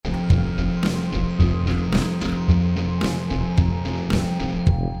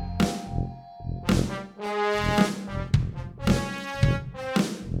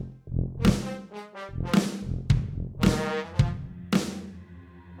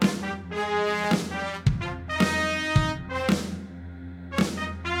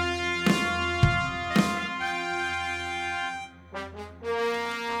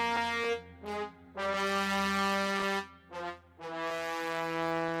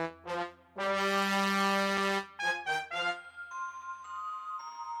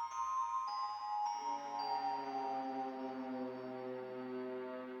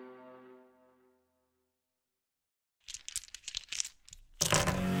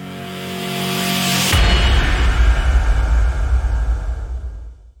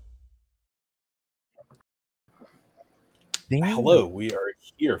Hello, we are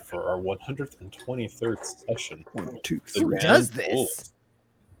here for our 123rd session. 1, 2, The 3. Who Grand does this? Duels.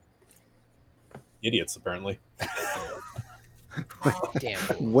 Idiots, apparently. Damn.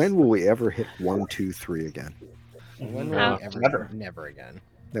 When will we ever hit 1, 2, 3 again? When will Yeah, we ever? never. Never again.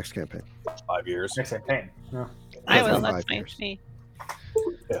 Next campaign. 5 years. Next campaign. No. I will. Definitely That's 5 fine years. with me.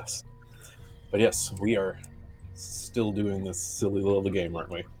 Yes. But yes, we are still doing this silly little game,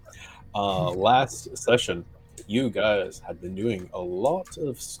 aren't we? Last session, you guys had been doing a lot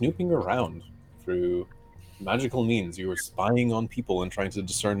of snooping around through magical means. You were spying on people and trying to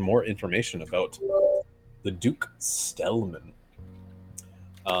discern more information about the Duke Stelman.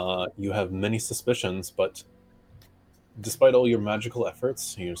 You have many suspicions, but despite all your magical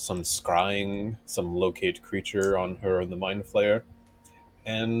efforts, some scrying, some locate creature on her in the Mindflayer,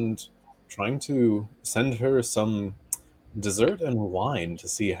 and trying to send her some dessert and wine to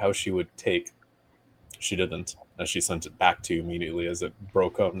see how she would take. She didn't, as she sent it back to you immediately as it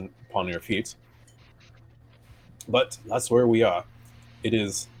broke upon your feet. But that's where we are. It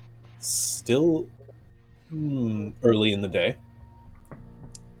is still early in the day.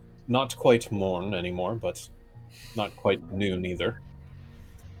 Not quite morn anymore, but not quite noon either.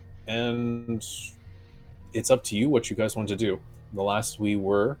 And it's up to you what you guys want to do. The last you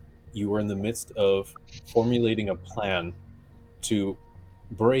were in the midst of formulating a plan to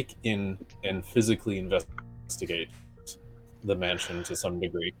break in and physically investigate the mansion to some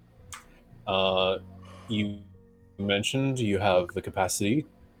degree. You mentioned you have the capacity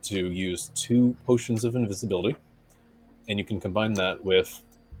to use 2 potions of invisibility, and you can combine that with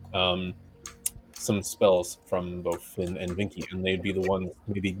some spells from both Finn and Vinkee, and they'd be the ones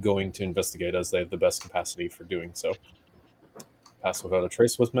maybe going to investigate as they have the best capacity for doing so. Pass Without a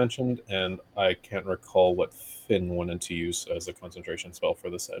Trace was mentioned, and I can't recall what Finn wanted to use as a concentration spell for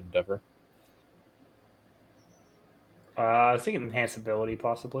this endeavor. I think enhance ability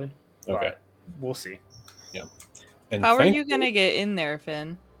possibly. Okay. But we'll see. Yeah. And How are you gonna get in there,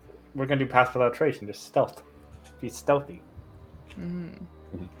 Finn? We're gonna do Pass Without Trace and just stealth. Be stealthy.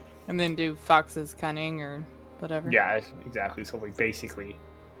 Mm-hmm. And then do Fox's Cunning or whatever. Yeah, exactly. So basically,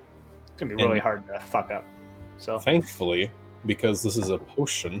 it's gonna be really hard to fuck up. So thankfully, because this is a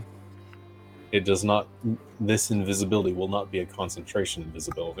potion, it does not. This invisibility will not be a concentration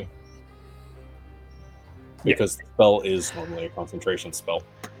invisibility. Because the spell is normally a concentration spell.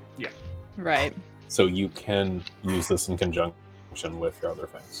 Yeah. Right. So you can use this in conjunction with your other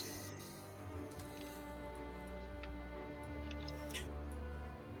things.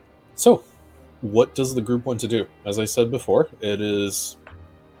 So, what does the group want to do? As I said before, it is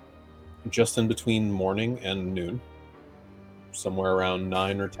just in between morning and noon. Somewhere around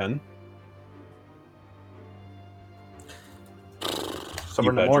 9 or 10. So we're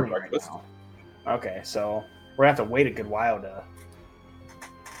in the morning right now. Okay, so we're gonna have to wait a good while to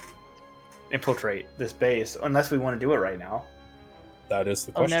infiltrate this base, unless we want to do it right now. That is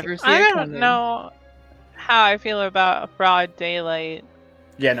the I'll question. never see I it don't coming. know how I feel about broad daylight.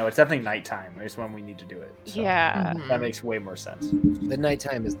 Yeah, no, it's definitely nighttime. It's when we need to do it. So Yeah. Mhm. that makes way more sense. The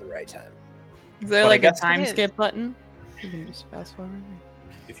nighttime is the right time. Is there But I like a guess- time It is. skip button? You can just fast forward.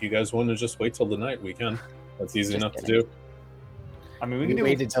 If you guys want to just wait till the night, we can. That's easy Just enough to kidding. do. I mean, we We can do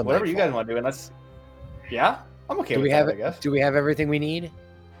waited till whatever you nightfall. guys want to do, and that's yeah, I'm okay Do with we have that. I guess. Do we have everything we need?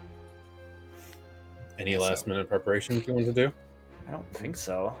 Any last minute preparations you want to do? I don't think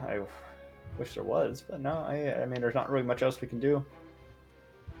so. I wish there was, but no. I mean, there's not really much else we can do.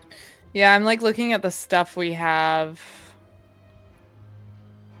 Yeah, I'm like looking at the stuff we have.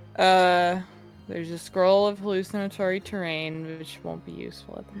 There's a scroll of hallucinatory terrain, which won't be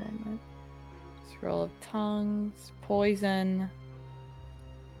useful at the moment. Scroll of tongues, poison.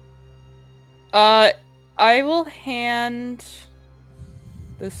 I will hand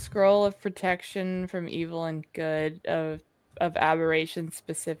the scroll of protection from evil and good of aberration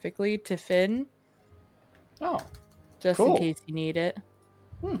specifically to Finn, Oh, just Cool. in case you need it.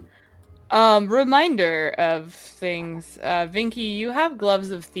 Hmm. Reminder of things. Vinkee, you have gloves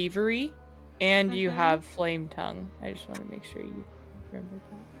of thievery, and you Mhm. have flame tongue. I just want to make sure you remember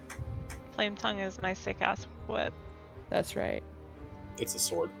that. Flame tongue is my sick ass whip. That's right. It's a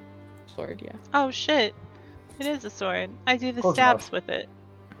sword. Sword, yeah. Oh shit. It is a sword. I do the Close stabs enough. with it.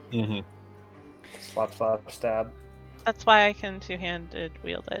 Mm-hmm. Slap, slap, stab. That's why I can two-handed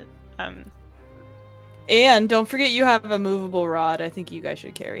wield it. And don't forget you have a movable rod. I think you guys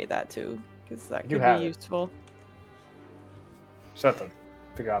should carry that too, because that You could have be it. useful. So I have to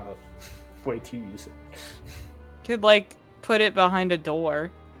figure out a way to use it. Could like put it behind a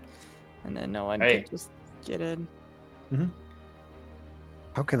door, and then no one Hey. could just get in.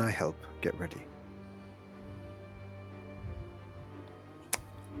 How can I help get ready?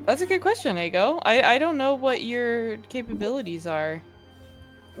 That's a good question, Ego. I don't know what your capabilities are.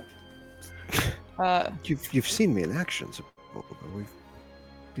 You've seen me in action. So we've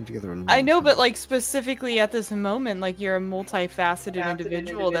been together a long I know, time. but like specifically at this moment, like you're a multifaceted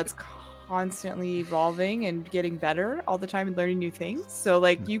individual that's constantly evolving and getting better all the time and learning new things. So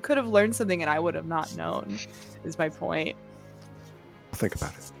like you could have learned something and I would have not known, is my point. I'll think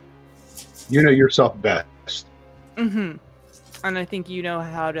about it. You know yourself best. Mm-hmm. And I think you know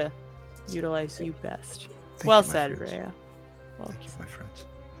how to utilize you best. Thank Well you, my said, friends. Rhea. Well Thank you, my friends.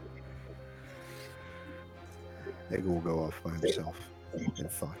 Ego will go off by himself in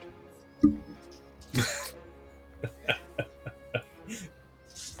thought.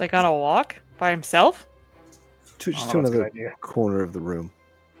 like on a walk by himself? Just Oh, to that's a good another idea. corner of the room.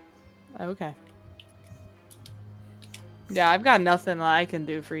 Okay. Yeah, I've got nothing that I can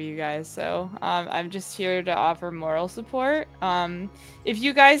do for you guys, so I'm just here to offer moral support. If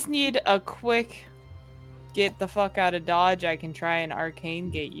you guys need a quick get the fuck out of Dodge, I can try and arcane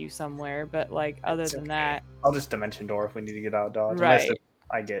gate you somewhere, but like other It's than okay. that, I'll just dimension door if we need to get out of dodge. Right. Unless if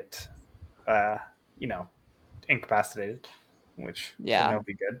I get, incapacitated, which Yeah. no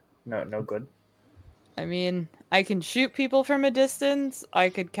be good. No good. I mean, I can shoot people from a distance, I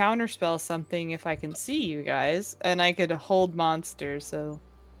could counterspell something if I can see you guys, and I could hold monsters, so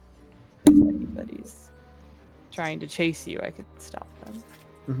if anybody's trying to chase you, I could stop them.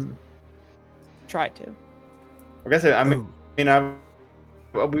 Mm-hmm. Try to. I guess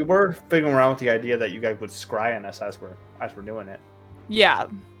we were figuring around with the idea that you guys would scry on us as we're doing it. Yeah,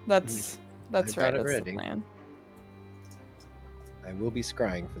 that's I've got right. it That's the ready. plan. I will be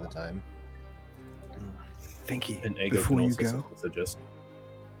scrying for the time. Vinky, And Ego before can you also go, suggest.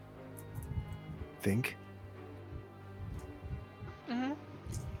 Vink. Mhm.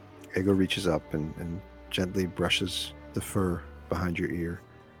 Ego reaches up and gently brushes the fur behind your ear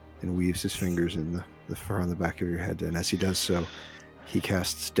and weaves his fingers in the fur on the back of your head. And as he does so, he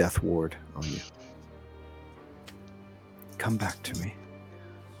casts Death Ward on you. Come back to me.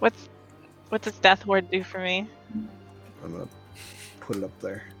 What does Death Ward do for me? I'm going to put it up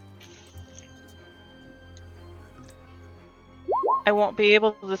there. I won't be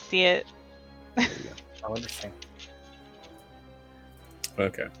able to see it. Oh, interesting.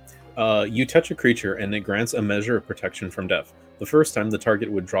 Okay. You touch a creature and it grants a measure of protection from death. The first time, the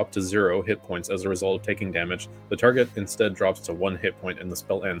target would drop to 0 hit points as a result of taking damage. The target instead drops to 1 hit point and the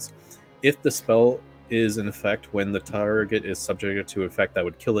spell ends. If the spell is in effect when the target is subject to an effect that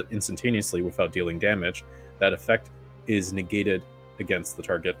would kill it instantaneously without dealing damage, that effect is negated against the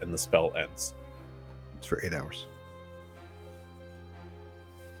target and the spell ends. It's for 8 hours.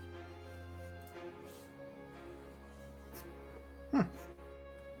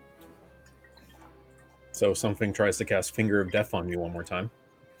 So if something tries to cast Finger of Death on you one more time.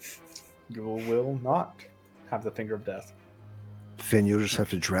 You will not have the finger of death. Finn, you'll just have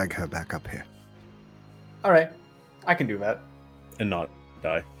to drag her back up here. All right, I can do that. And not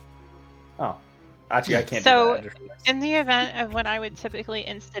die. Oh, actually, I can't So- do that. I just realized. In the event of when I would typically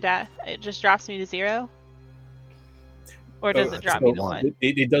insta-death, it just drops me to 0? Or does Oh, it drop so me to one. 1?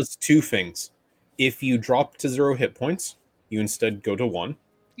 It does two things. If you drop to 0 hit points, you instead go to 1.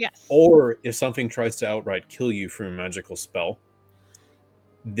 Yes. Or if something tries to outright kill you from a magical spell,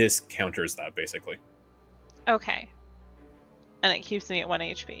 this counters that, basically. Okay. And it keeps me at 1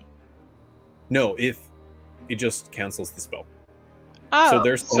 HP. No, if it just cancels the spell. Oh, So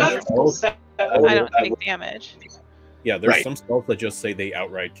there's some so spells. I don't take damage. Yeah, there's Right. some spells that just say they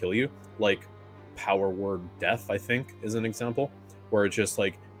outright kill you, like Power Word Death, I think, is an example, where it's just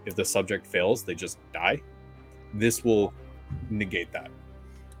like if the subject fails, they just die. This will negate that.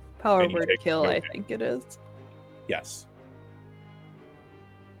 Power And you word take kill, no I damage. think it is. Yes.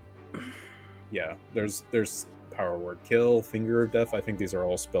 Yeah, there's Power Word Kill, Finger of Death. I think these are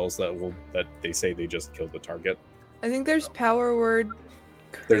all spells that they say they just kill the target. I think there's power word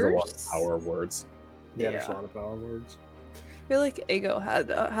curse. There's a lot of power words. Yeah, there's a Yeah. lot of power words. I feel like Ego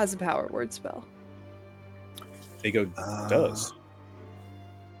has a power word spell. Ego does.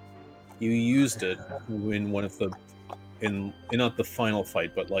 You used it in one of the in not the final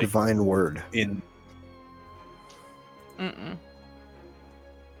fight, but like Divine Word. in Mm-mm.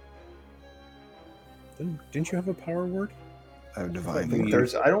 didn't you have a power word? I have I Divine think Word.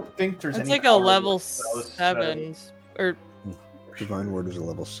 there's. I don't think there's It's any. like a power level words that was 7 or Divine Word is a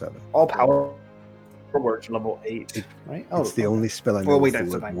level 7. all power words are level 8, right? It's the only spell I know Well, wait, with the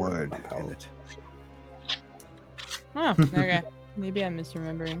that's word Divine word Word, not power. in it. oh, okay. Maybe I'm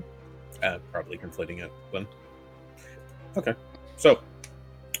misremembering. Probably conflating it then. Okay, so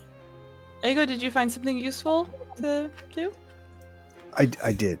Ego, did you find something useful to do?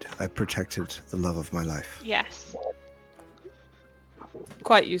 I did. I protected the love of my life. Yes,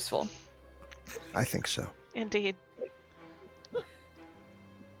 Quite useful. I think so. indeed.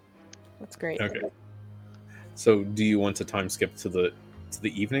 That's great. Okay. So, do you want to time skip to the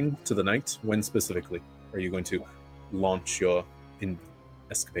evening, to the night? When specifically are you going to launch your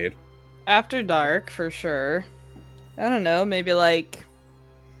escapade? After dark, for sure. I don't know, maybe like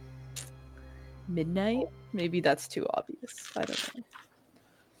midnight? Maybe that's too obvious. I don't know.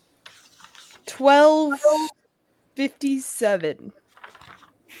 12:57.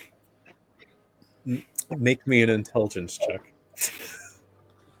 Make me an intelligence check.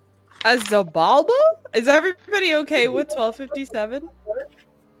 As the Balbo? Is everybody okay with 12:57?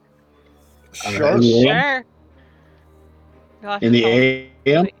 Sure. Sure. You'll have In to the tell them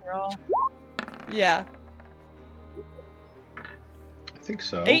AM? what you're all- Yeah. I think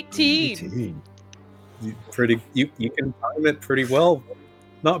so. 18. You can time it pretty well,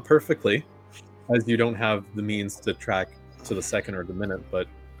 not perfectly, as you don't have the means to track to the second or the minute, but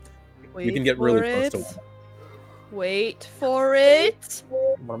you can get really close to one. Wait for it.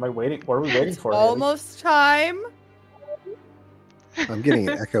 What am I waiting? What are we waiting It's for? Haley? almost time. I'm getting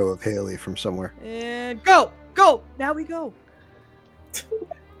an echo of Haley from somewhere. And go. Go. Now we go.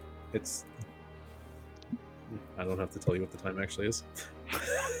 It's. I don't have to tell you what the time actually is.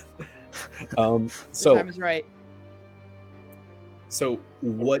 The So time is right. So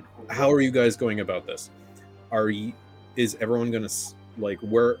what? How are you guys going about this? Is everyone gonna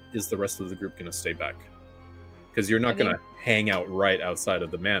where is the rest of the group gonna stay back? Because you're not gonna hang out right outside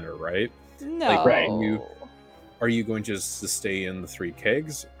of the manor, right? No. Are you going just to stay in the 3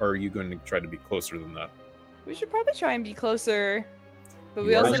 kegs, or are you going to try to be closer than that? We should probably try and be closer, but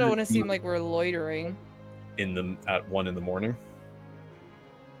we You are also don't gonna want to be- seem like we're loitering. At 1 in the morning.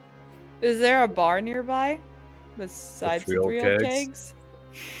 Is there a bar nearby besides the 3 old kegs?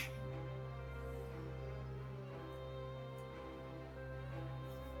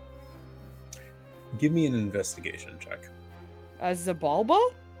 Give me an investigation check. As the Balbo?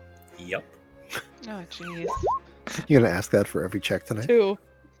 Yep. Oh, jeez. You're gonna ask that for every check tonight? 2.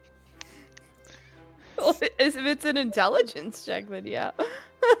 Well, if it's an intelligence check, then yeah.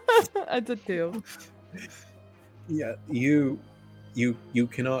 That's a 2. Yeah, you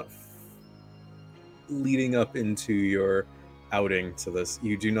cannot. Leading up into your outing to this,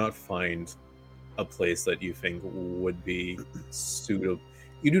 you do not find a place that you think would be suitable.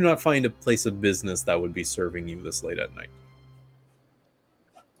 You do not find a place of business that would be serving you this late at night.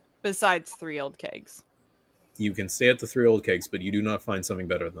 Besides 3 old kegs. You can stay at the 3 old kegs, but you do not find something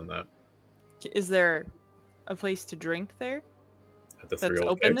better than that. Is there a place to drink there At the that's 3 old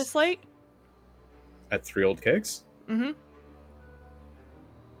open kegs? this late? At 3 old kegs? Mm-hmm.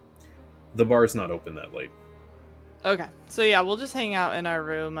 The bar's not open that late. Okay. So yeah, we'll just hang out in our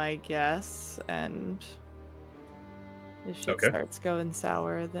room, I guess, and if shit Okay. starts going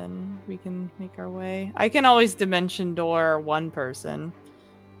sour, then we can make our way. I can always dimension door one person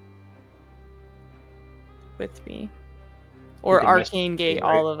with me. Or can arcane message gate too,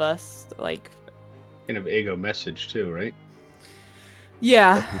 right? all of us. Like Kind of ego message too, right?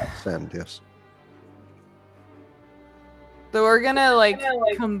 yeah. Send, yes. So we're gonna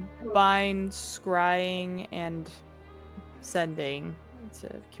combine scrying and sending to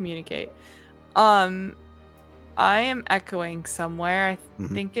communicate. I am echoing somewhere. I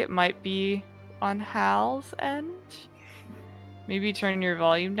Mhm. think it might be on Hal's end. Maybe turn your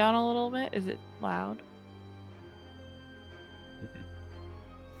volume down a little bit. Is it loud?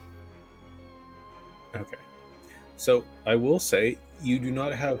 Okay. So I will say you do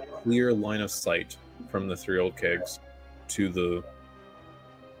not have clear line of sight from the 3 old kegs to the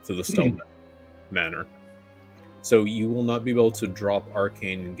Stelman Manor. So you will not be able to drop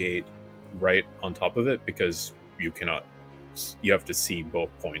Arcane Gate right on top of it because you cannot. You have to see both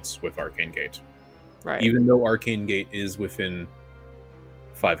points with Arcane Gate. Right. Even though Arcane Gate is within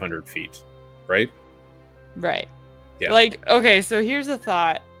 500 feet, right? Right. Yeah. Like, okay, so here's a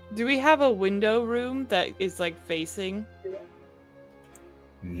thought. Do we have a window room that is facing?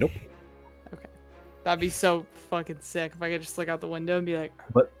 Nope. That'd be so fucking sick if I could just look out the window and be like,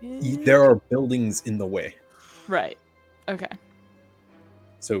 But there are buildings in the way. right. Okay.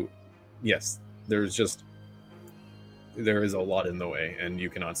 So, yes, there is a lot in the way, and you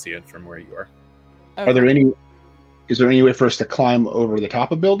cannot see it from where you are. Are there any? Is there any way for us to climb over the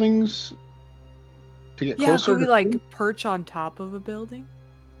top of buildings to get Yeah, closer? could we perch on top of a building?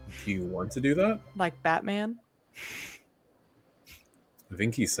 Do you want to do that? Like Batman?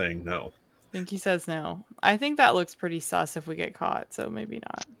 Vinky's saying no. Vinky says no. I think that looks pretty sus if we get caught, so maybe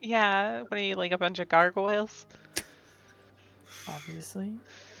not. Yeah, what are you, like a bunch of gargoyles? obviously.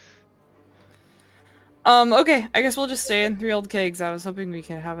 Okay, I guess we'll just stay in 3 old kegs. I was hoping we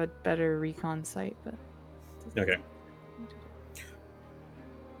could have a better recon site, but Okay.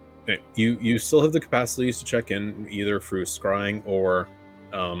 Okay. You still have the capacities to check in either through scrying or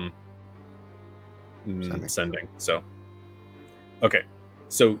sending. So, okay.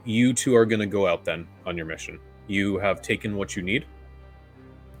 So you two are going to go out then on your mission. You have taken what you need?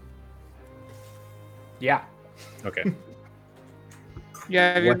 Yeah. Okay. you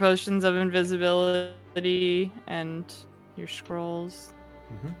have your What- potions of invisibility and your scrolls.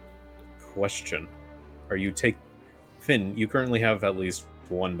 Question. Are you Finn, you currently have at least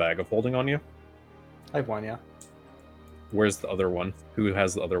one bag of holding on you? I have one, yeah. Where's the other one? Who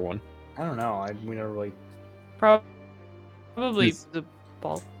has the other one? I don't know. We never really. Probably Yes. the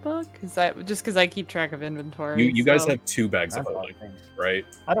bulk book? Is that just because I keep track of inventory? You guys so- have 2 bags of That's a lot holding, of things. right?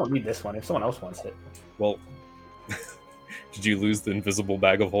 I don't need this one. If someone else wants it. Well, did you lose the invisible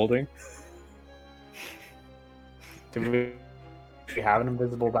bag of holding? Do we have an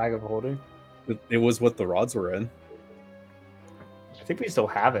invisible bag of holding? It was what the rods were in. I think we still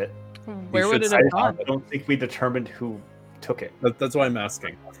have it. Where would should it have say gone? I don't think we determined who took it. That's why I'm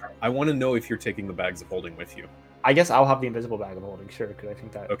asking. I want to know if you're taking the bags of holding with you. I guess I'll have the invisible bag of holding, sure, because I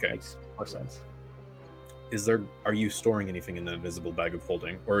think that Okay. makes more sense. Are you storing anything in the invisible bag of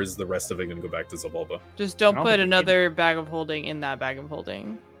holding, or is the rest of it going to go back to Zabulba? Just don't I don't put think we another bag of holding in that bag of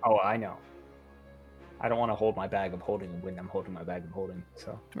holding. Oh, I know. I don't want to hold my bag of holding when I'm holding my bag of holding.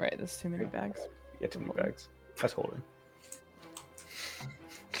 So Right, that's too many bags. get too many bags. That's holding.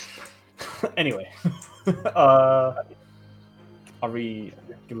 Anyway, are we?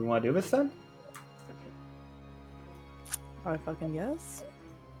 Do we want to do this then? I fucking guess.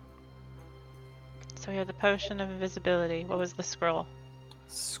 So we have the potion of invisibility. What was the scroll?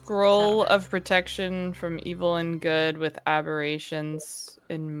 Scroll of protection from evil and good with aberrations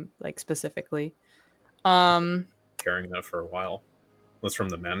in like specifically. Carrying that for a while. That's from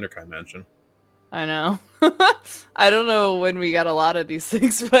the Manderkai mansion. I know. I don't know when we got a lot of these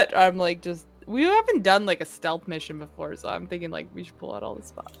things, but I'm like just we haven't done like a stealth mission before, so I'm thinking like we should pull out all the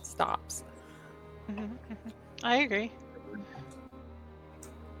stops. I agree.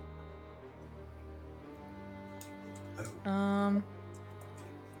 Am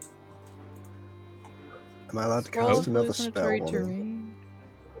I allowed to Scroll cast of another spell? hallucinatory while I'm- terrain.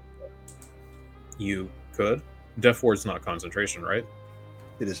 You could. Death Ward's not concentration, right?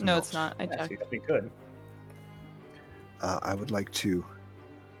 It is No, it's not. I Yeah, so checked. you definitely could. I would like to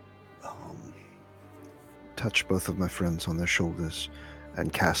touch both of my friends on their shoulders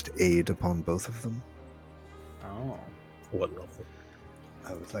and cast aid upon both of them. Oh. What level?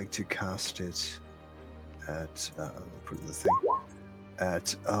 I would like to cast it at put in the thing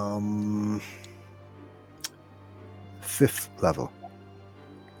at 5th level.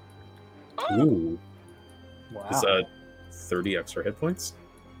 Ooh. Wow. Is that 30 extra hit points?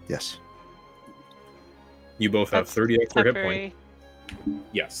 Yes. You both have That's 30 extra hit points. temporary.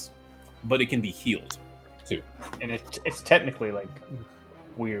 Yes. But it can be healed, too. And it's technically like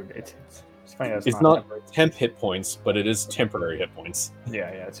weird. It's funny. That's It's not temporary. temp hit points, but it is temporary hit points. Yeah,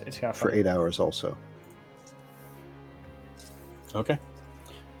 it's kind of For funny. 8 hours also. Okay.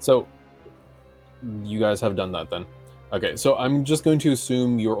 So, you guys have done that then. Okay, so I'm just going to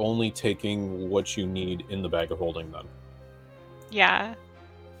assume you're only taking what you need in the bag of holding then. Yeah.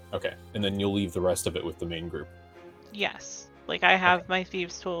 Okay, and then you'll leave the rest of it with the main group. Yes. Like I have my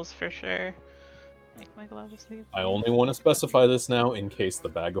thieves' tools for sure. Make my gloves thieves. I only want to specify this now in case the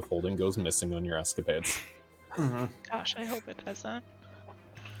bag of holding goes missing on your escapades. Mhm. Gosh, I hope it doesn't.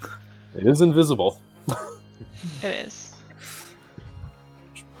 It is invisible, It is.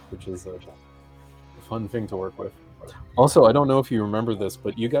 which is a fun thing to work with. Also, I don't know if you remember this,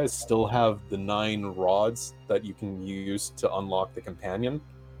 but you guys still have the 9 rods that you can use to unlock the companion.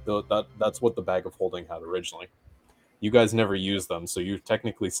 That's what the bag of holding had originally. You guys never used them, so you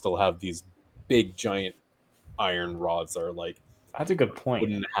technically still have these big, giant iron rods that are like That's a good foot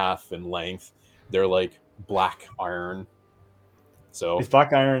point. and a half in length. They're like black iron. So Is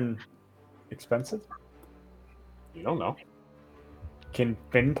black iron expensive? you don't know. Can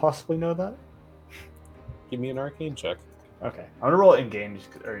Finn possibly know that? Give me an arcane check. Okay, I'm gonna roll it in game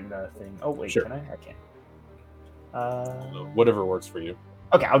or in the thing. Oh wait, Sure. can I? I can't. Whatever works for you.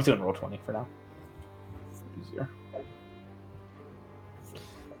 Okay, I was doing roll 20 for now. Easier.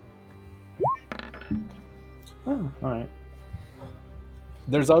 Oh, all right.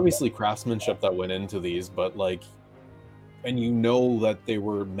 There's obviously craftsmanship that went into these, but like, and you know that they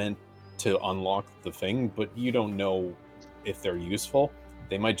were meant to unlock the thing, but you don't know if they're useful.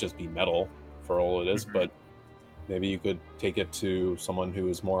 They might just be metal for all it is, Mhm. but Maybe you could take it to someone who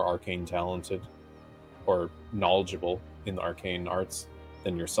is more arcane talented or knowledgeable in the arcane arts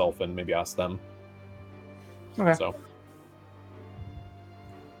than yourself, and maybe ask them. Okay. So,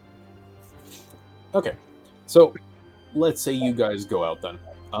 okay. So, let's say you guys go out then.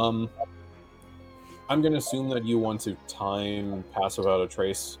 I'm going to assume that you want to time Pass Without a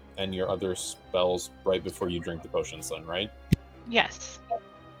Trace and your other spells right before you drink the potions then, right? Yes.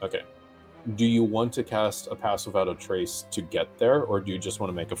 Okay. Do you want to cast a Pass Without a Trace to get there, or do you just want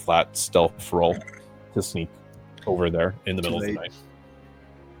to make a flat stealth roll to sneak over there in the middle of the night?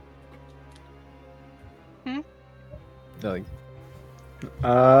 Like,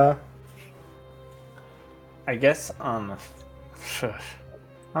 I guess I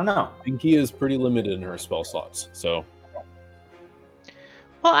don't know. Vinkee is pretty limited in her spell slots, so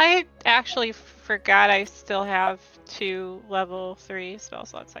Well, I actually forgot I still have 2 level 3 spell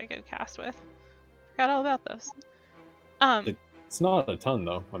slots I could cast with. Forgot all about those. it's not a ton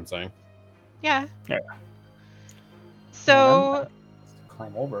though, I'm saying. Yeah. Yeah. So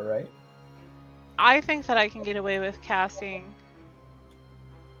Climb over, right? I think that I can get away with casting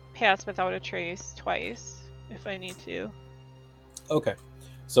Pass Without a Trace twice if I need to. Okay.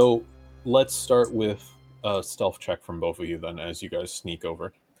 So let's start with a stealth check from both of you then as you guys sneak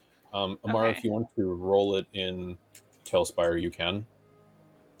over. Amara, Okay. if you want to roll it in Tailspire, you can.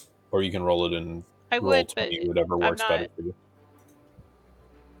 Or you can roll it in I roll would, 20, but whatever I'm works better not. for you.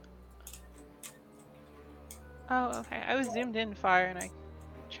 Oh, okay. I was zoomed in far and I'm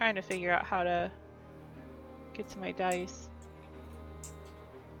trying to figure out how to get to my dice.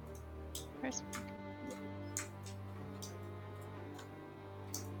 Where's...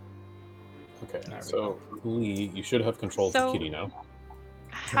 Okay, There we so Lee, you should have control of the So- kitty now.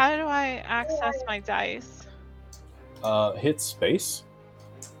 How do I access my dice Hit space,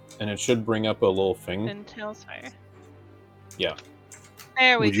 and it should bring up a little thing. in Tailspire? Yeah.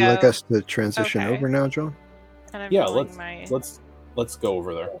 There we would go. you like us to transition Okay. over now, John? And I'm Yeah, rolling my... let's go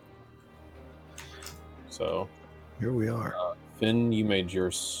over there. So, Here we are. Finn, you made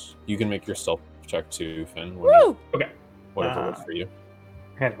yours. You can make your stealth check too, Finn. Woo! Whatever works for you.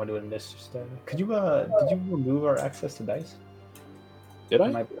 Hang on, I'm doing this. Just, could you did you remove our access to dice? Did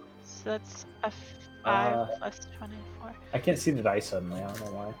I? So that's a 5 plus 24. I can't see the dice suddenly. I don't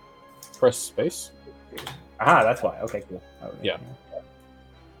know why. Press space. Ah, that's why. Okay, cool. Okay. Yeah.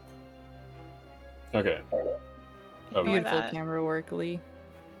 Okay. Ignore Beautiful that. camera work, Lee.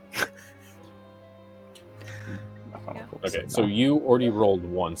 Yeah. Okay, so you already rolled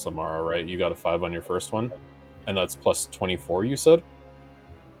one, Samara, right? You got a 5 on your first one, and that's plus 24, you said?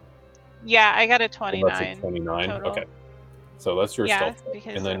 Yeah, I got a So that's a 29. 29. total. Okay. So that's your Yeah, stealth. because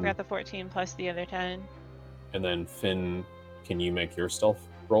And I've then, got the 14 plus the other 10. and then Finn, can you make your stealth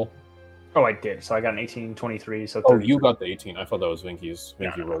roll? Oh, I did. So I got an 18, 23, so Oh, 33. you got the 18. I thought that was Vinky's. No,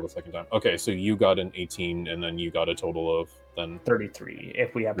 Vinkee no, no. rolled the second time. Okay, so you got an 18, and then you got a total of then. 33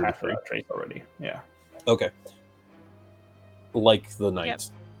 if we have Pass 33. Without Trace already. Yeah. Okay. Like the night,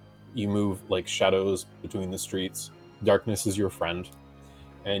 you move like shadows between the streets. Darkness is your friend,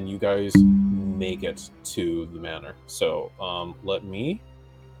 and you guys make it to the manor. So, let me.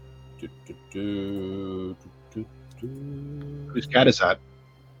 Whose cat is that?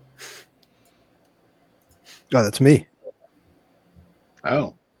 Oh, that's me.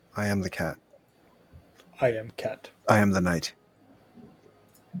 Oh, I am the cat. I am Cat. I am the knight.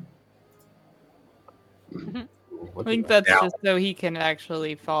 I think that's just so he can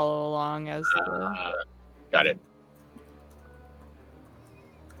actually follow along as the... got it.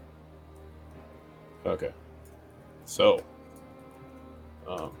 Okay. So,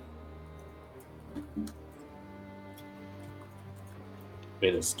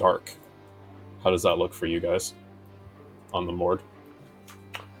 it is dark. How does that look for you guys on the board?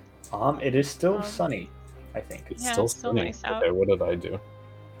 It is still Um, sunny, I think. It's Yeah, still it's still spinning. nice out. Okay, what did I do?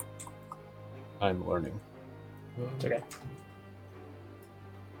 I'm learning. It's okay.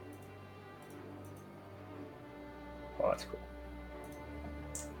 Oh, that's cool.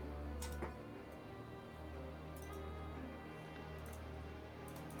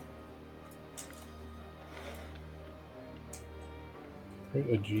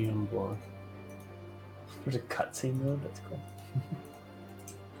 Create a GM block. There's a cutscene mode. That's cool.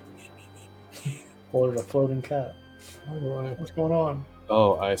 Or there's a floating cat. What's going on?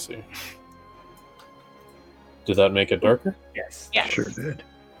 Oh, I see. Did that make it darker? Yes. Yes. Sure did.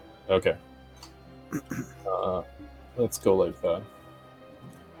 Okay. Let's go like that.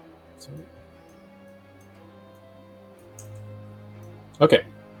 Okay,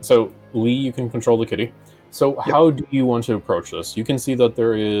 so Lee, you can control the kitty. So how do you want to approach this? You can see that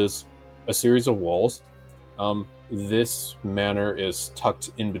there is a series of walls. This manor is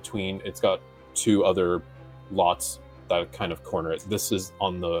tucked in between. It's got two other lots that kind of corner it. This is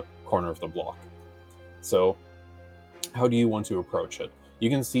on the corner of the block. So, how do you want to approach it? You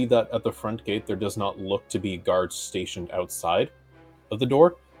can see that at the front gate, there does not look to be guards stationed outside of the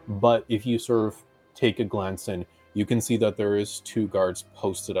door, but if you sort of take a glance in, you can see that there is 2 guards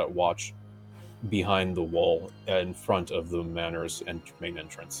posted at watch behind the wall in front of the manor's main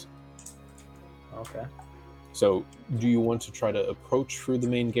entrance. Okay. So, do you want to try to approach through the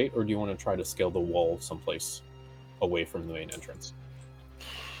main gate, or do you want to try to scale the wall someplace away from the main entrance?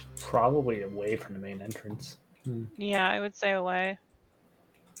 Probably away from the main entrance. Yeah, I would say away.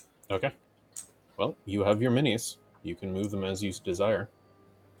 Okay. Well, you have your minis. You can move them as you desire.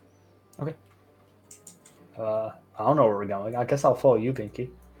 Okay. I don't know where we're going. I guess I'll follow you, Vinkee.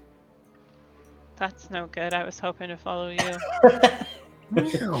 That's no good. I was hoping to follow you.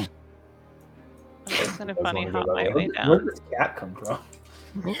 Meow. I'm just gonna Guys bunny wanna go hop that my way? way Where down. did this cat come from?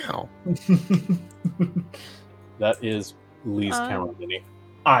 Meow. That is Lee's Um, camera mini.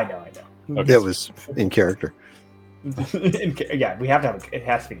 I know. Okay. That was in character. Yeah, we have to have. It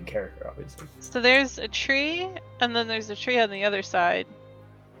has to be in character, obviously. So there's a tree, and then there's a tree on the other side.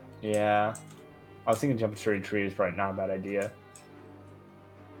 Yeah, I was thinking jumping straight tree is probably not a bad idea.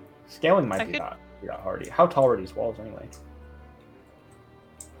 Scaling might I be could- not hard. How tall are these walls anyway?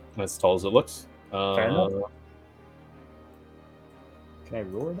 As tall as it looks. Fair enough. Can I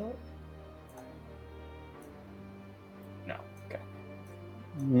roar that? No. Okay.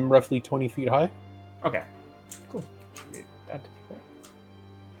 Roughly 20 feet high. Okay. Cool. That.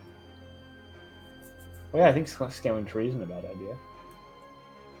 Well, yeah, I think scaling trees isn't a bad idea.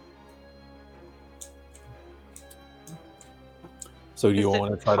 So do Is you it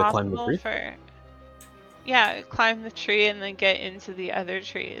want to try to climb the possible tree? for- Yeah, climb the tree and then get into the other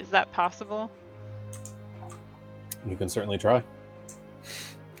tree. Is that possible? You can certainly try.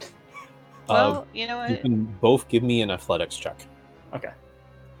 Well, you know You what? can both give me an athletics check. Okay.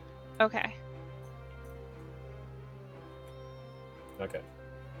 Okay. Okay.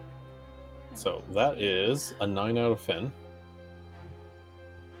 So that is a 9 out of Finn.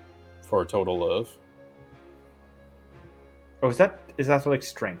 For a total of... Oh, is that like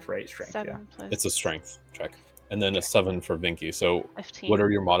strength, right? Strength. 7 plus It's a strength check. And then a 7 for Vinkee. So 15. what are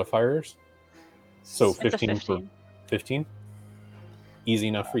your modifiers? So It's a 15 for 15. 15? Easy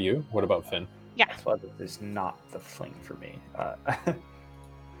enough for you. What about Finn? Yeah. Athletic is not the thing for me. A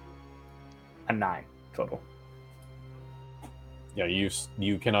 9 total. Yeah,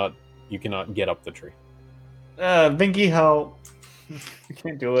 you cannot get up the tree. Vinkee, help! You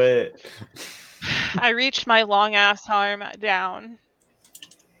can't do it. I reached my long ass arm down.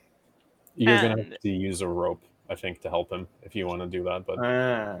 You're gonna And- have to use a rope, I think, to help him if you want to do that.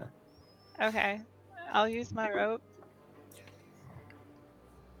 But Okay. I'll use my rope.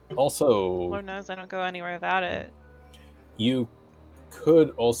 also, Lord knows I don't go anywhere without it. you could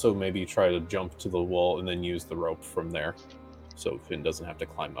also maybe try to jump to the wall and then use the rope from there, so Finn doesn't have to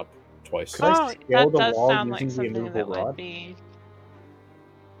climb up twice. Could I Oh, scale that the does wall sound like using the something that immovable would rod? be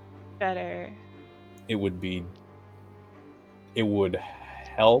better. It would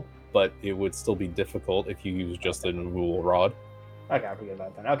help, but it would still be difficult if you use just an immovable rod. Okay, I'll forget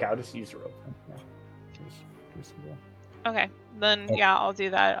about that. Okay, I'll just use the rope. Then. Yeah. Just the rope. Okay, then Okay. yeah, I'll do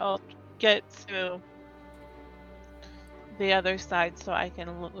that. I'll get to the other side so I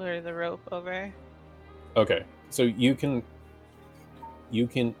can lure the rope over. Okay, so you can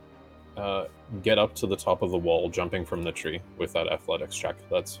get up to the top of the wall, jumping from the tree with that athletics check.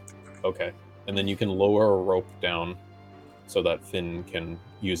 That's okay, and then you can lower a rope down so that Finn can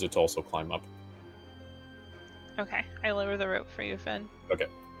use it to also climb up. Okay, I lower the rope for you, Finn.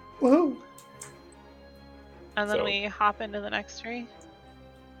 Woohoo! And then So- we hop into the next tree.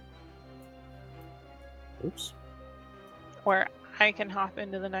 Oops. Or I can hop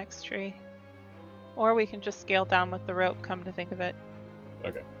into the next tree. Or we can just scale down with the rope, come to think of it.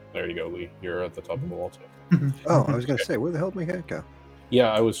 Okay, there you go, Lee. You're at the top of the wall too. Oh, I was going to say, where the hell did my head go?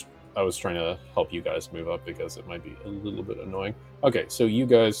 Yeah, I was trying to help you guys move up because it might be a little bit annoying. Okay, so you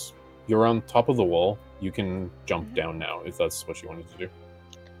guys, you're on top of the wall. You can jump down now if that's what you wanted to do.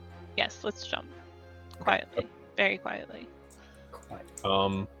 Yes, let's jump. Quietly. Very quietly.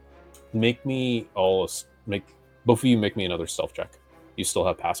 Make both of you make me another stealth check. You still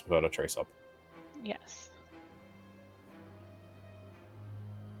have pass without a trace up. Yes.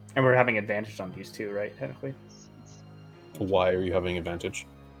 And we're having advantage on these two, right? Technically, Why are you having advantage?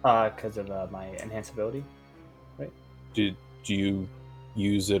 because of my enhanced ability. Do you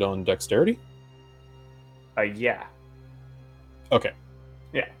use it on dexterity? Yeah. Okay.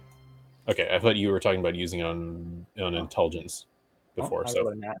 Yeah. Okay, I thought you were talking about using it on intelligence before. I So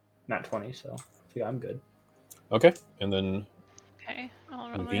got a nat 20, so yeah, I'm good. okay, and then Okay, I'll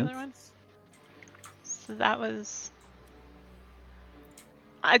roll my Vink? other ones. So that was.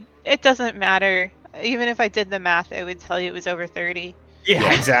 It doesn't matter. Even if I did the math, it would tell you it was over 30.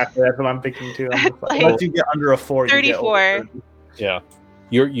 Yeah, exactly. That's what I'm thinking too. Like, Once you get under a 4, you get 34. over 30. yeah,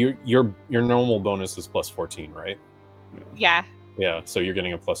 your normal bonus is plus 14, right? Yeah. Yeah, so you're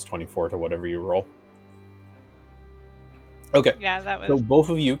getting a plus 24 to whatever you roll. Okay, Yeah, that was. so both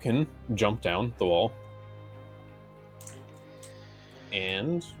of you can jump down the wall.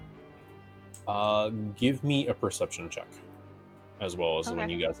 And give me a perception check, as well as when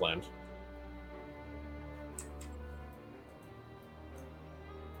Okay. you guys land.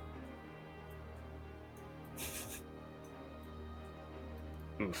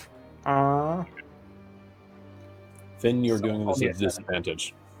 Oof. Finn, you're So doing this only with a 7.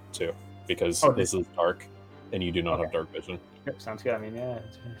 disadvantage, too, because Oh, this is dark, and you do not have Okay. dark vision. Yep, sounds good. I mean, yeah.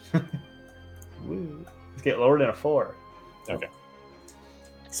 Woo. Let's get lower than a 4. Okay.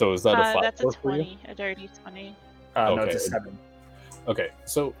 So is that a flat That's a 4 for you? 20, a dirty 20. No, Okay. it's a 7. Okay,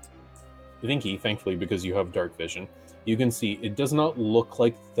 so Vinkee, thankfully, because you have dark vision, you can see it does not look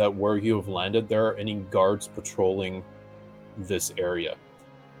like that where you have landed there are any guards patrolling this area.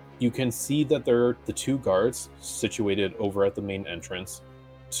 You can see that there are the 2 guards situated over at the main entrance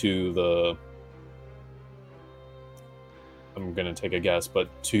to the, I'm going to take a guess, but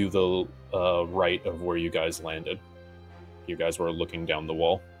to the right of where you guys landed. You guys were looking down the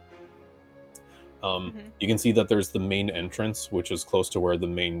wall. You can see that there's the main entrance, which is close to where the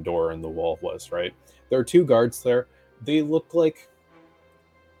main door in the wall was, right? There are 2 guards there. They look like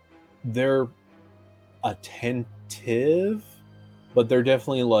they're attentive, but they're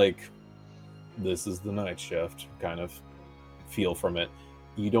definitely like, this is the night shift kind of feel from it.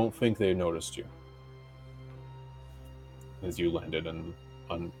 You don't think they noticed you as you landed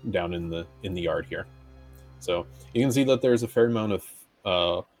down in the yard here. So you can see that there's a fair amount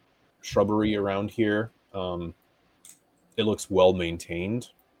of shrubbery around here. It looks well maintained.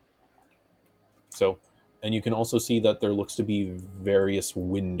 So, and you can also see that there looks to be various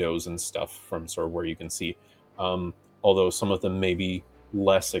windows and stuff from sort of where you can see, although some of them may be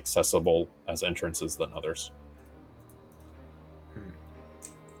less accessible as entrances than others.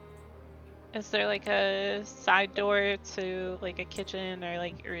 Is there like a side door to like a kitchen or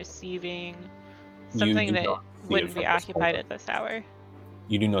like a receiving? Something do that not see it wouldn't from be this occupied corner. at this hour.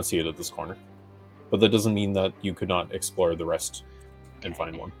 You do not see it at this corner. But that doesn't mean that you could not explore the rest and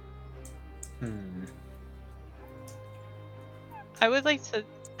find one. I would like to.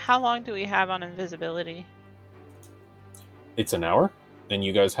 How long do we have on invisibility? It's an hour, and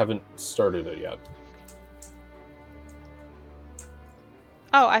you guys haven't started it yet.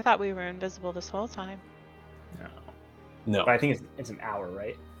 Oh, I thought we were invisible this whole time. No, But I think it's an hour,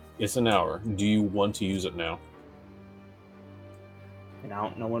 right? it's an hour. Do you want to use it now? And I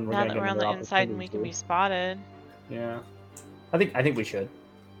don't know when we're Now going to that get we're on another the inside and we can be opportunity spotted. to. Yeah. I think we should.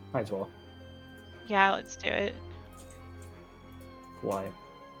 Might as well. Yeah, let's do it. Why?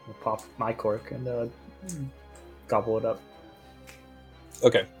 We'll pop my cork and gobble it up.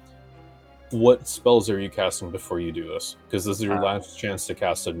 Okay. What spells are you casting before you do this? Because this is your Uh, last chance to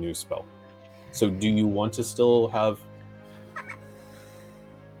cast a new spell. So do you want to still have...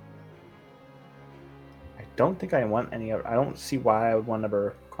 I don't think I want any other. I don't see why I would want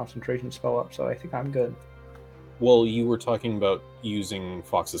another concentration spell up, so I think I'm good. Well, you were talking about using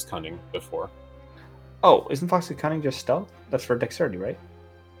Fox's Cunning before. Oh, isn't Fox's Cunning just stealth? That's for dexterity, right?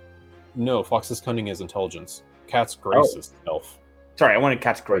 No, Fox's Cunning is intelligence. Cat's Grace Oh. is stealth. Sorry, I wanted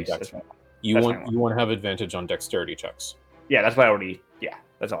Cat's Grace. Dex. That's right. You That's want fine. you want to have advantage on dexterity checks. Yeah, that's what I already. Yeah,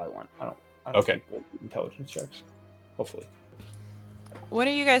 that's all I want. I don't Okay. think we'll do intelligence checks. Hopefully. What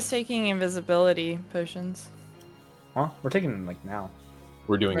are you guys taking invisibility potions Huh? We're taking them like now.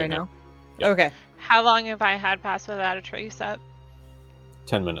 We're doing right it now. now? Yeah. Okay. How long have I had Pass Without a Trace up?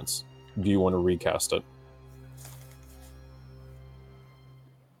 10 minutes. Do you want to recast it?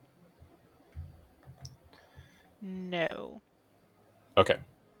 No. Okay.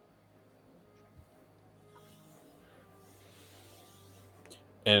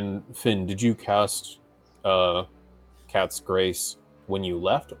 And Finn, did you cast Cat's Grace when you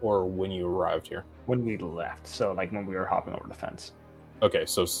left or when you arrived here? When we left, so like when we were hopping over the fence. Okay,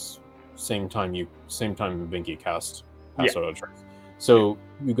 so same time Vinkee cast Yeah. Pass Without a Trace. So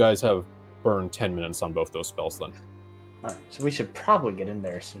you guys have burned 10 minutes on both those spells then. Alright, so we should probably get in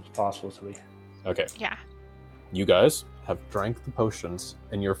there as soon as possible. So we. Okay. Yeah. You guys have drank the potions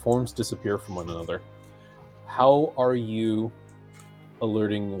and your forms disappear from one another. How are you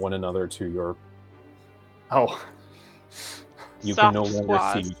alerting one another to your. Oh, You Soft can no longer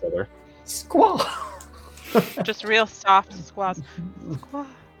squaws. see each other. squall. Just real soft squaws. Squaw.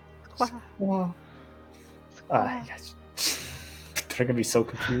 Squaw. Squall. Squaw. Yes. They're gonna be so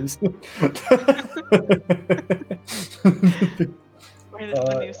confused. Where did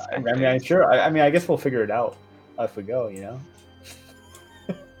the new I specters? mean, I'm sure. I mean, I guess we'll figure it out if we go. You know.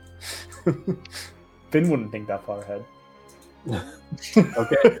 Finn wouldn't think that far ahead.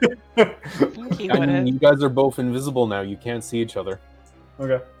 Okay. He I mean, would've. you guys are both invisible now. You can't see each other.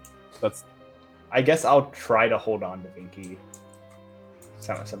 Okay. That's I guess I'll try to hold on to Vinkee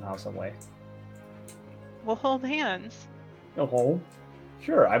somehow, some way. We'll hold hands. Oh,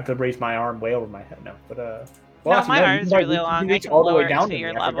 sure. I have to raise my arm way over my head. No, but No, actually, my you arm's can really you long. I reach can all the way lower it down to me,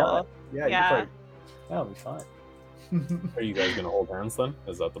 your I forgot. level. Yeah. Yeah. That'll be fine. Are you guys gonna hold hands then?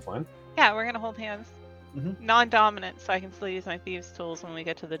 Is that the plan? Yeah, we're gonna hold hands. Mhm. Non-dominant, so I can still use my thieves' tools when we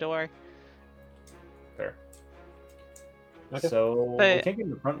get to the door. Fair. Okay. So we But- can't get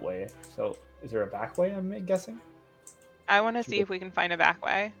in the front way. So is there a back way? I'm guessing. I want to see if we can find a back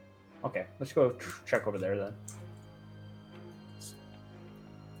way. Okay, let's go check over there then.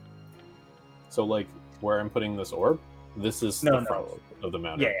 So, like, where I'm putting this orb, this is No, the front no. of the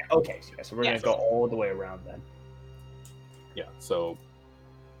mountain. Yeah. Okay. So we're Yes. gonna go all the way around then. Yeah. So,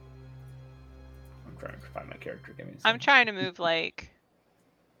 I'm trying to find my character. Give me a I'm second. trying to move like,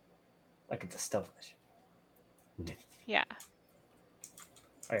 Like it's a stealth mission. yeah.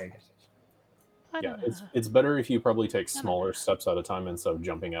 Okay, I guess. yeah, it's better if you probably take smaller steps at a time instead of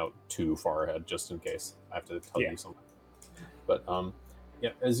jumping out too far ahead, just in case I have to tell Yeah. you something. But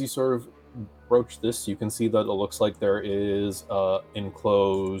yeah, as you sort of broach this, you can see that it looks like there is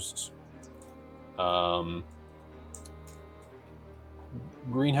enclosed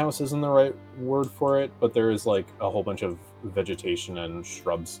greenhouse isn't the right word for it, but there is like a whole bunch of vegetation and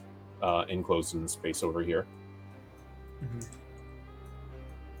shrubs enclosed in space over here.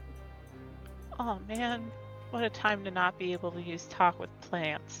 Oh man, what a time to not be able to use talk with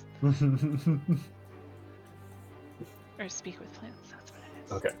plants or speak with plants. That's what it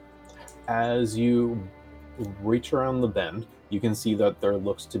is. Okay. As you reach around the bend, you can see that there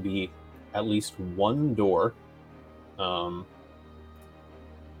looks to be at least one door.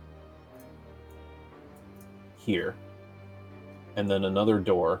 Here. And then another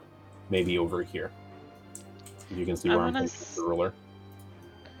door, maybe over here. You can see I where I'm wanna pointing with the ruler.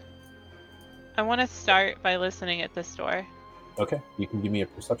 I want to start by listening at this door. Okay, you can give me a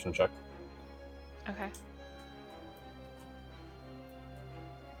perception check. Okay.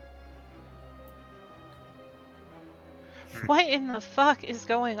 What in the fuck is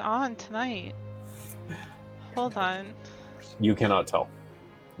going on tonight? Hold on. You cannot tell.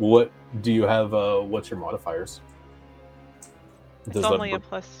 What do you have? What's your modifiers? It's Does that only a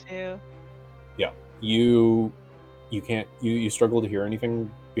br- +2. you can't you struggle to hear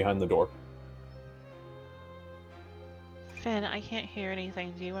anything behind the door. Finn, I can't hear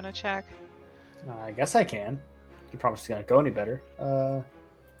anything. Do you want to check? I guess I can. You promise it's gonna go any better.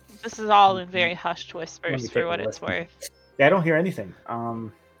 This is all in very hushed Let whispers me for take a what it's listen. worth. Yeah, I don't hear anything.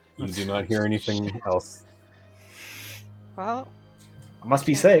 You do not hear anything else. Well, I must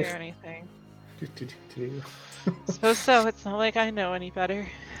be can't safe. hear anything. Do. Suppose so. It's not like I know any better.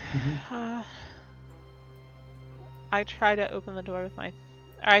 I try to open the door with my.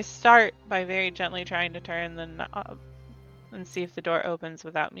 I start by very gently trying to turn the knob and see if the door opens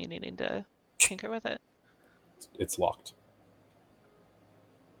without me needing to tinker with it. It's locked.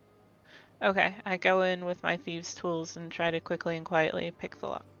 Okay, I go in with my thieves' tools and try to quickly and quietly pick the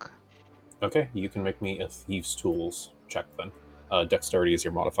lock. Okay, you can make me a thieves' tools check then. Dexterity is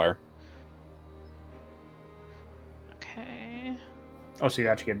your modifier. Okay. Oh, so you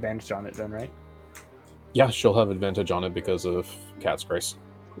actually get advantage on it then, right? Yeah, she'll have advantage on it because of Cat's Grace.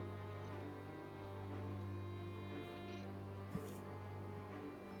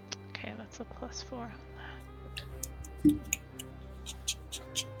 Okay, that's a +4 on that.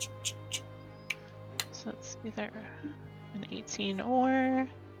 So it's either an 18 or.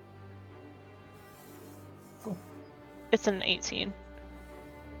 It's an 18.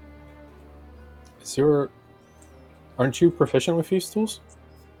 Aren't you proficient with thieves' tools?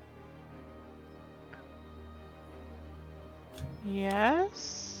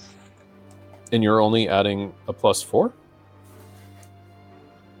 Yes. And you're only adding a +4?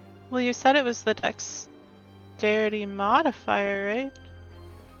 Well, you said it was the dexterity modifier, right?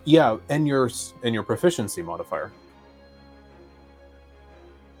 Yeah, and your proficiency modifier.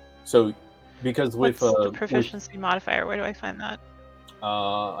 So, because with What's the proficiency modifier? Where do I find that?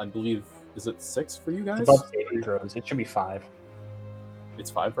 I believe, is it 6 for you guys? Above saving throws, it should be 5. It's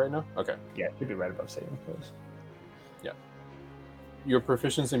 5 right now? Okay. Yeah, it should be right above saving throws. Your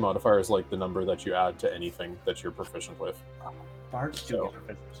proficiency modifier is like the number that you add to anything that you're proficient with. Bards do get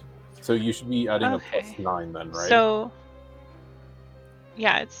proficiency. So you should be adding a Okay. plus 9 then, right? So,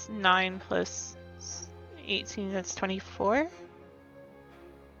 yeah, it's 9 plus 18. That's 24.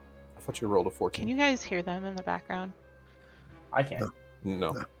 I thought you rolled a 14. Can you guys hear them in the background? I can't.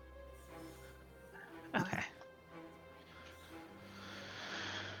 No. No. Okay.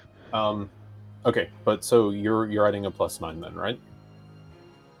 Okay, but so you're adding a plus 9 then, right?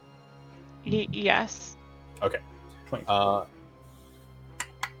 Yes. Okay. 20.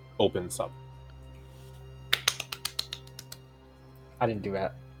 Opens up. I didn't do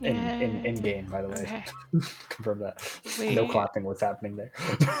that in game, by the way. Okay. Confirm that. Wait. No clapping was happening there.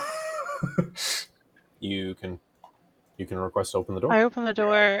 You can request to open the door. I open the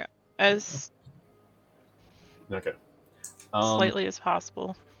door as Okay. slightly as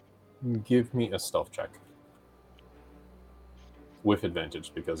possible. Give me a stealth check. With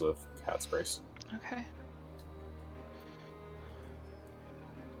advantage because of Cat's Grace. Okay.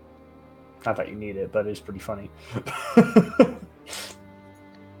 Not that you need it, but it's pretty funny.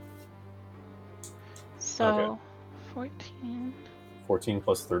 So, 14. 14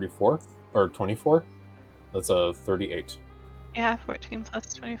 plus 34 or 24. That's a 38. Yeah, 14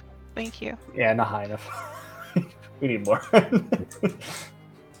 plus 24. Thank you. Yeah, not high enough. We need more.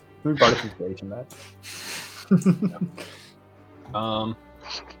 We brought inspiration that.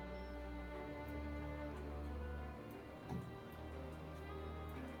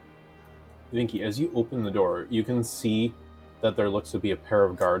 Vinkee, as you open the door, you can see that there looks to be a pair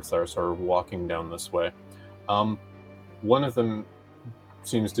of guards that are sort of walking down this way. One of them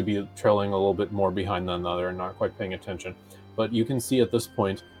seems to be trailing a little bit more behind than the other and not quite paying attention. But you can see at this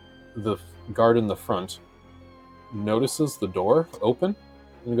point, the guard in the front notices the door open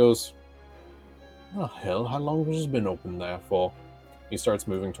and goes, "Oh hell, how long has this been open there for?" He starts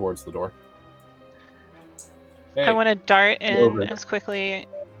moving towards the door. Hey, I want to dart over in here. as quickly.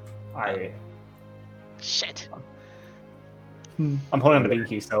 Shit. I'm holding on to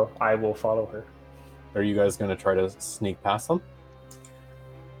Vinkee, so I will follow her. Are you guys going to try to sneak past them?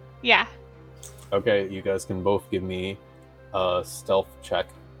 Yeah. Okay, you guys can both give me a stealth check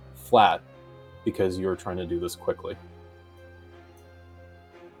flat because you're trying to do this quickly.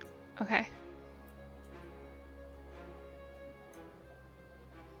 Okay.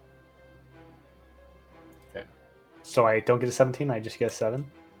 So I don't get a 17, I just get a 7?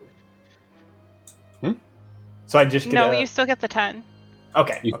 Hmm? So I just get No, a... you still get the 10.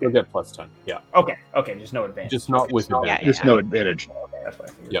 Okay. You okay. still get plus 10, yeah. Okay, just no advantage. Just not with Yeah, advantage. Just no advantage. Okay, that's what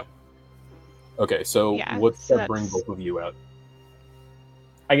I figured. Yep. Okay, so Yeah, what's so that bring that's- both of you at?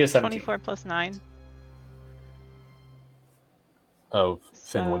 I get a 17. 24 plus 9. Oh,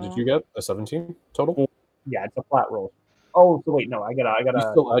 Finn, what did So- you get? A 17 total? Yeah, it's a flat roll. Oh, so wait, no, I got You a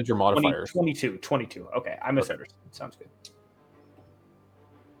still add your 20, modifiers. 22. Okay, I misunderstood. Sounds good.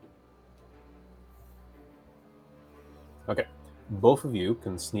 Okay, both of you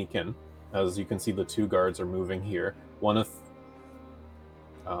can sneak in. As you can see, the two guards are moving here. One of...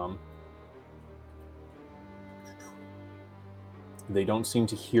 they don't seem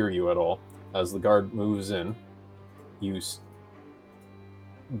to hear you at all. As the guard moves in, you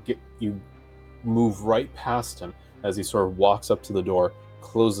move right past him as he sort of walks up to the door,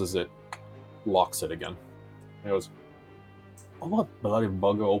 closes it, locks it again. He goes, "Oh, what bloody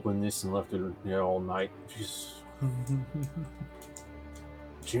bugger opened this and left it here all night? Jeez.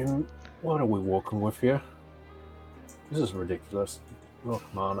 Jim, what are we working with here? This is ridiculous. Look,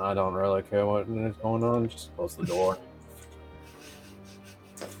 man, I don't really care what is going on. Just close the door."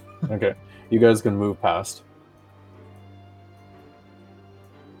 Okay, you guys can move past.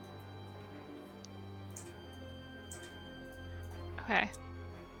 Okay.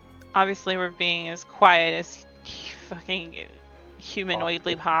 Obviously, we're being as quiet as fucking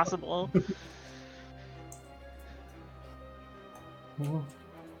humanoidly possible.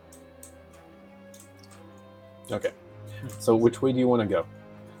 Okay, so which way do you want to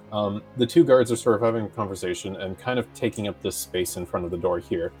go? The two guards are sort of having a conversation and kind of taking up this space in front of the door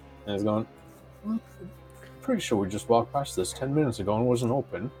here. And he's going, "Pretty sure we just walked past this 10 minutes ago and it wasn't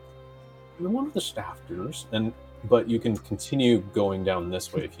open. And one of the staff doers." But you can continue going down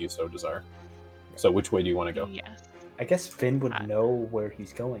this way if you so desire. So which way do you want to go? Yes. I guess Finn would know where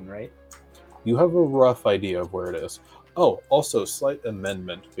he's going, right? You have a rough idea of where it is. Oh, also slight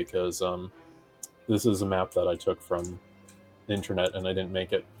amendment because this is a map that I took from the internet and I didn't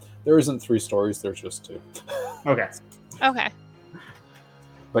make it. There isn't 3 stories, there's just 2. Okay. Okay.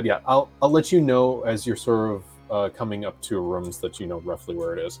 But yeah, I'll let you know as you're sort coming up to rooms that you know roughly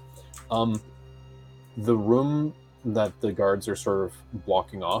where it is. The room that the guards are sort of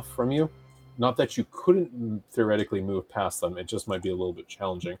blocking off from you, not that you couldn't theoretically move past them, it just might be a little bit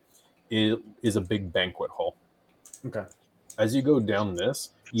challenging. It is a big banquet hall. Okay. As you go down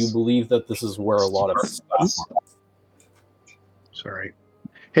this, you believe that this is where a lot of staff are. Sorry.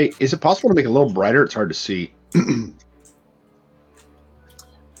 Hey, is it possible to make it a little brighter? It's hard to see. You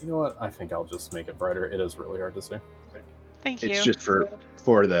know what? I think I'll just make it brighter. It is really hard to see. Thank you. It's just for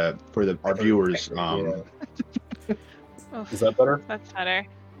our viewers. Oof, Is that better? that's better.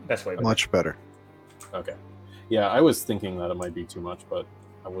 That's way better. Much better. Okay. Yeah, I was thinking that it might be too much, but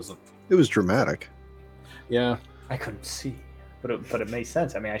I wasn't. It was dramatic. Yeah. I couldn't see, but it made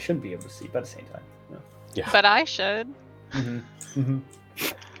sense. I mean, I shouldn't be able to see, but at the same time. Yeah. But I should.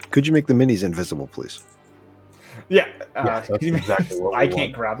 Could you make the minis invisible, please? Yeah. Yeah, that's exactly what we I want.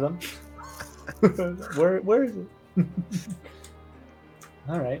 can't grab them. Where is it?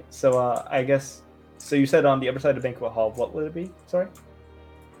 All right. So I guess. So you said on the other side of the banquet hall. What would it be? Sorry.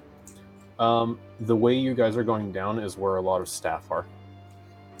 The way you guys are going down is where a lot of staff are.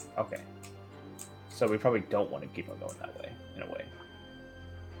 Okay. So we probably don't want to keep on going that way, in a way.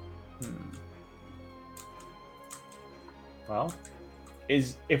 Well,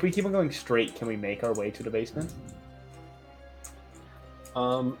 if we keep on going straight, can we make our way to the basement?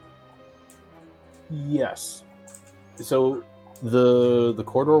 Yes. So the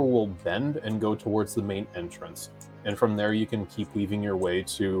corridor will bend and go towards the main entrance, and from there you can keep weaving your way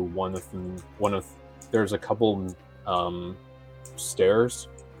to one of. There's a couple stairs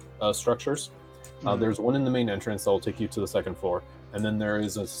structures. There's one in the main entrance that will take you to the second floor, and then there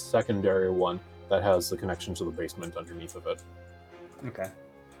is a secondary one that has the connection to the basement underneath of it. Okay.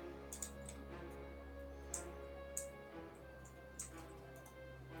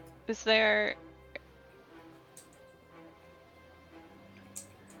 Is there...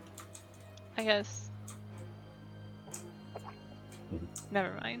 I guess...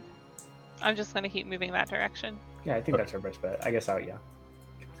 Never mind. I'm just going to keep moving that direction. Yeah, I think that's our best bet. I guess yeah.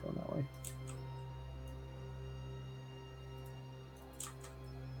 Keep going that way.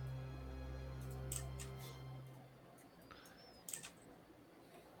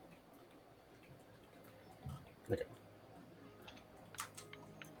 Okay.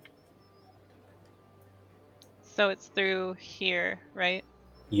 So it's through here, right?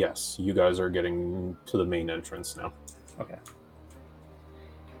 Yes, you guys are getting to the main entrance now. Okay.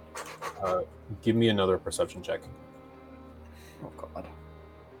 Give me another perception check. Oh god.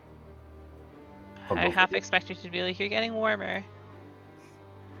 I'll I go half for it. expected to be like, you're getting warmer.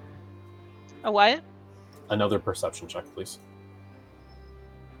 A what? Another perception check, please.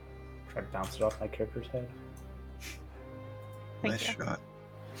 Try to bounce it off my character's head. Thank Nice you. shot.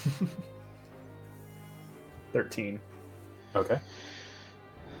 13. Okay.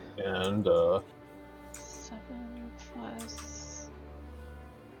 And 7 plus...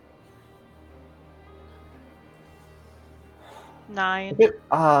 9.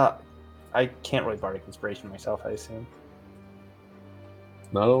 I can't really bardic inspiration myself, I assume.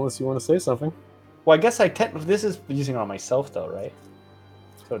 not unless you want to say something. Well, I guess this is using it on myself though, right?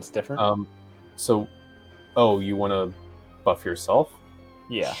 So it's different. So, you want to buff yourself?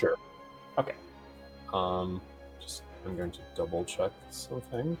 Yeah. Sure. Okay. I'm going to double check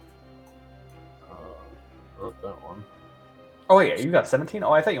something. Wrote that one. Oh yeah, you got 17.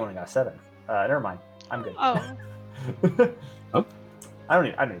 Oh, I thought you only got 7. Never mind. I'm good. Oh, Huh? I don't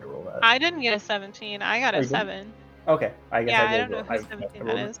need to roll that. I didn't get a 17. I got Oh, a you didn't? 7. Okay, I guess Yeah, I I don't rolled. know who 17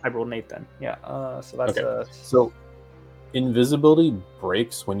 that is. I rolled an 8 then. Yeah. So that's Okay. So, invisibility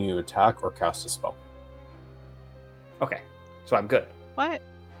breaks when you attack or cast a spell. okay. So I'm good. What?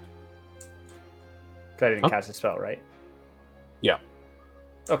 'Cause I didn't Huh? cast a spell, right? Yeah.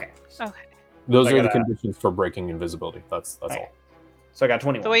 Okay. Okay. Those I are the gotta- conditions for breaking invisibility. That's Okay. all. So I got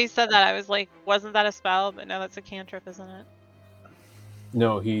 21. The way you said that, I was like, wasn't that a spell? But no, that's a cantrip, isn't it?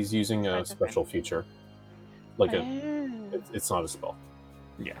 No, he's using a Okay. special feature. It's not a spell.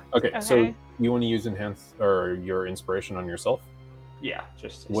 Yeah. Okay, so Okay. you want to use enhance or your inspiration on yourself? Yeah.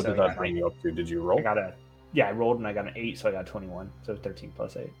 Just What so did I that got bring like- you up to? Did you roll? I rolled and I got an 8, so I got 21. So 13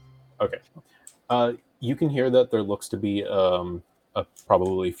 plus 8. Okay. You can hear that there looks to be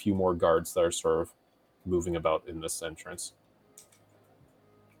probably a few more guards that are sort of moving about in this entrance.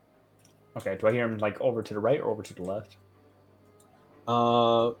 Okay. Do I hear him like over to the right or over to the left?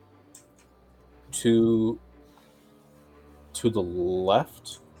 To the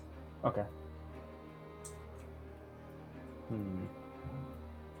left. Okay. I'm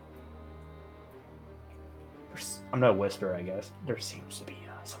gonna whisper, I guess. There seems to be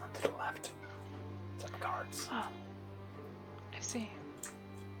someone to the left. It's like guards. Oh, I see.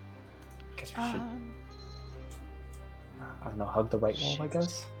 Guess we should, I don't know, hug the right wall, I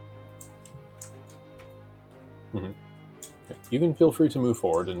guess. You can feel free to move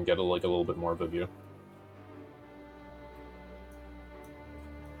forward and get a little bit more of a view.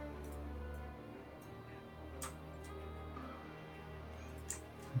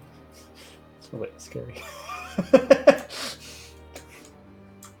 It's a bit scary.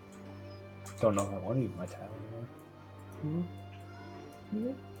 Don't know if I want to use my talent anymore.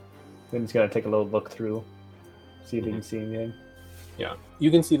 Then just gonna take a little look through, see if we can see anything. Yeah,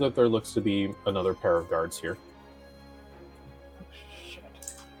 you can see that there looks to be another pair of guards here. Shit.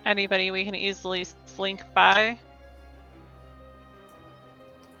 Anybody we can easily slink by?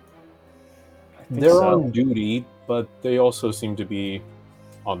 I think They're so. on duty, but they also seem to be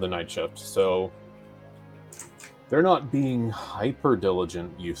on the night shift, so they're not being hyper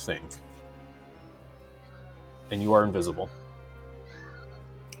diligent, you think. And you are invisible.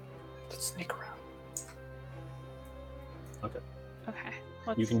 Let's sneak around. Okay.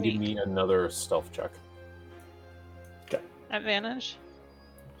 Let's You can sneak. give me another stealth check. Advantage?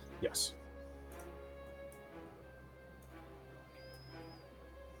 Yes.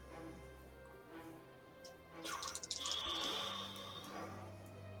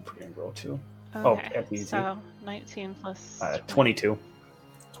 We're gonna roll 2. Okay, Oh, that's easy. so 19 plus 22.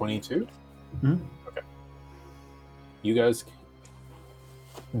 22? Mhm. Okay. You guys...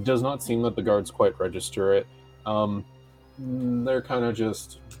 Does not seem that the guards quite register it. They're kind of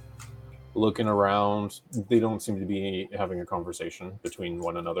just looking around. They don't seem to be having a conversation between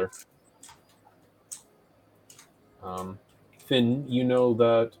one another. Finn, you know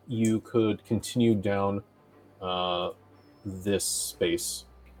that you could continue down this space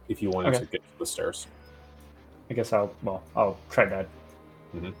if you wanted to get to the stairs. I guess I'll try to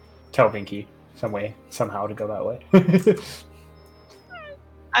Mhm. tell Vinkee somehow to go that way.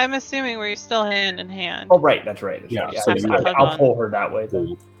 I'm assuming we're still hand in hand. Oh, right, that's right. Yeah, right. so you I'll are- pull her that way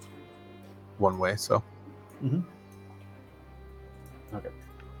then. One way, so. Mhm. Okay.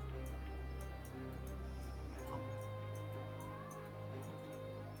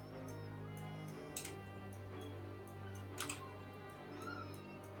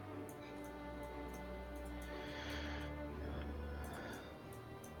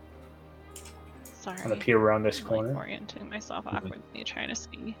 Sorry. I'm gonna peer around this I'm, corner. like, orienting myself awkwardly, trying to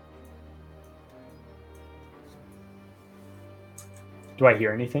see. Do I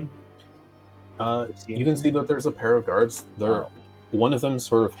hear anything? You can see that there's a pair of guards. They're one of them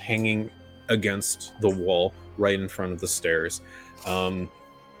sort of hanging against the wall right in front of the stairs, and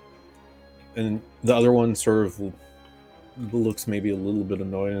the other one sort of looks maybe a little bit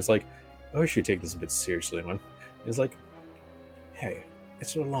annoyed and is like, "I wish you'd take this a bit seriously, man." He's like, "Hey,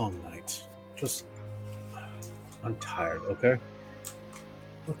 it's a long night. Just, I'm tired, okay?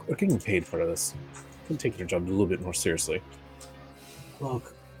 Look, we're getting paid for this. You can take your job a little bit more seriously.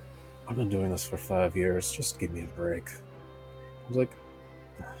 Look, I've been doing this for 5 years. Just give me a break." I was like,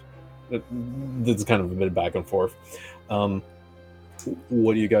 it's kind of a bit back and forth.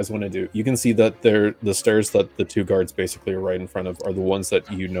 What do you guys want to do? You can see that the stairs that the two guards basically are right in front of are the ones that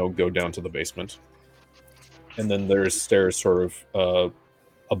go down to the basement. And then there's stairs sort of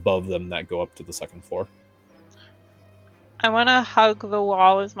above them that go up to the second floor. I want to hug the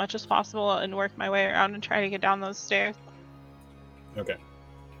wall as much as possible and work my way around and try to get down those stairs. Okay.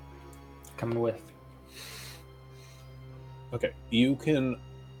 Coming with. Okay. You can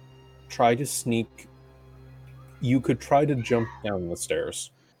try to sneak. You could try to jump down the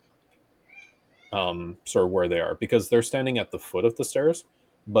stairs. Sort of where they are, because they're standing at the foot of the stairs,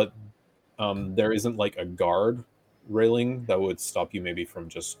 but there isn't like a guard railing that would stop you maybe from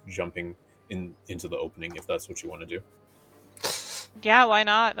just jumping into the opening if that's what you want to do. Yeah, why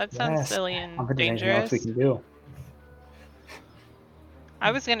not? That sounds Yes. silly I and don't think there's anything else dangerous. we can do.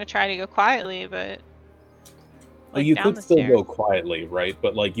 I was gonna try to go quietly, but Well, you down could the still stairs. go quietly, right?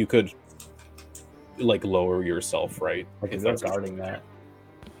 But like you could like lower yourself, right? Like, If they're that's what you guarding that.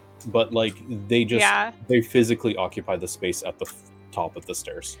 But like they just Yeah. they physically occupy the space at the top of the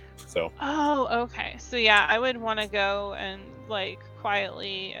stairs. So Oh, okay. So yeah, I would want to go and like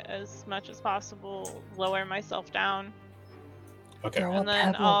quietly as much as possible lower myself down, okay. and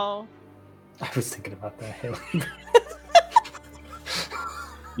then I'll. I was thinking about that, Haley.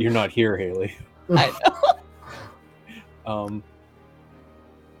 You're not here, Haley. I know.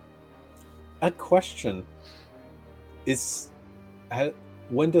 A question is,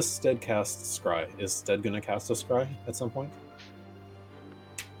 when does Stead cast Scry? Is Stead gonna cast a Scry at some point?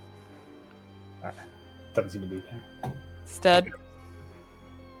 Doesn't seem to be there. Stead.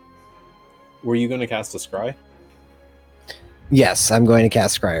 were you going to cast a scry? Yes, I'm going to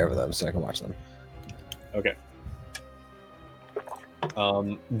cast Scry over them so I can watch them. Okay.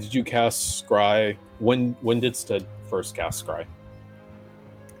 Did you cast scry? When did Stead first cast scry?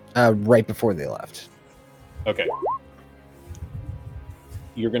 Right before they left. Okay.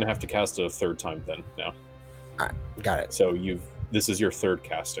 You're going to have to cast it a third time then now. Got it. So this is your third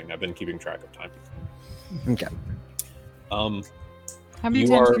casting. I've been keeping track of time. Okay. How many You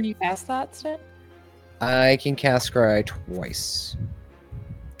times are- can you cast that, Stit? I can cast Scry twice.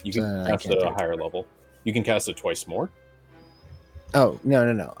 You can I cast can't it at do a it. higher level. You can cast it twice more. Oh,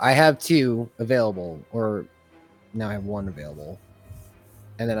 no. I have 2 available, or now I have 1 available.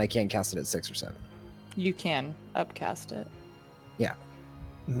 And then I can't cast it at 6 or 7. You can upcast it.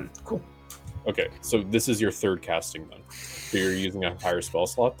 Cool. Okay, so this is your third casting then. So you're using a higher spell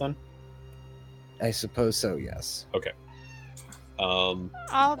slot then? I suppose so, yes.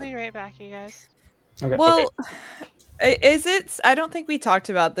 I'll be right back, you guys. Okay. Well, is it? I don't think we talked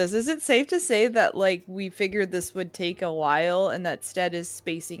about this. Is it safe to say that like we figured this would take a while, and that Stead is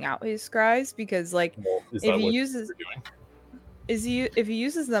spacing out his scries because like Well, is if that he what uses you're doing? if he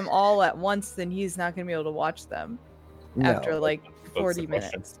uses them all at once, then he's not going to be able to watch them after No. like That's 40 the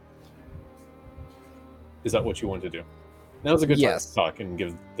question. minutes. Is that what you want to do? Now's a good time Yes. to talk and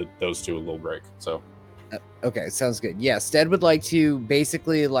give those two a little break. So, Okay, sounds good. Yeah, Stead would like to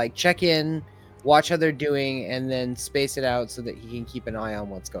basically like check in, watch how they're doing, and then space it out so that he can keep an eye on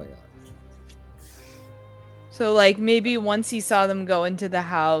what's going on. So like maybe once he saw them go into the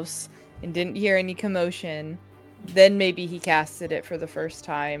house and didn't hear any commotion, then maybe he casted it for the first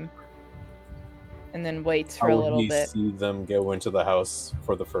time. And then waits for how a would little he bit. see them go into the house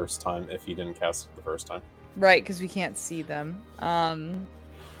for the first time if he didn't cast it the first time? Right, because we can't see them.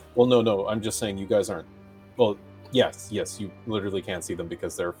 Well, no. I'm just saying you guys aren't. Well, yes, you literally can't see them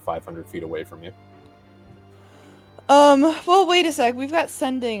because they're 500 feet away from you. Well, wait a sec. We've got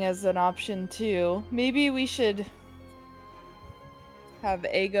sending as an option too. Maybe we should have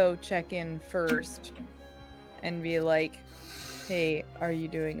Ego check in first and be like, hey, are you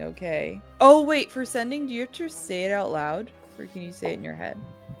doing okay? Oh, wait, for sending, do you have to say it out loud? Or can you say it in your head?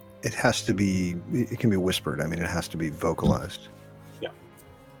 It has to be. It can be whispered. I mean, it has to be vocalized.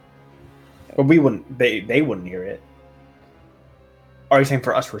 But we wouldn't. They wouldn't hear it. Are you saying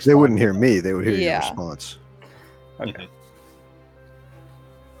for us? They wouldn't hear me. They would hear your Yeah. response. Okay.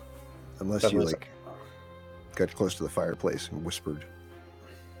 Unless That you was- like got close to the fireplace and whispered.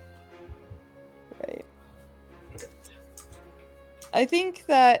 Right. I think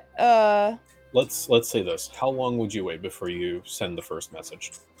that, Let's say this. How long would you wait before you send the first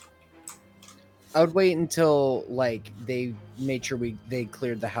message? I would wait until like they made sure they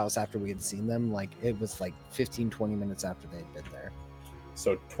cleared the house after we had seen them. Like it was like 15-20 minutes after they had been there.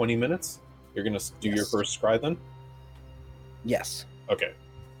 So 20 minutes? You're going to do your Yes. first scry then? Yes. Okay.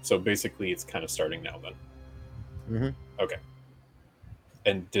 So basically it's kind of starting now then. Mhm. Okay.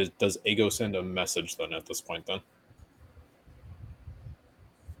 And does Ego send a message then at this point then?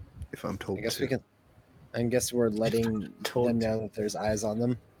 If I'm told I guess to. we can. I guess we're letting Told them know that there's eyes on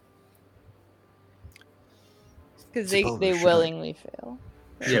them. because Suppose they should I- willingly fail.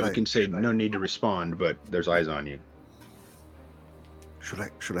 Yeah, we can say no need to respond, but there's eyes on you.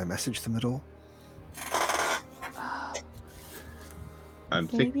 Should I message them at all? I'm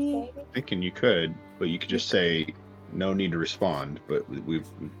Maybe. thinking you could, but you could just say no need to respond, but we've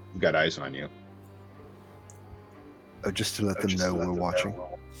got eyes on you. Oh, just to let them know we're watching.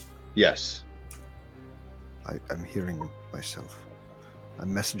 Yes. I'm hearing myself. I'm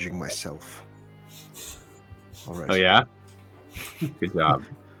messaging myself. All right. Oh yeah. Good job.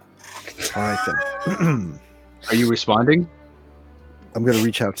 All right then. Are you responding? I'm gonna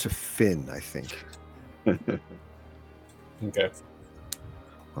reach out to Finn. I think. Okay.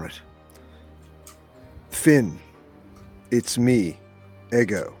 All right. Finn, it's me,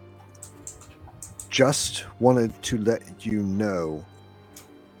 Ego. Just wanted to let you know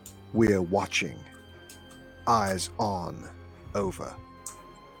we're watching. Eyes on. Over.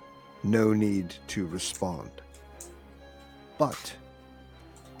 No need to respond. But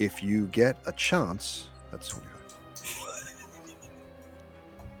if you get a chance, that's all.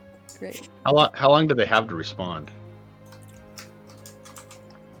 Great. How long do they have to respond?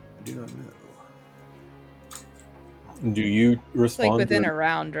 I do not know. Do you It's respond? like within to a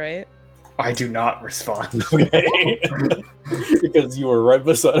round, right? I do not respond. Okay. Because you were right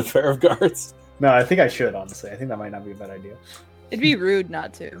beside a pair of guards. No, I think I should, honestly. I think that might not be a bad idea. It'd be rude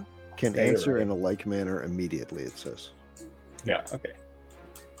not to. Can Yeah, you're answer right. in a like manner immediately, it says. Yeah. Okay.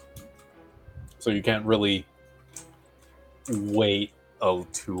 So you can't really wait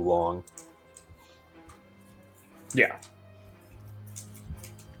too long. Yeah.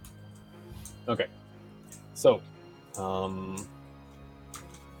 Okay. So,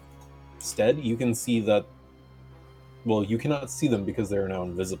 instead, you can see that. Well, you cannot see them because they are now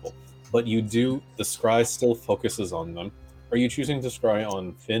invisible, but you do. The scry still focuses on them. Are you choosing to scry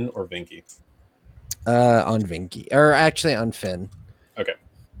on Finn or Vinkee? On Vinkee, or actually on Finn. Okay.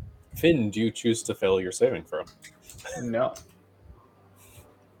 Finn, do you choose to fail your saving throw No.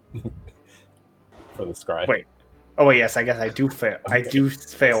 for the scry? Wait. Oh wait, yes, I guess I do fail. I do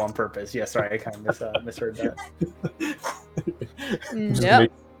fail on purpose. Yeah, sorry, I kind of misheard that. Just Yep.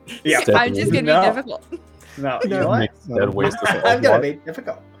 make Yeah, Instead- I'm just gonna No. be difficult. No, you know just what? make dead waste of spell I'm gonna slot. make it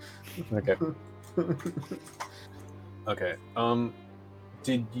difficult. Okay. Okay.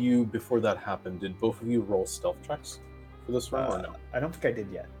 Did you, before that happened, did both of you roll stealth checks for this room or no? I don't think I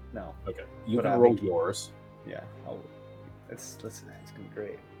did yet. No. Okay. You but, can roll Vinkee- yours. Yeah. It's gonna be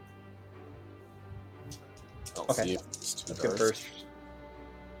great. I'll Okay. see if it's two Let's go darts. first.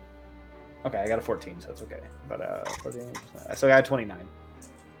 Okay, I got a 14, so it's okay. But 14, so I got a 29.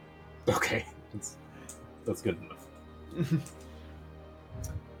 Okay. That's good enough.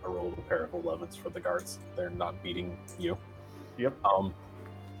 I rolled a pair of 11s for the guards. They're not beating you. Yep.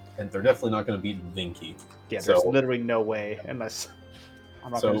 And they're definitely not going to beat Vinkee. Yeah, there's So- literally no way unless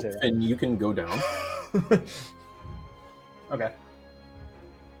I'm not So, gonna say that. Finn, you can go down. Okay.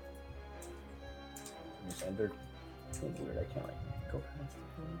 They're weird. I can't like go past.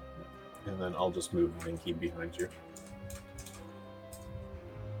 And then I'll just move Vinkee behind you.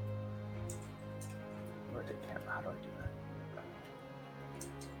 How do I do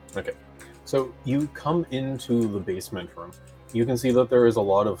that? Okay. So you come into the basement room. You can see that there is a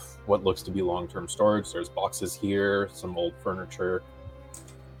lot of what looks to be long-term storage. There's boxes here, some old furniture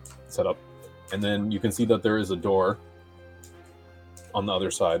set up. And then you can see that there is a door on the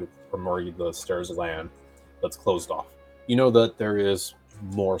other side from where the stairs land that's closed off. You know that there is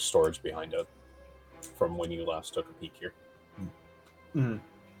more storage behind it from when you last took a peek here.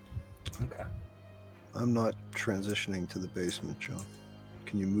 Okay. I'm not transitioning to the basement, John.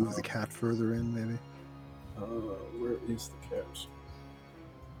 Can you move the cat further in, maybe? Where is the cat?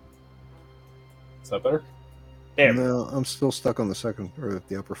 Is that better? There. No, I'm still stuck on the second or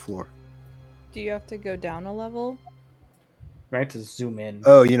the upper floor. Do you have to go down a level? Right to zoom in.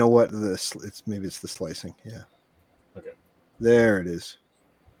 Oh, you know what? Maybe it's the slicing. Yeah. Okay. There it is.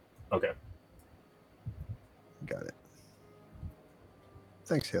 Okay. Got it.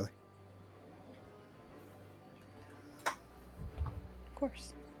 Thanks, Haley. Of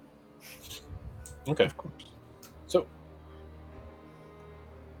course. Okay. So,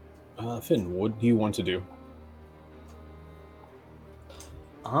 Finn, what do you want to do?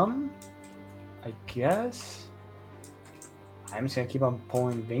 I guess I'm just gonna keep on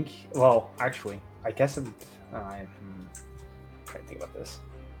pulling Vinkee. Well, actually, I guess I'm trying to think about this.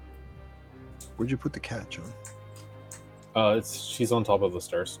 Where'd you put the cat, John? She's on top of the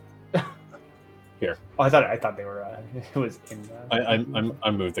stairs. Here, Oh, I thought they were. It was in.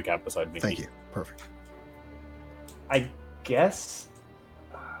 I moved the cat beside me. Thank you. Perfect. I guess.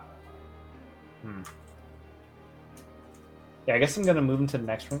 Yeah, I guess I'm gonna move into the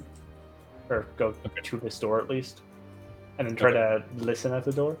next room, or go to this door at least, and then try to listen at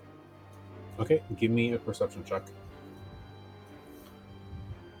the door. Okay, give me a perception check.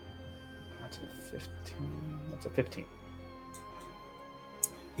 That's a 15. That's a 15.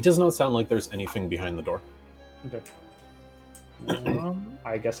 It does not sound like there's anything behind the door. Okay.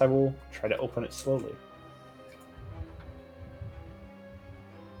 I guess I will try to open it slowly.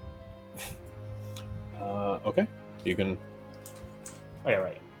 Okay, you can. Oh yeah,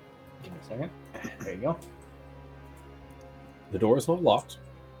 right. Give me a second. There you go. The door is not locked.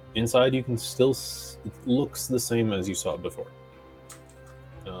 Inside, you can still. It looks the same as you saw it before.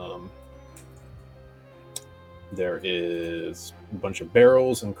 There is a bunch of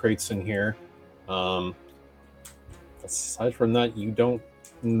barrels and crates in here. Aside from that, you don't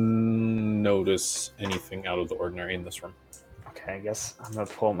notice anything out of the ordinary in this room. Okay, I guess I'm gonna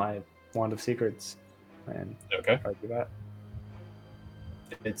pull my wand of secrets and Okay, try to do that.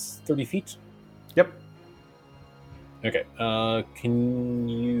 it's 30 feet. Yep. Okay, can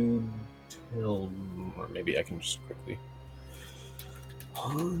you tell, or maybe I can just quickly.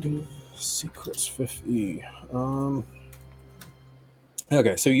 Secrets 50.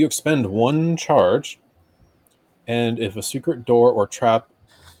 Okay, so you expend one charge, and if a secret door or trap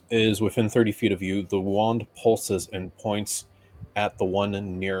is within 30 feet of you, the wand pulses and points at the one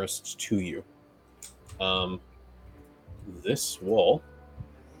nearest to you. This wall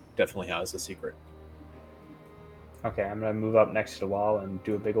definitely has a secret. Okay, I'm gonna move up next to the wall and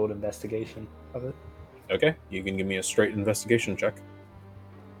do a big old investigation of it. Okay, you can give me a straight investigation check.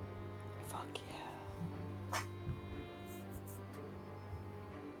 Fuck yeah.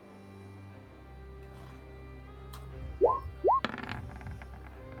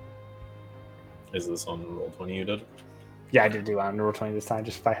 Is this on roll 20 you did? Yeah, I did do on roll 20 this time,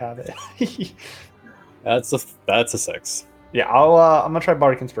 just if I have it. That's a 6. Yeah, I'm gonna try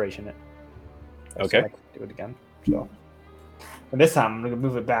Bardic Inspiration it. So Okay. I can do it again. So, and this time I'm gonna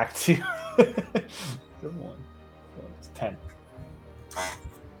move it back to the 1. So it's 10.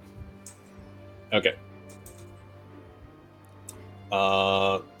 Okay.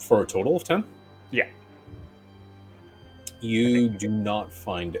 For a total of 10? Yeah. You do not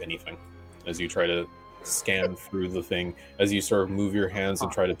find anything as you try to scan through the thing, as you sort of move your hands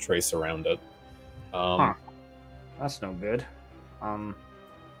and try to trace around it. Huh. That's no good. Can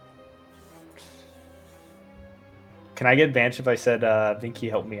I get advantage if I said, Vinkee,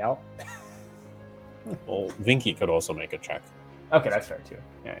 help me out? Well, Vinkee could also make a check. Okay, that's fair too.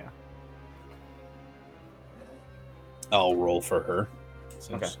 Yeah. I'll roll for her.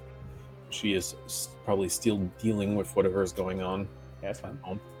 Since Okay. she is probably still dealing with whatever is going on. Yeah, that's fine.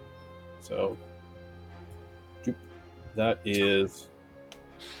 So, that is.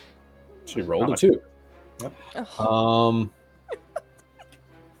 She rolled a 2. Ugh.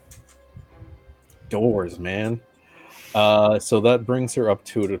 Doors, man. So that brings her up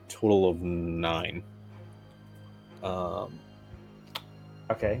to a total of 9.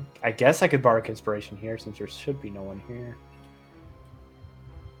 Okay, I guess I could Bardic Inspiration here since there should be no one here.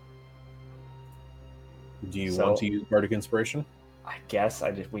 Do you want to use Bardic Inspiration? I guess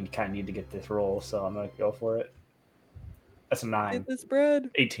we kind of need to get this roll, so I'm gonna go for it. That's a 9. Get this bread.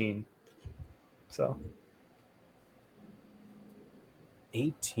 18. So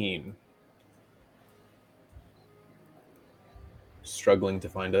 18. Struggling to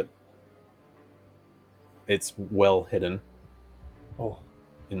find it. It's well hidden. Oh.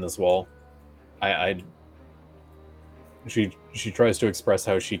 In this wall. She tries to express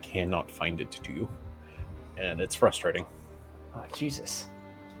how she cannot find it to you. And it's frustrating. Oh, Jesus.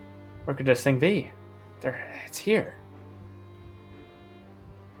 Where could this thing be? It's here.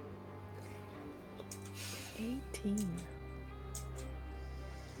 18.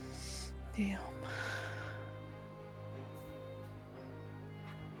 Damn.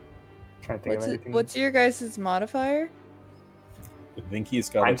 Trying to think of anything. What's your guys' modifier? Vinky's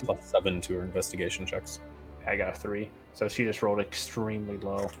got a I'm- +7 to her investigation checks. I got a 3, so she just rolled extremely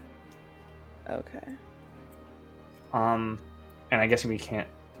low. Okay. And I guess I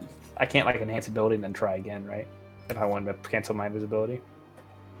can't like enhance ability and then try again, right? If I wanted to cancel my invisibility.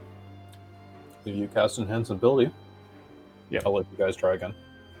 If you cast Enhance Ability, Yeah. I'll let you guys try again.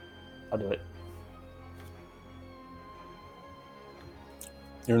 I'll do it.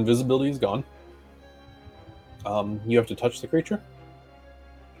 Your invisibility is gone. You have to touch the creature?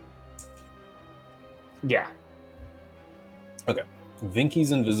 Yeah.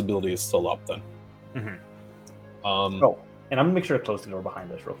 Vinky's invisibility is still up then. Mm-hmm. Oh. And I'm gonna make sure to close the door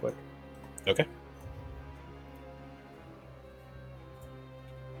behind us real quick. Okay.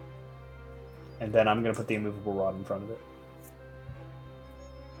 And then I'm gonna put the immovable rod in front of it.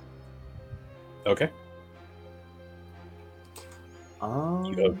 Okay.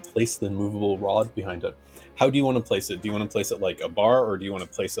 You have placed the movable rod behind it. How do you want to place it? Do you want to place it like a bar, or do you want to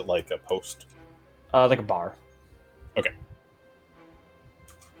place it like a post? Like a bar. Okay.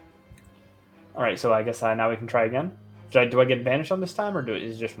 All right, so I guess now we can try again. Do I get advantage on this time, or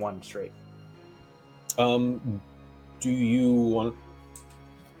is it just one straight? Do you want?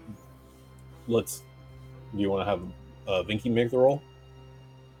 Do you want to have Vinkee make the roll?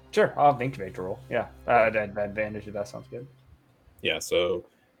 Sure, I'll have Vinkee make the roll. Yeah, advantage if that sounds good. Yeah. So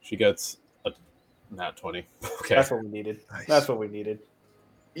she gets a nat 20. Okay. That's what we needed. Nice. That's what we needed.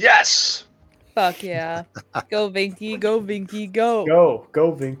 Yes. Fuck yeah. Go, Vinkee. Go, Vinkee. Go.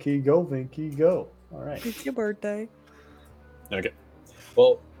 Go, Vinkee. Go, Vinkee. Go. All right. It's your birthday. Okay.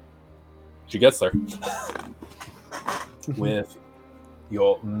 Well, she gets there with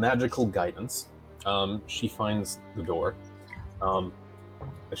your magical guidance. She finds the door.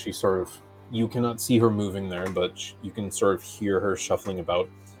 As she you cannot see her moving there, but you can sort of hear her shuffling about.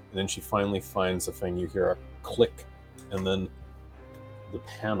 And then she finally finds the thing. You hear a click, and then the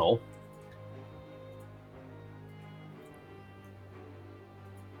panel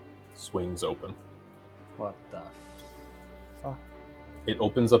swings open. What the fuck? It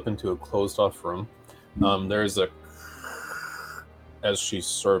opens up into a closed-off room. There's as she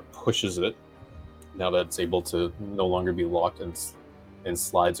sort of pushes it, now that it's able to no longer be locked and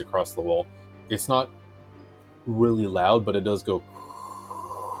slides across the wall. It's not really loud, but it does go,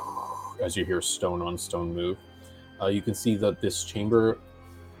 as you hear stone on stone move. You can see that this chamber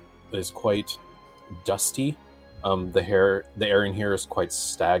is quite dusty. The air in here is quite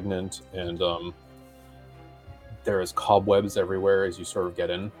stagnant, and there is cobwebs everywhere as you sort of get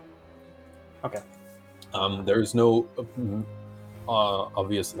in. Okay. There's no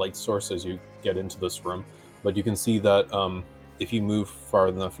obvious light source as you get into this room, but you can see that if you move far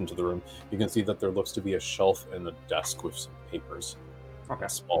enough into the room, you can see that there looks to be a shelf and a desk with some papers. Okay. A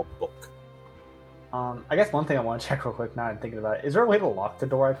small book. I guess one thing I want to check real quick now I'm thinking about it, is there a way to lock the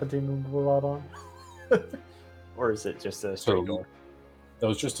door I put the immovable rod on? Or is it just a straight door? That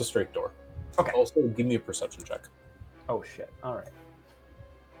was just a straight door. Okay. Also, give me a perception check. Oh shit. Alright.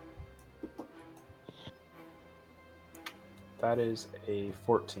 That is a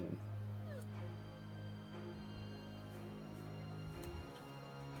 14.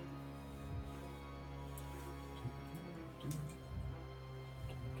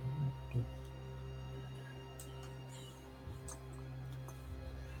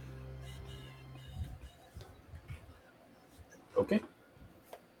 Okay.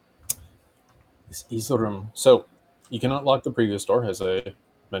 This is the room. So, you cannot lock the previous door, as I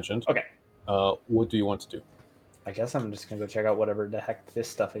mentioned. Okay. What do you want to do? I guess I'm just gonna go check out whatever the heck this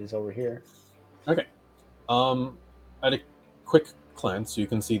stuff is over here. Okay. At a quick glance, you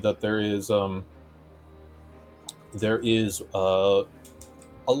can see that there is a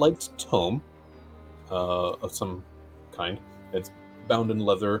light tome of some kind. It's bound in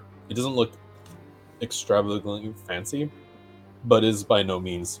leather. It doesn't look extravagantly fancy, but is by no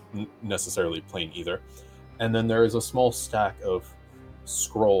means necessarily plain either. And then there is a small stack of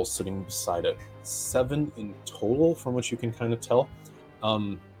scrolls sitting beside it. 7 in total, from what you can kind of tell.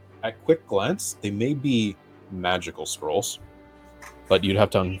 At quick glance, they may be magical scrolls, but you'd have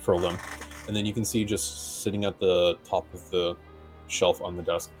to unfurl them. And then you can see just sitting at the top of the shelf on the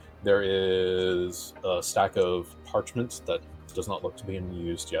desk, there is a stack of parchment that does not look to be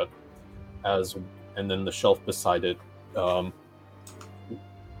used yet. And then the shelf beside it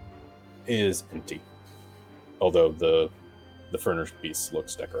is empty, although the furnished piece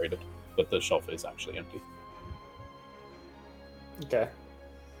looks decorated, but the shelf is actually empty. Okay.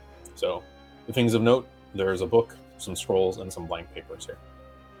 So, the things of note, there's a book, some scrolls, and some blank papers here.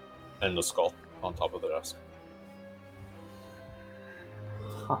 And the skull on top of the desk.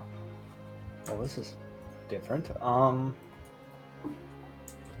 Huh. Well, this is different. I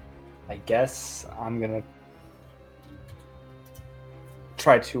guess I'm gonna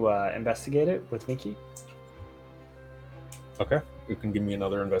try to investigate it with Vinkee. Okay, you can give me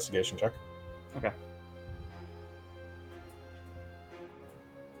another investigation check. Okay.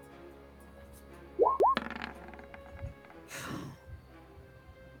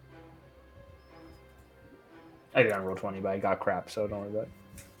 I didn't roll 20, but I got crap, so don't worry about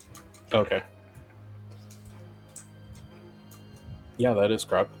it. Okay. Yeah, that is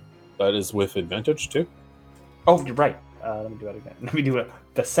crap. That is with advantage, too. Oh, you're right. Let me do that again. Let me do it.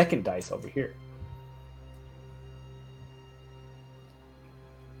 The second dice over here.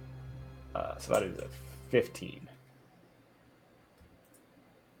 So that is a 15.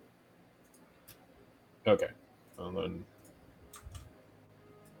 Okay. And then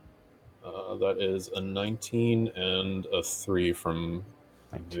that is a 19 and a 3 from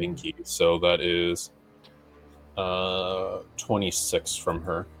Vinkee. So that is 26 from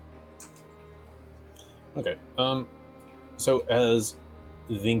her. Okay. So as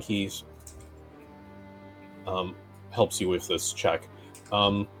Vinkee helps you with this check,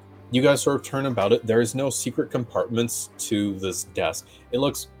 you guys sort of turn about it. There is no secret compartments to this desk. It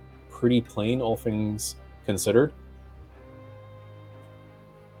looks pretty plain, all things considered.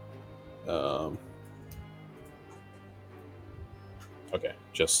 Okay,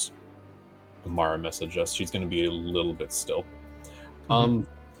 just Amara messaged us. She's going to be a little bit still.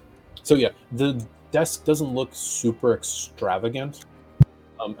 So yeah, the desk doesn't look super extravagant.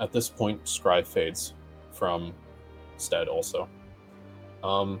 At this point, Scribe fades from Stead also.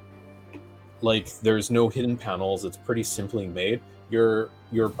 Like, there's no hidden panels. It's pretty simply made. Your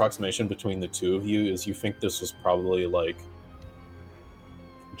approximation between the two of you is you think this was probably like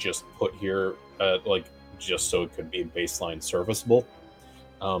just put here like just so it could be baseline serviceable.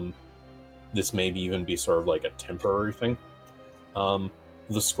 This maybe even be sort of like a temporary thing.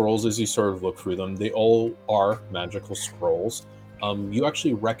 The scrolls, as you sort of look through them, they all are magical scrolls. You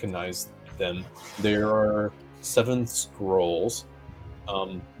actually recognize them. There are 7 scrolls.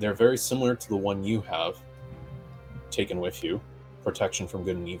 They're very similar to the one you have taken with you, protection from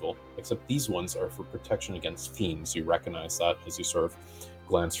good and evil, except these ones are for protection against fiends. You recognize that as you sort of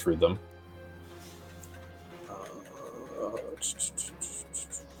glance through them.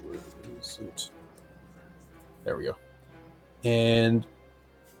 suit. There we go. And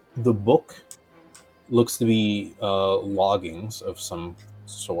the book looks to be loggings of some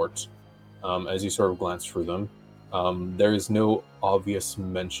sort. As you sort of glance through them, there is no obvious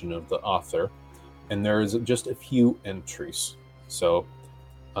mention of the author, and there is just a few entries. So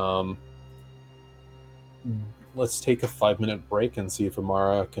let's take a 5-minute break and see if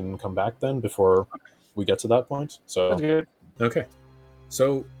Amara can come back then before we get to that point. So That's good. okay.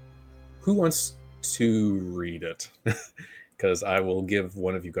 So who wants to read it? Because I will give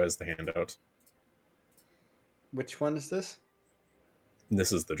one of you guys the handout. Which one is this?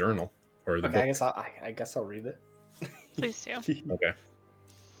 This is the journal or the Okay, book. I guess I'll read it. Please do. Okay.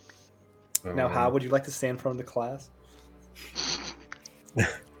 Now, how would you like to stand in front of the class?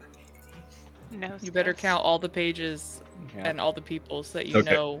 No. You better stress. count all the pages Yeah. and all the people so that you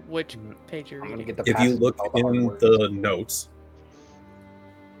Okay. know which page you're I'm gonna reading. get the If you passage look with all the hard in words. the notes,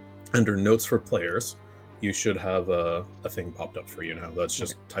 under notes for players, you should have a thing popped up for you now. That's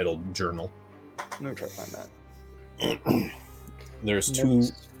just titled journal. Let me try to find that. There's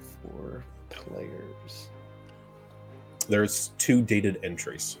Notes for players. there's two dated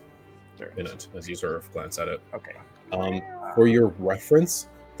entries There in is. it as you sort of glance at it. Okay. For your reference,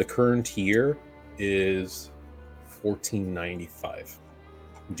 the current year is 1495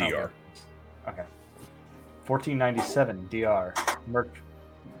 DR. Okay. 1497 DR.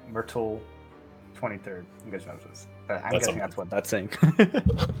 Myrtle 23rd. You guys know this. I'm That's guessing a- that's what that's saying.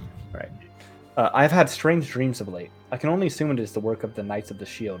 Right. I've had strange dreams of late. I can only assume it is the work of the Knights of the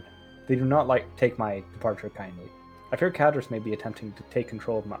Shield. They do not take my departure kindly. I fear Cadrus may be attempting to take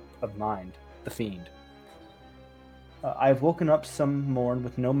control of mind, the Fiend. I have woken up some morn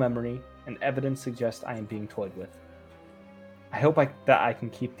with no memory, and evidence suggests I am being toyed with. I hope that I can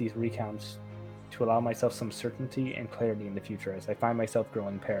keep these recounts to allow myself some certainty and clarity in the future as I find myself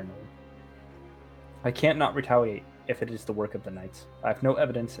growing paranoid. I can't not retaliate if it is the work of the Knights. I have no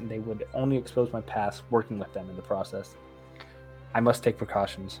evidence, and they would only expose my past working with them in the process. I must take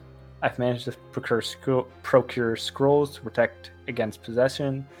precautions. I've managed to procure scrolls to protect against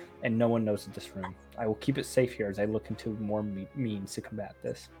possession, and no one knows of this room. I will keep it safe here as I look into more means to combat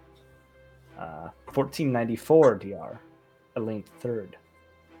this. 1494 DR, Elaine 3rd.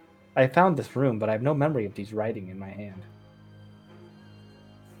 I found this room, but I have no memory of these writing in my hand.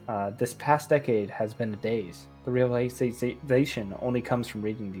 This past decade has been a daze. The realization only comes from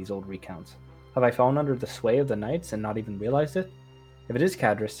reading these old recounts. Have I fallen under the sway of the Knights and not even realized it? If it is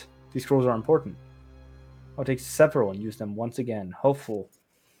Cadrus, these scrolls are important. I'll take several and use them once again, hopeful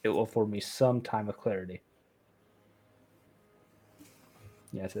it will afford me some time of clarity.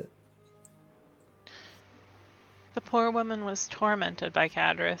 Yeah, that's it. The poor woman was tormented by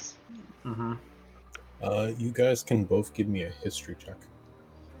Cadrus. Mm-hmm. You guys can both give me a history check.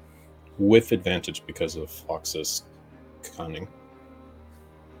 With advantage because of Fox's cunning.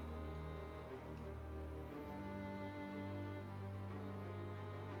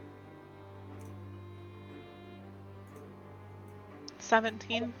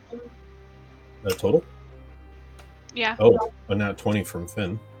 $17. Total? Yeah. Oh, a nat 20 from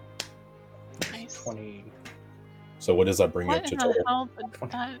Finn. Nice. 20, So what does that bring What up to in the total? hell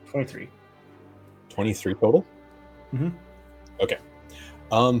did that? 23. 23 total? Mhm. Okay.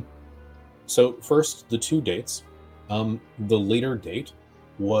 So first, the two dates. The later date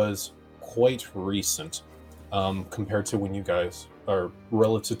was quite recent compared to when you guys, or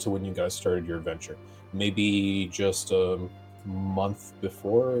relative to when you guys started your adventure. Maybe just a month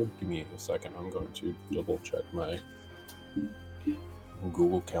before. Give me a second. I'm going to double check my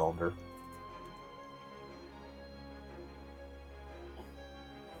Google Calendar.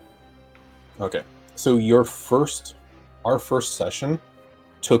 Okay, so our first session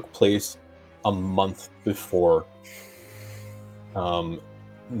took place a month before. The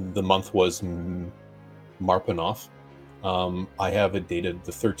month was Marpanoff. I have it dated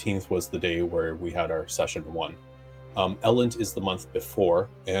the 13th was the day where we had our session 1. Elend is the month before,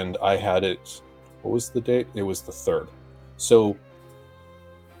 and I had it. What was the date? It was the 3rd. So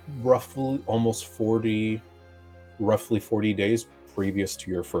roughly 40 days previous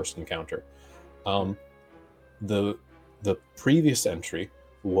to your first encounter. The previous entry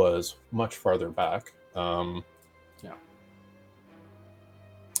was much farther back. Yeah.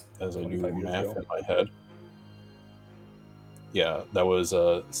 As I do 25 years math ago. in my head. Yeah, that was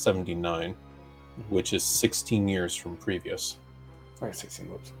 79, which is 16 years from previous. Okay, 16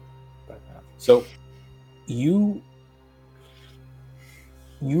 whoops. Bad math. So you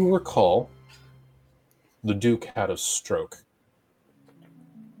recall the Duke had a stroke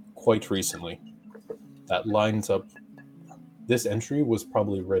quite recently. That lines up this entry was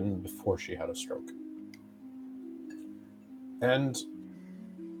probably written before she had a stroke. And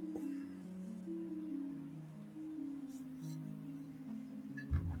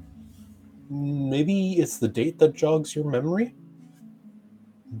maybe it's the date that jogs your memory,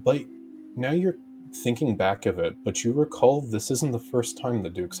 but now you're thinking back of it, but you recall this isn't the first time the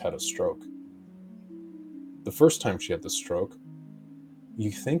Duke's had a stroke. The first time she had the stroke, you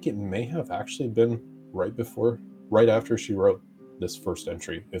think it may have actually been right after she wrote this first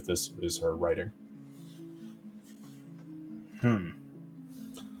entry, if this is her writing.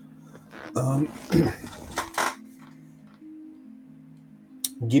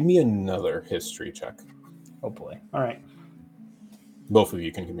 Give me another history check. Oh boy. All right. Both of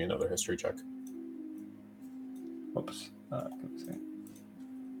you can give me another history check. Oops.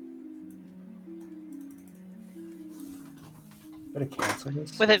 Better cancel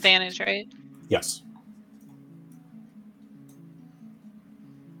this. With advantage, right? Yes.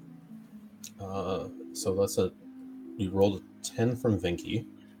 So that's you rolled a 10 from Vinkee.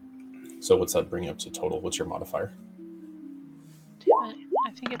 So what's that bring up to total? What's your modifier?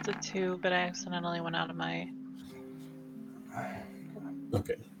 I think it's a 2, but I accidentally went out of my...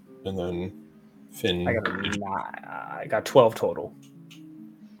 Okay. And then Finn... I got 12 total.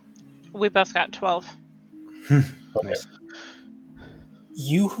 We both got 12. Okay.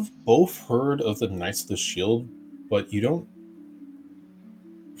 You have both heard of the Knights of the Shield, but you don't...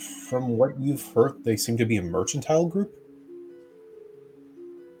 From what you've heard, they seem to be a mercantile group?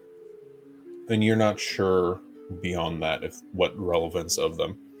 And you're not sure beyond that what relevance of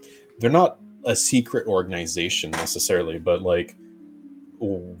them. They're not a secret organization necessarily, but like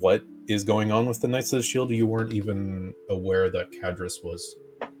what is going on with the Knights of the Shield? You weren't even aware that Cadris was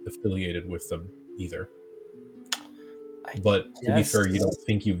affiliated with them either. But to be fair, you don't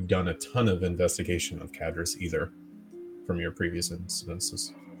think you've done a ton of investigation of Cadris either from your previous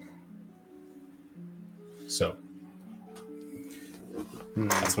incidences. So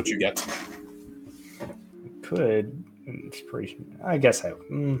that's what you get. Could inspiration? I guess I.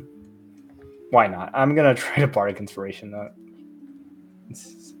 Why not? I'm gonna try to bardic inspiration though.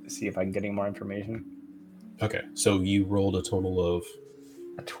 See if I can get any more information. Okay, so you rolled a total of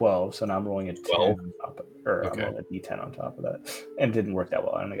a 12, so now I'm rolling a 10 on top of, or I'm rolling a d10 on top of that, and it didn't work that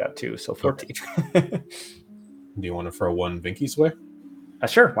well. I only got 2, so 14. Okay. Do you want to throw one Vinke's way?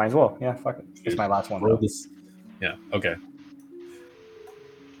 Sure, might as well. Yeah, fuck it. It's my last one. Roll this. Yeah. Okay.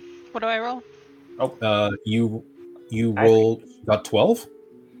 What do I roll? Oh, you rolled got 12.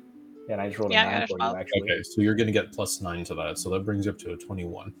 Yeah, and I just rolled a 9 for you, actually. Okay, so you're going to get +9 to that, so that brings you up to a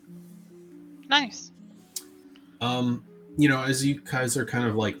 21. Nice. As you guys are kind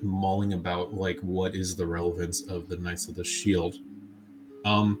of like mulling about like what is the relevance of the Knights of the Shield,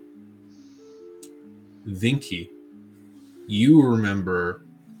 Vinkee, you remember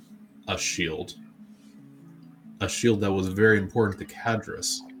a shield that was very important to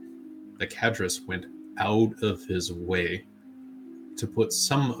Cadris. That Cadris went out of his way to put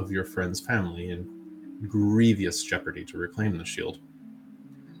some of your friend's family in grievous jeopardy to reclaim the shield.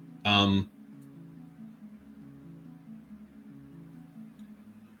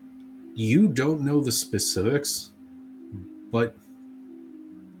 You don't know the specifics, but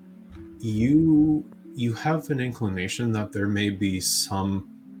you have an inclination that there may be some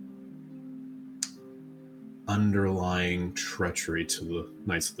underlying treachery to the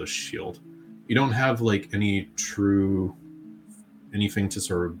Knights of the Shield. You don't have like anything to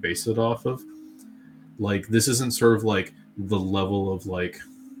sort of base it off of. Like, this isn't sort of like the level of like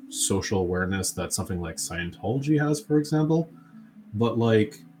social awareness that something like Scientology has, for example, but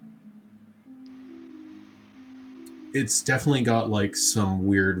like it's definitely got like some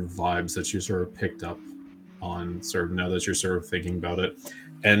weird vibes that you sort of picked up on sort of now that you're sort of thinking about it.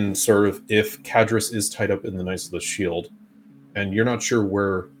 And sort of if Cadris is tied up in the Knights of the Shield, and you're not sure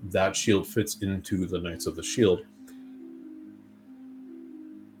where that shield fits into the Knights of the Shield,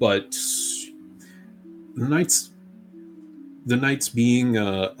 but the Knights being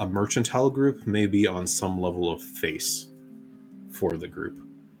a mercantile group may be on some level of face for the group.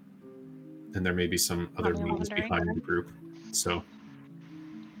 And there may be some other means behind the group. So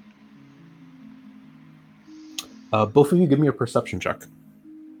both of you give me a perception check.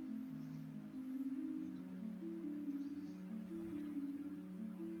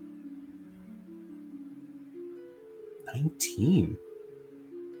 19.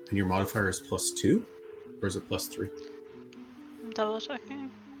 And your modifier is +2? Or is it +3? I'm double checking.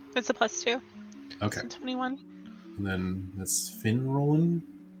 It's a +2. Okay. It's 21. And then that's Finn rolling.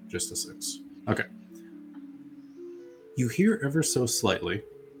 Just a 6. Okay. You hear ever so slightly,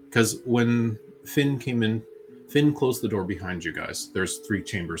 because when Finn came in, Finn closed the door behind you guys. There's 3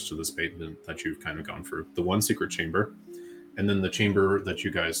 chambers to this basement that you've kind of gone through. The one secret chamber, and then the chamber that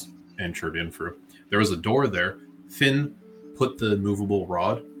you guys entered in through. There was a door there. Finn put the movable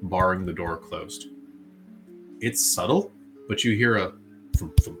rod, barring the door closed. It's subtle, but you hear a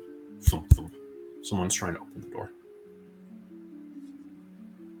thump, thump, thump, thump. Someone's trying to open the door.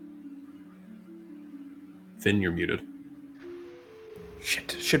 Finn, you're muted.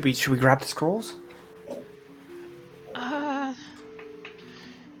 Shit. Should we grab the scrolls?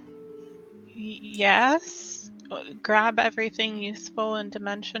 Yes. Grab everything useful and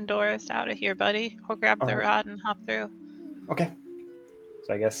dimension doors out of here, buddy. Or grab the rod and hop through. Okay.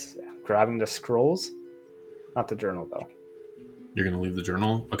 So I guess grabbing the scrolls, not the journal though. You're going to leave the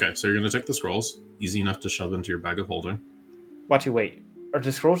journal? Okay, so you're going to take the scrolls. Easy enough to shove into your bag of holding. Wait. Are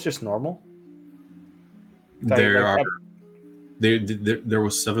the scrolls just normal? There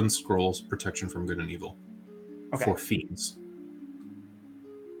was 7 scrolls, protection from good and evil. Okay. For fiends.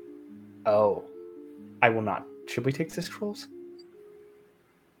 Oh. I will not. Should we take the scrolls?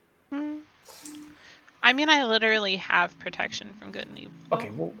 I mean, I literally have protection from good and evil.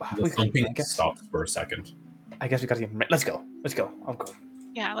 Okay, well, The thumping stopped for a second. I guess we gotta get. Let's go. I'll go.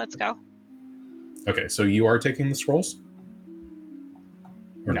 Yeah, let's go. Okay, so you are taking the scrolls?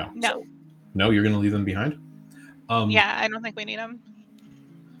 Or no? No. No, you're going to leave them behind? Yeah, I don't think we need them.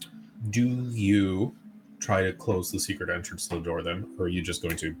 Do you try to close the secret entrance to the door then? Or are you just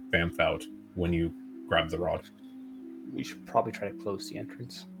going to bamf out when you grab the rod? We should probably try to close the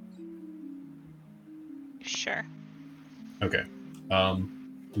entrance. Sure. Okay.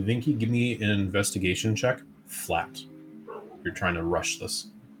 Vinkee, give me an investigation check. Flat. You're trying to rush this.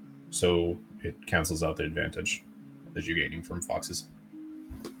 So it cancels out the advantage that you're gaining from foxes.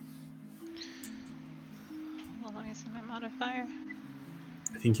 Well, let me see my modifier.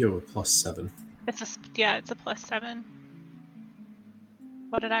 I think you have a +7. It's a +7.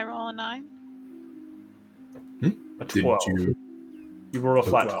 What did I roll? A 9? A Did 12. you? You roll a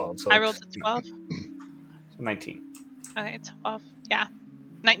flat 12. 12. So I rolled a 12. So 19. Okay, 12. Yeah,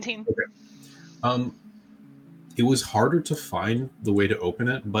 19. Okay. It was harder to find the way to open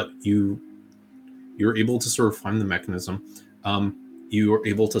it, but you were able to sort of find the mechanism. You were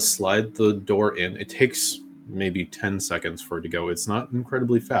able to slide the door in. It takes maybe 10 seconds for it to go. It's not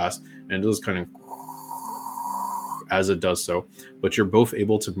incredibly fast, and it does kind of as it does so, but you're both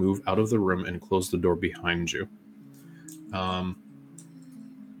able to move out of the room and close the door behind you.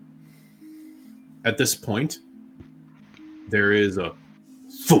 At this point, there is a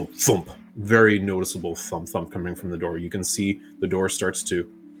thump, thump, very noticeable thump, thump coming from the door. You can see the door starts to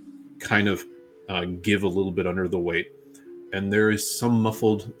kind of give a little bit under the weight, and there is some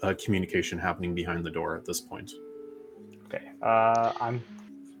muffled communication happening behind the door at this point. Okay. I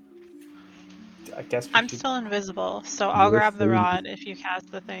guess I'm still invisible, so I'll grab the rod if you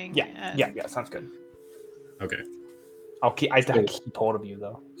cast the thing. Yeah, sounds good. Okay. I keep hold of you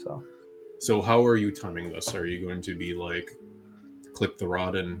though. So how are you timing this? Are you going to be like, click the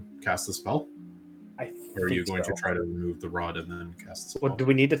rod and cast the spell? Or are you going to try to remove the rod and then cast the spell? Well, do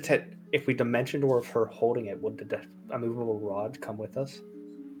we need to if we dimensioned or if her holding it, would the immovable rod come with us?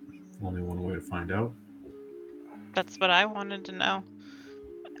 Only one way to find out. That's what I wanted to know.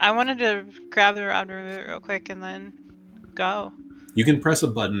 I wanted to grab the rod, remove it real quick, and then go. You can press a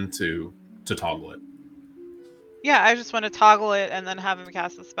button to toggle it. Yeah, I just want to toggle it and then have him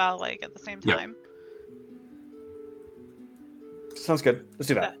cast the spell like at the same time. Sounds good. Let's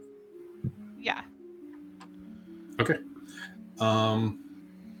do that. Yeah. Okay.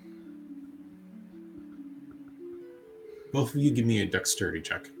 Both of you give me a dexterity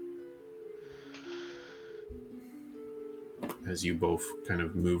check. As you both kind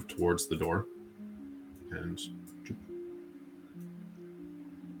of move towards the door. And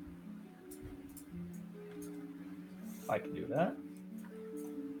I can do that.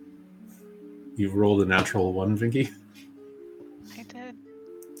 you've rolled a natural 1, Vinkee. I did.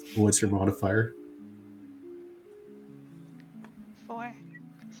 What's your modifier? 4.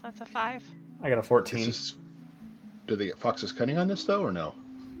 So that's a 5. I got a 14. Do they get Fox's Cunning on this, though, or no?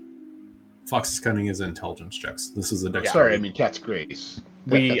 Fox's Cunning is intelligence checks. This is a dexterity. Sorry, I mean Cat's Grace.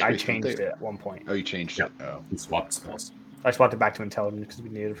 I changed it at one point. Oh, you changed it? Oh. You swapped spells. I swapped it back to intelligence because we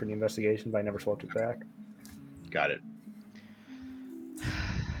needed it for the investigation, but I never swapped it back. Got it.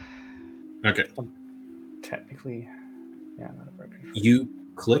 Okay. Technically, yeah, not a very good. You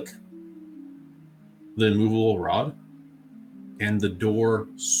click the immovable rod, and the door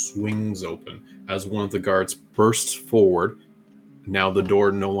swings open as one of the guards bursts forward. Now the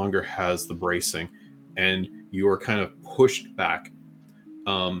door no longer has the bracing, and you are kind of pushed back.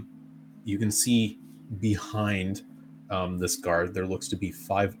 You can see behind this guard, there looks to be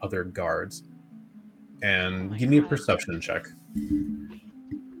 5 other guards. And my give me a God. perception check.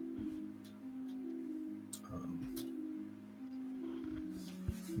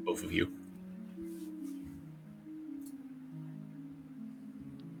 Both of you.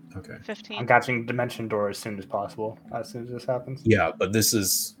 Okay. 15. I'm catching Dimension Door as soon as possible, as soon as this happens. Yeah, but this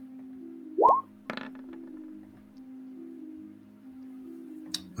is...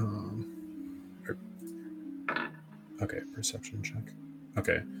 okay, perception check.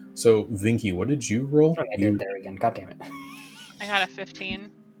 Okay, so Vinkee, what did you roll? Oh, I did there again. God damn it. I got a 15.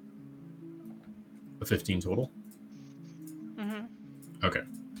 A 15 total? Mm-hmm. Okay.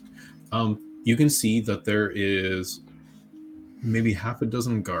 You can see that there is maybe half a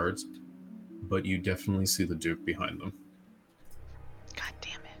dozen guards, but you definitely see the Duke behind them. God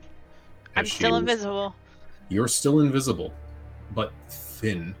damn it. As I'm she still is- invisible. You're still invisible, but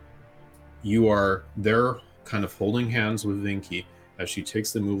Finn, they're kind of holding hands with Vinkee as she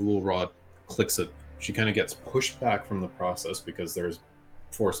takes the movable rod, clicks it. She kind of gets pushed back from the process because there's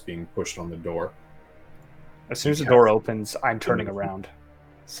force being pushed on the door. As soon as the door opens, I'm turning around.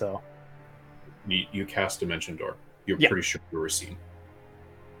 So You cast Dimension Door. You're Yeah. pretty sure you were seen.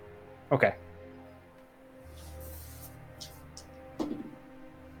 okay.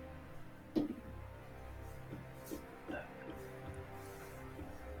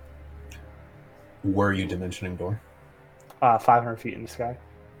 Where are you dimensioning Door? 500 feet in the sky.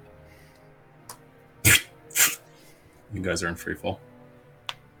 You guys are in free fall.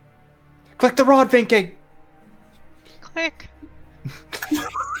 Click the rod, Vinkee! Click.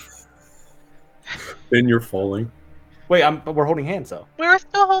 Finn, you're falling. Wait, we're holding hands though. We were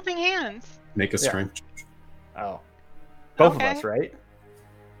still holding hands. Make a Yeah. strength check. Oh. Both Okay. of us, right?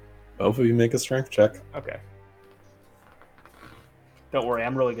 Both of you make a strength check. Okay. Don't worry,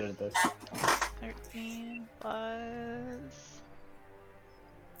 I'm really good at this. 13 plus...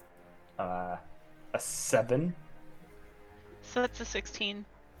 A 7. So that's a 16.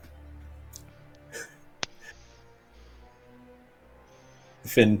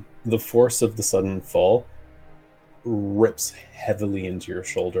 Finn, the force of the sudden fall rips heavily into your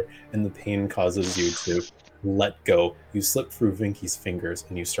shoulder, and the pain causes you to let go. You slip through Vinkee's fingers,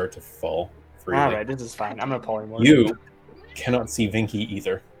 and you start to fall freely. Alright, this is fine. I'm gonna polymorph. You cannot see Vinkee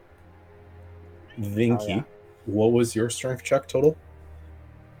either. Vinkee, Oh, yeah. what was your strength check total?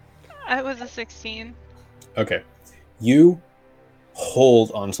 It was a 16. Okay. You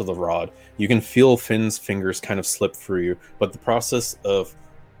hold onto the rod. You can feel Finn's fingers kind of slip through you, but the process of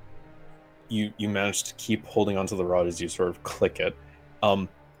you manage to keep holding onto the rod as you sort of click it.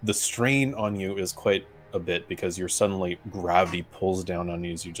 The strain on you is quite a bit because you're suddenly gravity pulls down on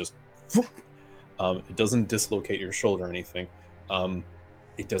you as you just it doesn't dislocate your shoulder or anything.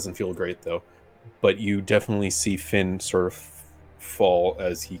 It doesn't feel great though, but you definitely see Finn sort of fall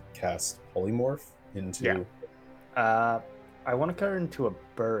as he casts polymorph into I want to turn into a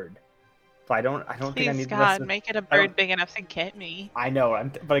bird. But I don't think I Please, need the rest God, of... make it a I don't- bird big enough to get me. I know,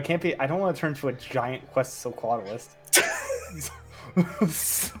 but I can't be. I don't want to turn into a giant Quetzalcoatlus.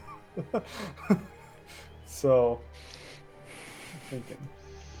 So, thinking.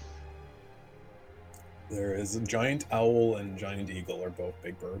 There is a giant owl and giant eagle are both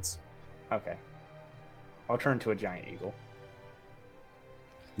big birds. Okay, I'll turn into a giant eagle.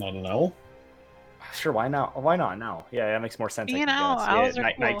 Not an owl? Sure, why not? Why not now? Yeah, that makes more sense. I You guess. know, Yeah, owls are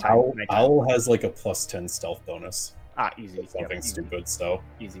cool. nighttime. Owl, Nighttime. owl has like a +10 stealth bonus. Easy. Or something Yep, stupid, so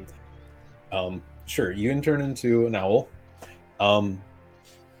Easy. sure, you can turn into an owl.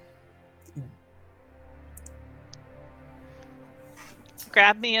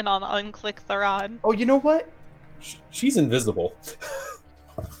 Grab me and I'll unclick the rod. Oh, you know what? She's invisible.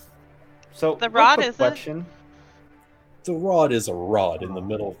 So The real rod quick isn't? question. The rod is a rod in the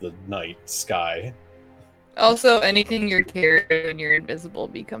middle of the night sky. Also, anything you're carrying when you're invisible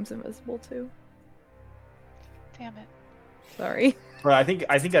becomes invisible too. Damn it. Sorry. Well, I think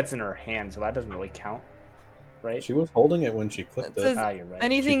that's in her hand, so that doesn't really count, right? She was holding it when she clicked It it. says You're right.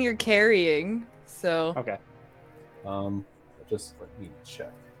 anything you're carrying. So Okay. Just let me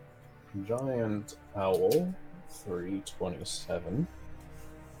check. Giant owl, 327.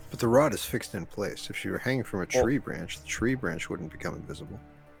 But the rod is fixed in place. If she were hanging from a tree branch, the tree branch wouldn't become invisible.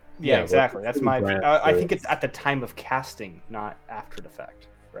 Yeah, Yeah, exactly. but That's the my. branch I think is- it's at the time of casting, not after the fact,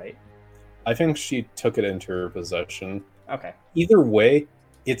 right? I think she took it into her possession. Okay, Either way,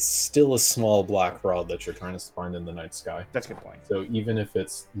 it's still a small black rod that you're trying to find in the night sky. that's a good point. So even if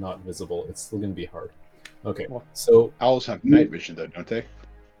it's not visible, it's still going to be hard. Okay, Well- so Owls have night vision, though, don't they?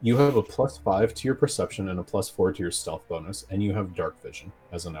 you have a +5 to your perception and a +4 to your stealth bonus, and you have dark vision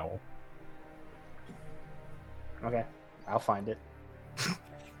as an owl. Okay, I'll find it.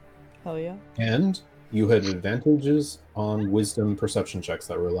 Hell yeah. And you had advantages on wisdom perception checks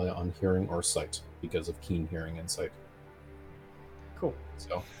that rely on hearing or sight because of keen hearing and sight. Cool.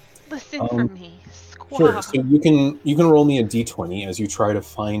 So Listen for me, squaw. sure. So you can roll me a d20 as you try to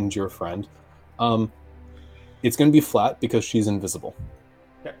find your friend. It's going to be flat because she's invisible.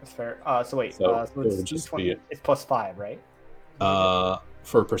 Yeah, that's fair. So wait, So so it'll it's just D20. be It's +5, right?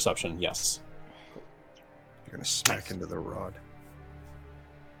 for perception, yes. You're gonna smack into the rod.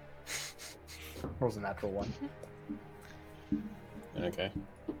 Rolls a natural 1. Okay.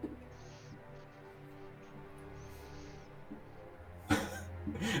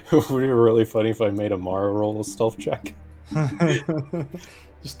 Would it be really funny if I made a Mara roll a stealth check?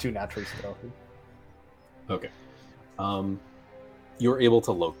 Just 2 naturally stealthy. Okay. You're able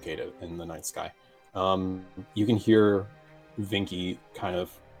to locate it in the night sky. You can hear Vinkee kind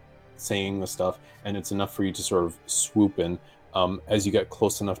of saying the stuff, and it's enough for you to sort of swoop in. As you get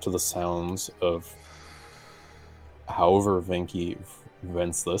close enough to the sounds of however Vinkee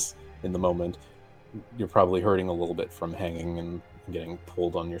vents this in the moment, you're probably hurting a little bit from hanging and getting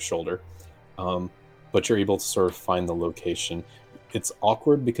pulled on your shoulder. But you're able to sort of find the location. It's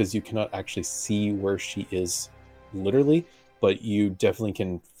awkward because you cannot actually see where she is literally, but you definitely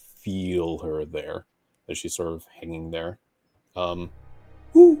can feel her there as she's sort of hanging there.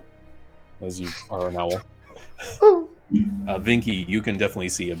 Woo! As you are an owl. Vinkee, you can definitely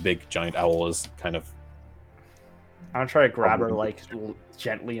see a big giant owl is kind of... I'm gonna try to grab her like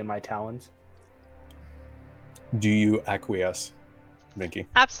gently in my talons. Do you acquiesce, Vinkee?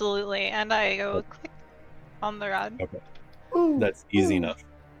 Absolutely, and I go click on the rod. Okay. That's easy enough.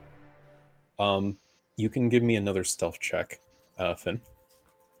 You can give me another stealth check, Finn.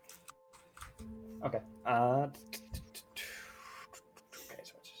 Okay. Okay,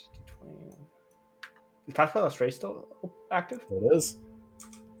 so it's just 20. Is Pathfinder Stray still active? It is.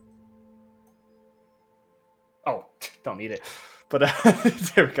 Oh, don't need it. But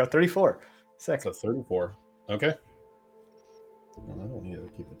there we go. 34. That's a 34. Okay. Well, I don't need to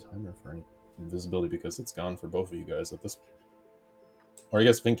keep a timer for any invisibility because it's gone for both of you guys at this. Or I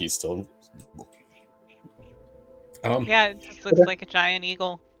guess Vinke's still. Yeah, it just looks like a giant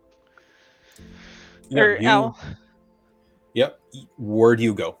eagle. Yeah, Or owl. Yep. Where do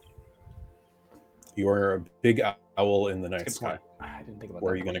you go? You are a big owl in the night Good sky. point. I didn't think about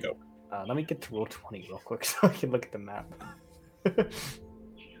Where that. are you going to go? Let me get to roll 20 real quick so I can look at the map.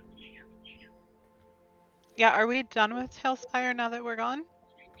 Yeah, are we done with Tailspire now that we're gone?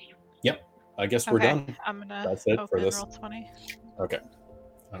 Yep. I guess we're done. I'm gonna That's it for open this. roll 20. Okay.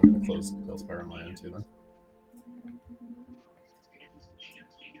 I'm going to close Tailspire on my end too then.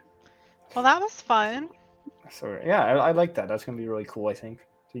 Well, that was fun. So yeah, I like that. That's gonna be really cool. I think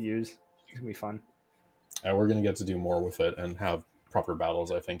to use. It's gonna be fun. We're going to get to do more with it and have proper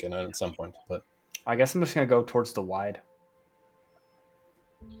battles, I think, in it at some point. But I guess I'm just gonna go towards the wide.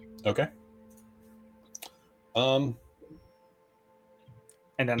 okay. And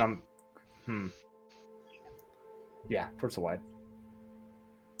then I'm. Yeah, towards the wide.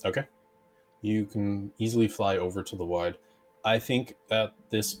 Okay. You can easily fly over to the wide. I think at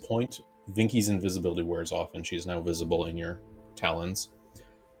this point, Vinke's invisibility wears off and she's now visible in your talons.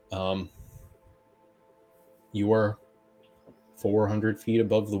 You are 400 feet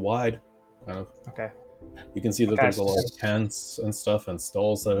above the wide. Okay. You can see that there's a lot of tents and stuff and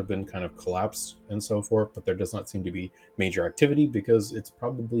stalls that have been kind of collapsed and so forth, but there does not seem to be major activity because it's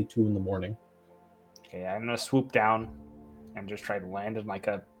probably 2 a.m. Okay, I'm gonna swoop down and just try to land in like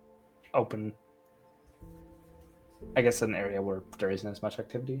a open. I guess an area where there isn't as much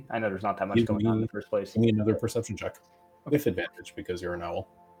activity. I know there's not that much going on in the first place. Give me another perception check with advantage because you're an owl.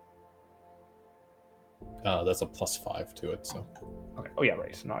 That's a +5 to it, so. Okay. Oh yeah,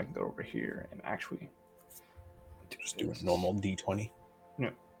 right. So now I can go over here and actually Just do a normal d20. Yeah.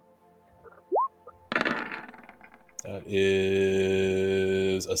 That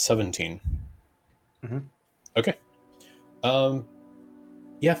is a 17. Mhm. Okay.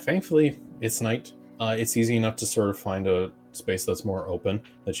 Yeah, thankfully it's night. It's easy enough to sort of find a space that's more open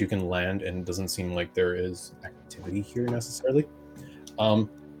that you can land, and it doesn't seem like there is activity here necessarily.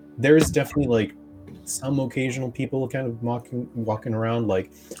 There is definitely like some occasional people kind of walking around,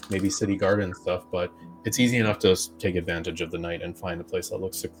 like maybe city guard and stuff, but it's easy enough to take advantage of the night and find a place that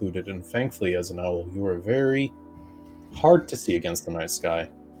looks secluded. And thankfully, as an owl, you are very hard to see against the night sky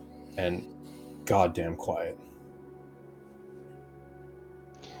and goddamn quiet.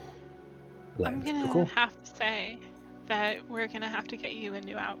 I'm gonna have to say that we're gonna have to get you a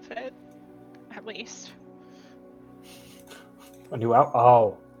new outfit, at least. A new out.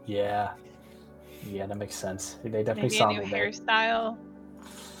 Oh yeah. Yeah, that makes sense. They definitely Maybe a saw new me there. hairstyle.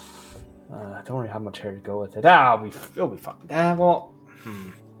 I don't really have much hair to go with it. It'll be fine. Well,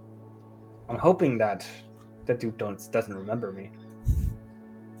 I'm hoping that Duke doesn't remember me.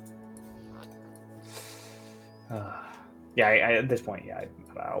 Yeah, at this point, yeah,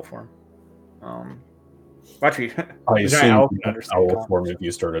 I'm an owl form. Actually, I the giant assume owl you can would understand owl comms. form if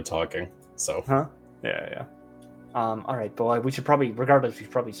you started talking. So, Huh? Yeah. All right, but we should probably, regardless, we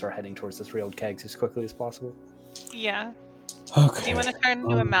should probably start heading towards the 3 old kegs as quickly as possible. Yeah. okay. Do you want to turn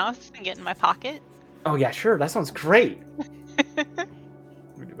into a mouse and get in my pocket? Oh yeah, sure. That sounds great. Let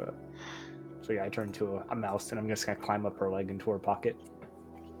me do that. So yeah, I turn into a mouse, and I'm just gonna climb up her leg into her pocket.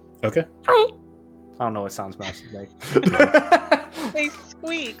 Okay. I don't know what sounds mouse like. They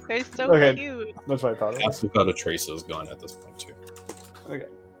squeak. They're so Okay. cute. That's what I thought it was. Cast without a trace is gone at this point too. Okay.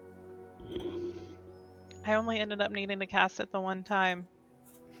 I only ended up needing to cast it the one time.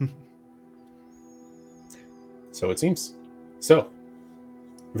 So it seems. So,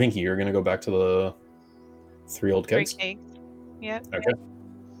 Vinkee, you're gonna go back to the 3 old 3 kegs. cakes. Yep. Okay.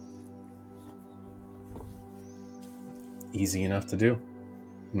 Easy enough to do.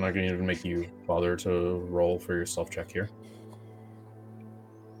 I'm not going to even make you bother to roll for your self-check here.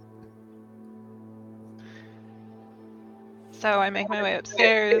 So I make my way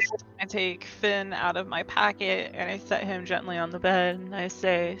upstairs. I take Finn out of my pocket and I set him gently on the bed. And I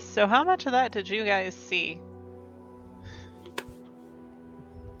say, "So how much of that did you guys see?"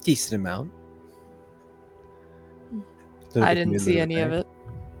 Decent amount. I didn't see any of it.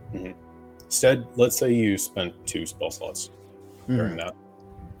 Mm-hmm. Instead, let's say you spent 2 spell slots during that.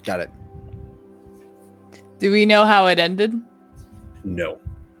 Got it. Do we know how it ended? No.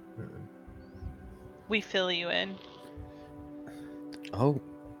 We fill you in. Oh,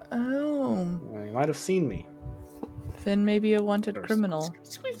 Oh, Well, you might have seen me. Finn may be a wanted criminal.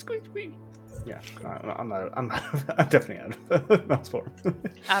 Squeak. Yeah, I'm definitely out of mouse form.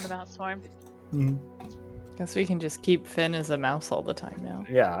 Out of mouse form. Guess we can just keep Finn as a mouse all the time now.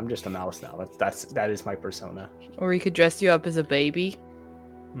 Yeah, I'm just a mouse now. That is my persona. Or we could dress you up as a baby.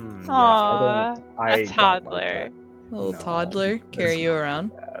 Aww, I a don't like toddler. that. A little No. toddler, carry you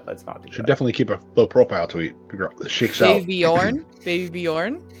around. Let's not do Should that. definitely keep a low profile till he shakes out. Baby Bjorn? Baby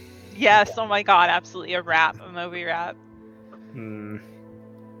Bjorn? Yes, oh my god, absolutely a movie rap.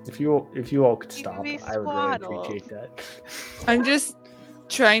 If you all could stop, Baby I would really Swaddle. appreciate that. I'm just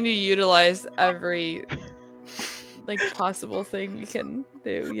trying to utilize every possible thing we can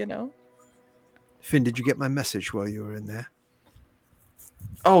do, you know? Finn, did you get my message while you were in there?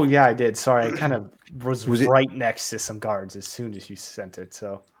 Oh yeah, I did. Sorry, I kind of was Was it- right next to some guards as soon as you sent it.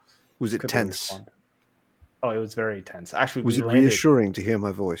 So Was it couldn't tense? respond. Oh, it was very tense. Actually, Was we it landed- reassuring to hear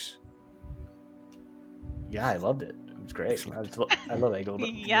my voice? Yeah, I loved it. It was great. I love Eagle.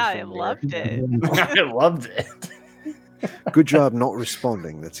 Yeah, I loved it. I loved it. Good job not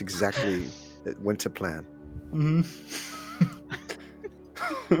responding. That's exactly it went to plan.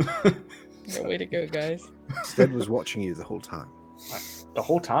 Yeah, way to go, guys. Stead was watching you the whole time. The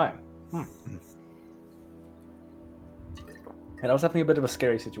whole time. And that was definitely a bit of a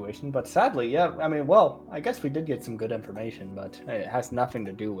scary situation, but sadly, yeah, I mean, well, I guess we did get some good information, but it has nothing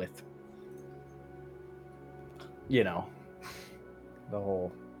to do with, the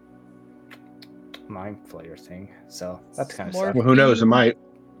whole Mindflayer thing. So that's kind of More sad. Well, who knows? It might.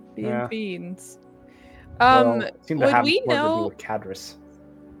 Being Yeah. fiends. Well, it seemed to would have we more to do know? with Cadris.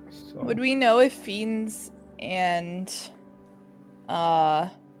 So, Would we know if fiends and the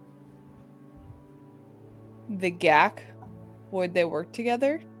GAC would they work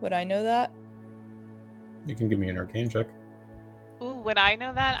together? Would I know that? You can give me an arcane check. Ooh, would I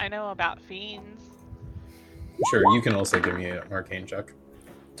know that? I know about fiends. Sure, you can also give me an arcane check.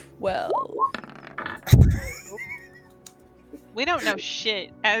 Well, We don't know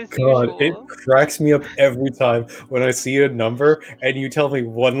shit, as God, it usual. cracks me up every time when I see a number and you tell me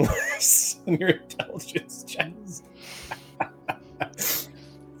one less on your intelligence checks.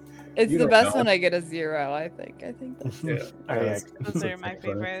 it's You the don't best know. when I get a 0, I think. I think that's Yeah, Oh, yeah. Those are my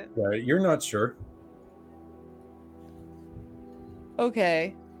favorite. Yeah, you're not sure.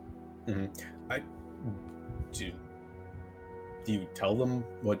 okay. Do you tell them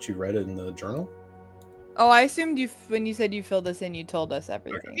what you read in the journal? Oh, I assumed when you said you filled us in, you told us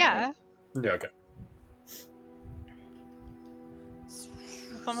everything. Yeah, Yeah, okay. it's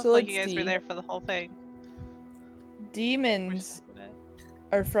almost So like you let's guys were see. there for the whole thing. Demons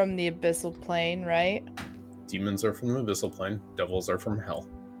are from the abyssal plane, right? Demons are from the abyssal plane. Devils are from hell.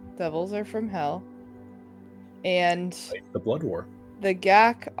 Devils are from hell. And Like the Blood War. the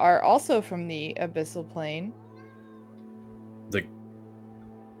GAC are also from the abyssal plane.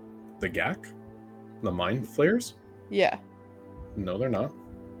 The GAC? The Mindflayers? Yeah. No, they're not.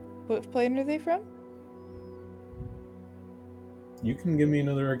 What plane are they from? You can give me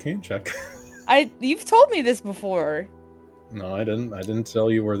another arcane check. You've told me this before. No, I didn't. I didn't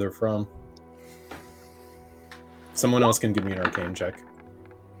tell you where they're from. Someone else can give me an arcane check.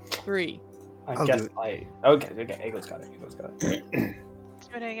 3. I'll guess do it. Okay, Ego's got it.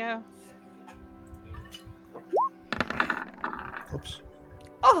 Where'd I go? Oops.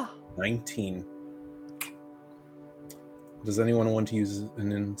 Oh, 19. Does anyone want to use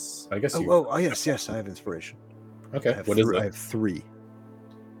an I guess you. Oh, yes, I have inspiration. Okay, what is I it? have 3.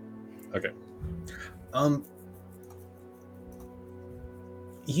 Okay.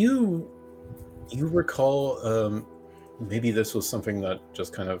 You recall maybe this was something that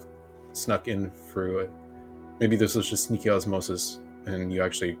just kind of snuck in through it. Maybe this was just sneaky osmosis and you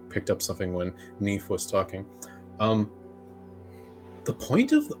actually picked up something when Neef was talking. The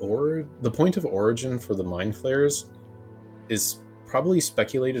point of origin for the Mindflayers is probably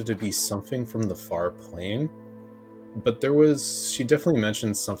speculated to be something from the far plane, but she definitely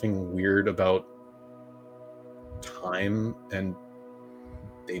mentioned something weird about time, and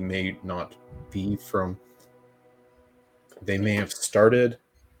they may not be from. They may have started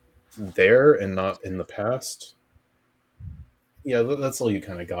there and not in the past. Yeah, that's all you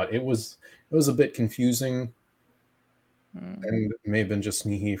kind of got. It was a bit confusing, and it may have been just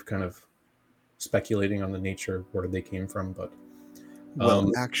Nihif kind of speculating on the nature of where they came from, but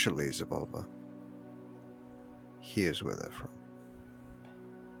Well, actually, Zabalba, here's where they're from.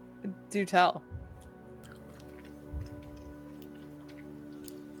 do tell.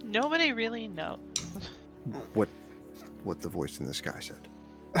 Nobody really knows. What the voice in the sky said.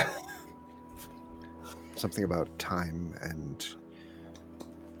 Something about time, and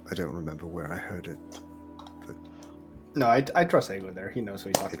I don't remember where I heard it. No, I trust Ego there. He knows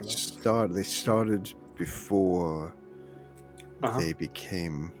what he's talking about. They started before Uh-huh. they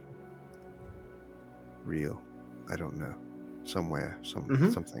became real. I don't know. Somewhere,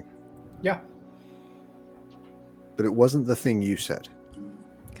 something. Yeah. But it wasn't the thing you said.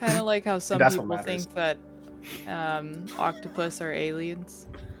 Kind of like how some That's what people matters. think that octopus are aliens.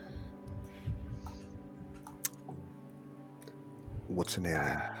 What's an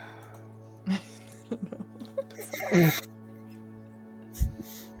alien?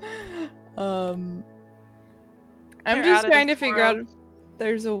 I'm They're just out of trying this to figure out world. if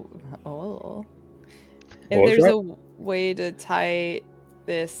there's a What was a way to tie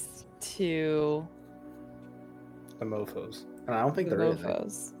this to The mofos. And I don't think the there is.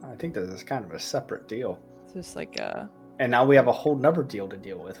 mofos. I think this is kind of a separate deal. It's just like a And now we have a whole nother deal to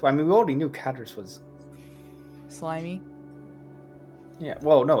deal with. I mean, we already knew Cadris was... slimy. Yeah,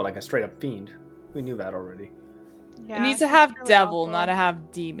 well, no, like a straight up fiend. We knew that already. Yeah, It needs to he's have really devil, awful. not to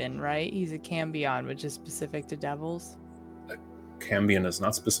have demon, right? He's a Cambion, which is specific to devils. Cambion is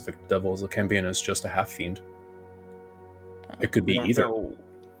not specific to devils. A Cambion is just a half fiend. It could be either. So,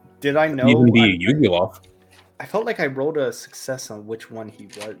 did I know? Even be a Yugoloth. I felt like I rolled a success on which one he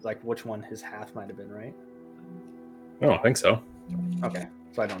was, like which one his half might have been, right? I don't think so. Okay,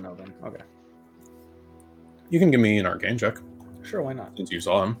 so I don't know then. Okay, You can give me an arcane check sure, why not? since you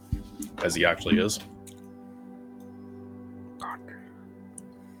saw him, as he actually is.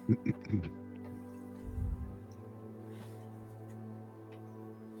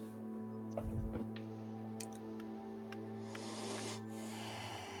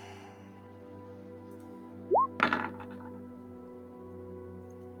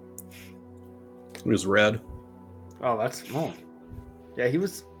 It was red. Oh, yeah, he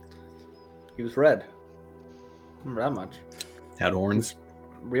was red. Remember that much? Had horns.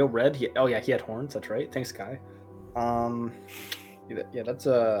 Real red. He had horns. That's right. Thanks, Kai. Yeah, that's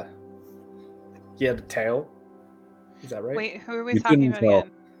he had a tail. Is that right? Wait, who are we You talking couldn't about tell.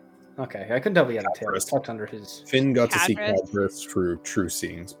 again? Okay, I couldn't tell if he had a tail. Cadris. It's tucked under his. Finn got to see Cadris? Cadris through true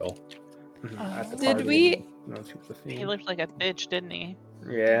seeing spell. At the Did party. we- No, she was a He fiend. looked like a bitch, didn't he?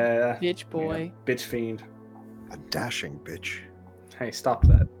 Yeah. Bitch boy. Yeah, bitch fiend. A dashing bitch. Hey, stop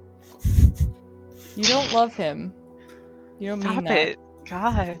that. You don't love him. You don't Stop mean that. it.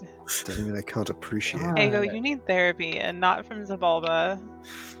 God. Doesn't mean I can't appreciate Ah. it. Ego, you need therapy and not from Zabalba.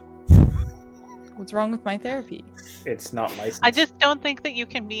 What's wrong with my therapy? It's not licensed. I just don't think that you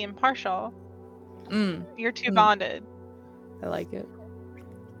can be impartial. You're too Mm. bonded. I like it.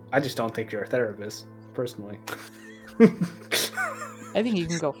 I just don't think you're a therapist, personally. I think you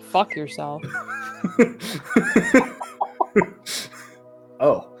can go fuck yourself.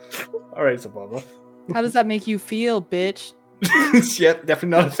 Oh, all right, Zababa. How does that make you feel, bitch? Yep, definitely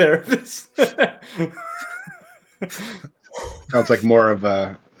not a therapist. Sounds like more of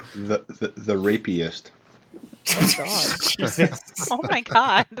a The rapiest. Oh God. Jesus. Oh my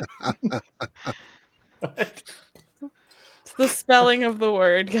god. It's the spelling of the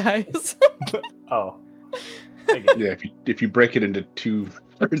word, guys. Oh. I get it. Yeah, if you break it into two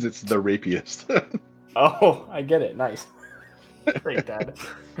words, it's the rapiest. Oh, I get it. Nice. Great, Dad.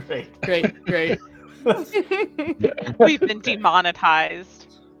 Great. Great. We've been demonetized.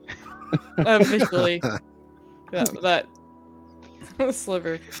 Officially. That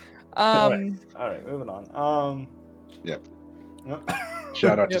sliver. All right, moving on. Yep.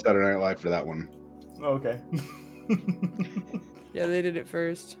 Shout out to Yep. Saturday Night Live for that one. Okay. Yeah, they did it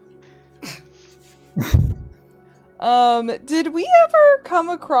first. Did we ever come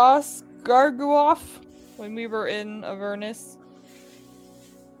across Garguoff when we were in Avernus?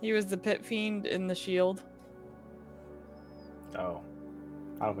 He was the pit fiend in the shield. Oh,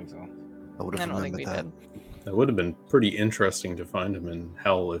 I don't think so. I would I have don't think remembered we that. did. That would have been pretty interesting to find him in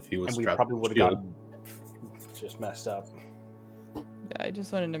hell if he was And we trapped probably in would the have shield. gotten just messed up. Yeah, I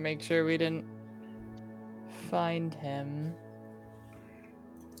just wanted to make sure we didn't find him.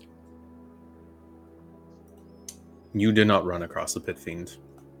 You did not run across the pit fiend.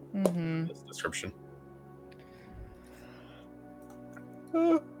 Mm-hmm. This description.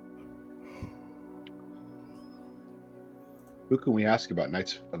 Who can we ask about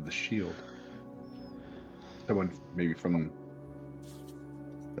Knights of the Shield? Someone maybe from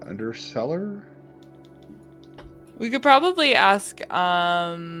the Undercellar? We could probably ask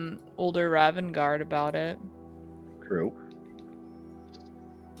older Ravengard about it. True.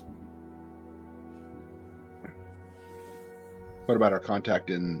 What about our contact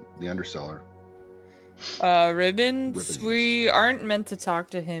in the Undercellar? Ribbons, Ribbons. we aren't meant to talk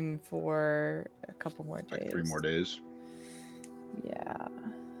to him for a couple more days. Like 3 more days. Yeah.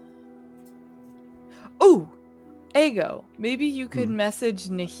 Oh, Ego, maybe you could message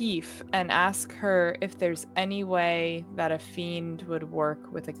Nahif and ask her if there's any way that a fiend would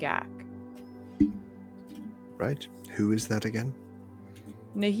work with a Gak. Right? Who is that again?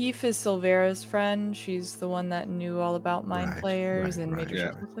 Nahif is Silvera's friend. She's the one that knew all about mind Right, players right, and right. made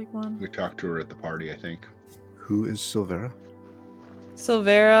herself Yeah. look like one. We talked to her at the party, I think. Who is Silvera?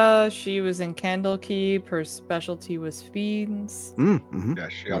 Silvera, she was in Candlekeep. Her specialty was fiends. Mm-hmm. Yeah,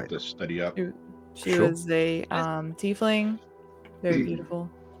 she helped us study up. She Sure. was a tiefling. Very beautiful.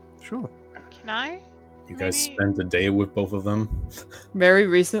 Sure. Can I? You guys Maybe- spent a day with both of them. Very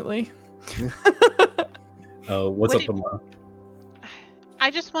recently. What's Would up it- tomorrow? I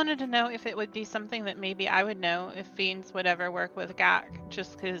just wanted to know if it would be something that maybe I would know if fiends would ever work with Gak,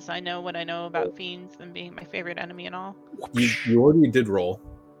 just because I know what I know about fiends and being my favorite enemy and all. You already did roll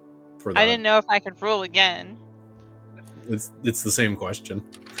for that. I didn't know if I could roll again. It's the same question.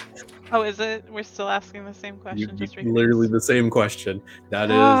 Oh, is it? We're still asking the same question. Just Literally the same question. That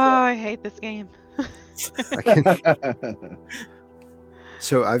Oh, is. I hate this game. I can...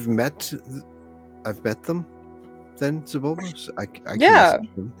 So I've met them. Then Zabulba? I can Yeah,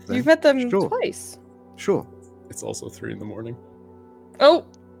 message them then. You've met them Sure. twice. Sure. It's also 3 a.m. Oh,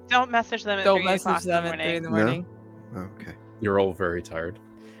 Don't message them at don't 3 message o'clock them in at the 3 in morning. the morning. Okay. You're all very tired.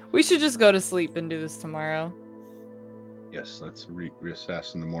 We should just go to sleep and do this tomorrow. Yes, let's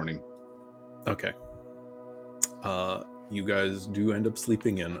reassess in the morning. Okay. You guys do end up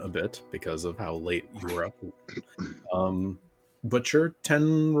sleeping in a bit because of how late you were up. But your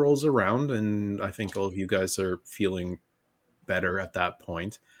 10 rolls around, and I think all of you guys are feeling better at that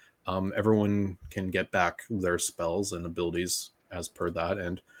point. Everyone can get back their spells and abilities as per that,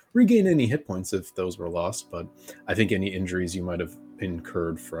 and regain any hit points if those were lost. But I think any injuries you might have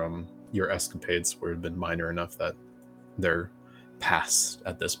incurred from your escapades would have been minor enough that they're past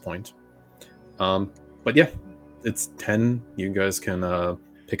at this point. But yeah, it's 10. You guys can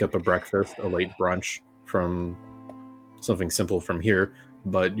pick up a breakfast, a late brunch from something simple from here,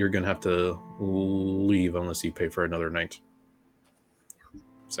 but you're gonna have to leave unless you pay for another night.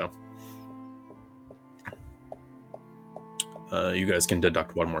 So you guys can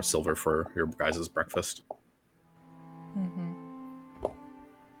deduct 1 more silver for your guys' breakfast.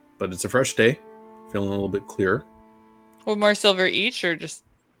 But it's a fresh day, feeling a little bit clearer. 1 more silver each, or just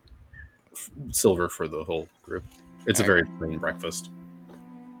Silver for the whole group. It's a very plain breakfast.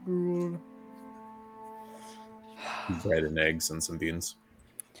 Bread and eggs and some beans.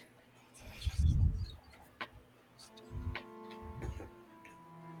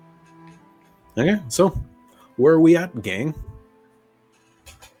 Okay, so where are we at, gang?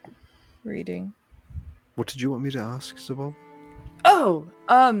 reading? What did you want me to ask, Zabul? Oh,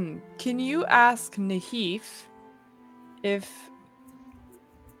 can you ask Nahif if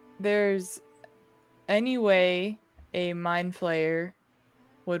there's any way a Mindflayer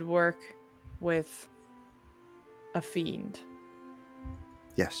would work with a fiend.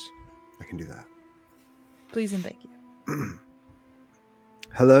 Yes, I can do that. Please and thank you.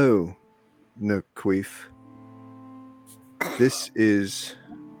 Hello, Naqueef. This is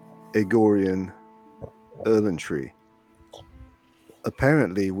Agorian Erlentree.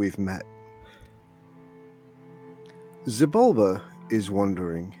 Apparently, we've met. Zebulba is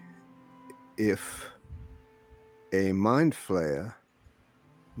wondering if a Mindflayer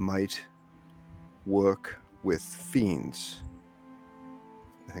might work with fiends.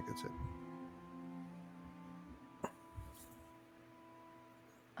 I think that's it.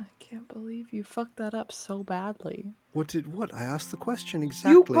 I can't believe you fucked that up so badly. What? I asked the question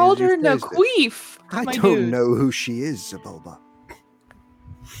exactly. You called as her phrased it. Naqueef. I my don't dude. know who she is, Zebulba.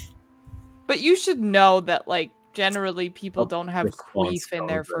 But you should know that, like, generally people What don't have response Queef in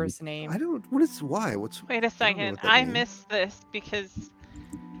their comes in? first name. I don't. What is? Why? What's? Wait a I don't know second. what that I means. missed this because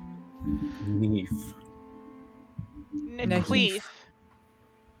Neef. Naqueef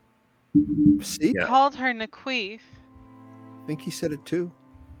See, Yeah. called her Naqueef. I think he said it too.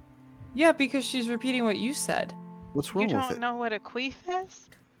 Yeah, because she's repeating what you said. What's You wrong with don't it? know what a queef is?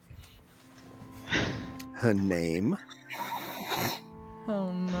 Her name.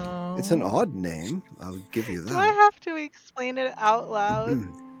 Oh no. It's an odd name. I'll give you Do I that. have to explain it out loud?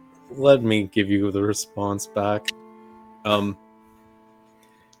 Let me give you the response back.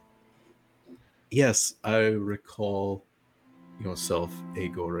 Yes, I recall yourself,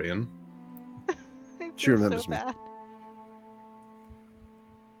 Agorian. I She feel remembers so me. bad.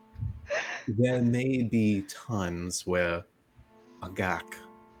 There may be times where a Gak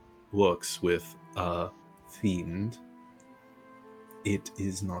works with a fiend. It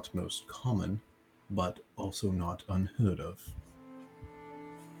is not most common, but also not unheard of.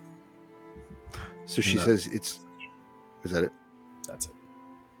 So she No. says it's. Is that it? That's it.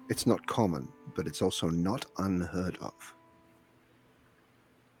 It's not common, but it's also not unheard of.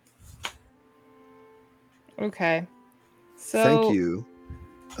 Okay. So Thank you.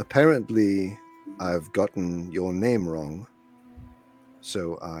 Apparently, I've gotten your name wrong,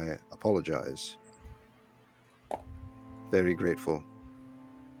 so I apologize. Very grateful.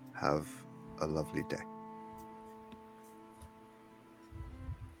 Have a lovely day.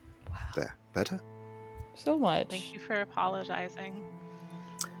 There. Better? so much. Thank you for apologizing.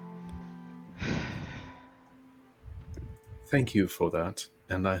 Thank you for that,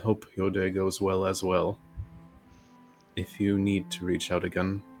 and I hope your day goes well as well. If you need to reach out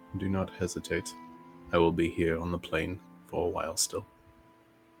again, do not hesitate. I will be here on the plane for a while still.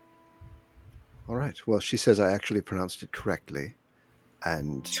 All right. Well, she says I actually pronounced it correctly,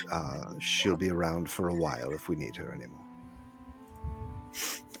 and she'll be around for a while if we need her anymore.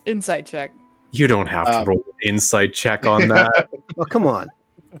 Insight check. You don't have to roll an insight check on that. Oh, come on.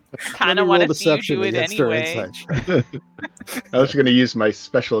 Kind of want to see you do it anyway. I was going to use my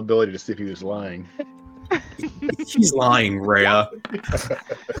special ability to see if he was lying. He's lying, Rhea.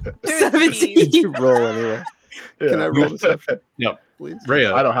 17. You roll anyway. Can I roll deception? No, Please?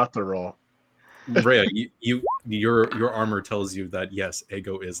 Rhea. I don't have to roll. Rhea, your armor tells you that yes,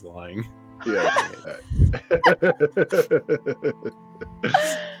 Ego is lying. Yeah.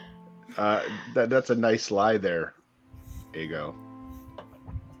 That's a nice lie there, Ego.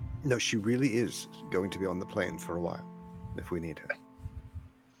 No, she really is going to be on the plane for a while if we need her.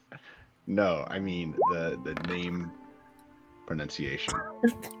 No, I mean the name pronunciation.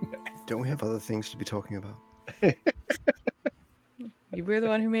 Don't we have other things to be talking about? You were the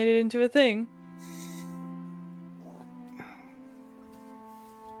one who made it into a thing.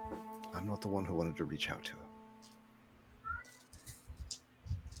 I'm not the one who wanted to reach out to her.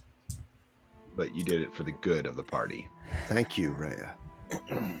 But you did it for the good of the party. Thank you, Rhea.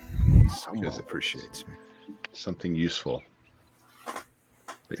 Someone Because appreciates me. Something useful that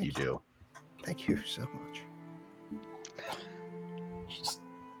Thank you do. Thank you so much.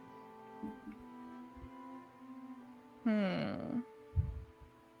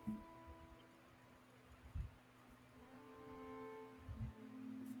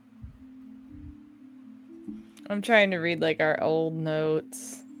 I'm trying to read like our old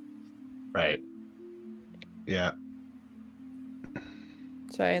notes. Right. Yeah.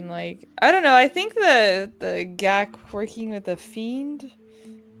 Try and like I don't know, I think the Gak working with a fiend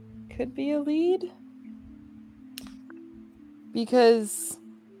could be a lead. Because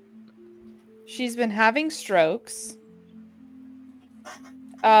she's been having strokes.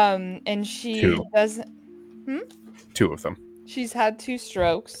 And she Two. doesn't 2 of them. she's had 2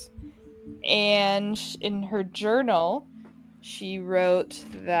 strokes. And in her journal, she wrote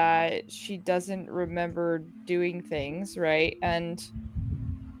that she doesn't remember doing things, right? And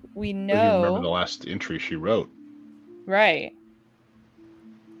we Doesn't even remember the know, last entry she wrote. right?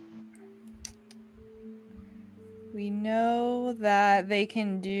 We know that they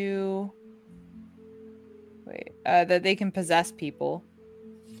can do. Wait, that they can possess people.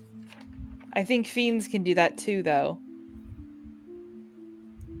 I think fiends can do that too, though.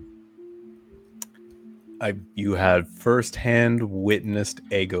 You had firsthand witnessed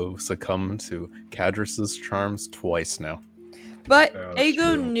Ego succumb to Cadrus's charms twice now. But Oh, that's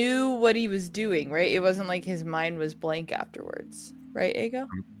Ego true. knew what he was doing, right? It wasn't like his mind was blank afterwards, right, Ego?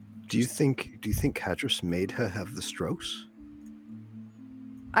 Do you think Cadrus made her have the strokes?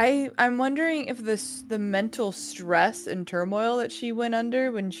 I'm wondering if the mental stress and turmoil that she went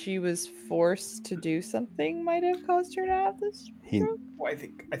under when she was forced to do something might have caused her to have this He stroke. Well, I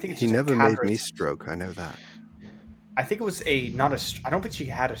think it's he just never a made me Cadrus. stroke. I know that. I think it was I don't think she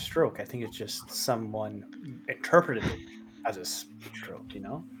had a stroke. I think it's just someone interpreted it as a stroke. You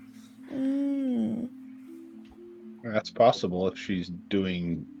know. Mm. That's possible if she's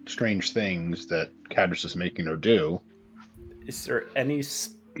doing strange things that Cadrus is making her do. Is there any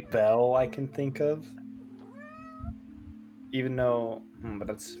spell I can think of? Even though,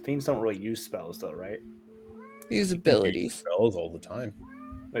 but fiends don't really use spells, though, right? Use Use abilities. spells all the time.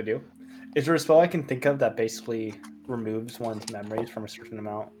 They do. Is there a spell I can think of that basically removes one's memories from a certain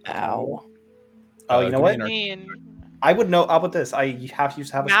amount? of time? Ow. Oh, you know give me what? I an mean, I would know. How about this? I used to have a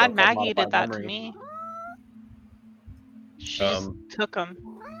spell Mad called Maggie did Modified that Memory. to me. She just took them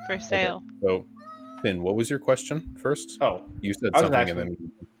for sale. So, Finn, what was your question first? Oh, You said I was something and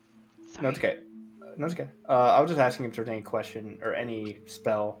asking. then No, it's okay. No, it's okay. I was just asking if there's any question or any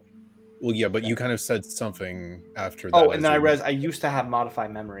spell. well, yeah, but you kind of said something after that. Oh, as and then I you- realized I used to have Modify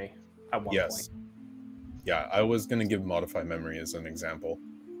Memory at one Yes. point. Yeah, I was gonna give modify memory as an example.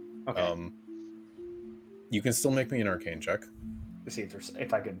 Okay. You can still make me an arcane check. To see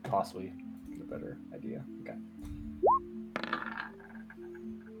if I could possibly get a better idea. Okay.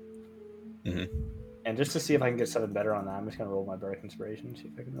 Mm-hmm. And just to see if I can get something better on that, I'm just gonna roll my Bardic Inspiration, see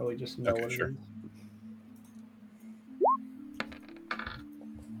if I can really just know Okay, what sure. it is.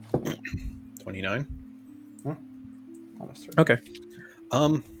 29. Almost 30. Okay.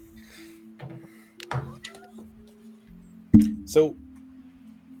 So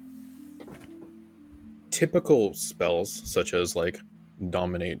typical spells such as like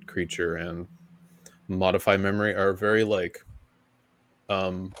dominate creature and modify memory are very like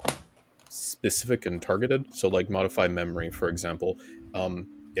specific and targeted. So like modify memory, for example,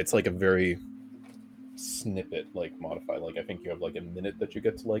 it's like a very snippet like modify. Like I think you have like a minute that you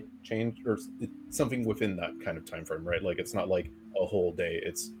get to like change or something within that kind of time frame, right? Like it's not like a whole day.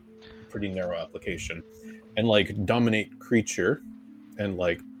 It's pretty narrow application. And like dominate creature and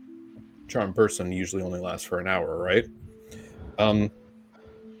like charm person usually only lasts for an hour, right?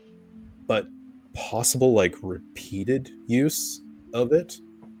 But possible like repeated use of it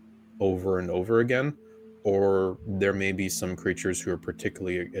over and over again, or there may be some creatures who are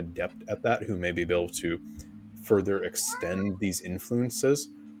particularly adept at that who may be able to further extend these influences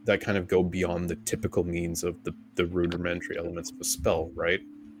that kind of go beyond the typical means of the rudimentary elements of a spell, right?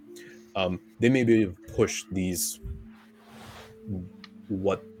 They may be able to push these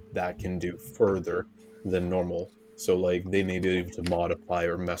what that can do further than normal. So like they may be able to modify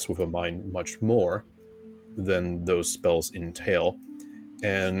or mess with a mind much more than those spells entail.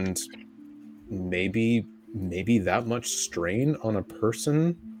 And maybe that much strain on a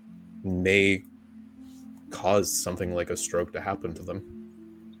person may cause something like a stroke to happen to them.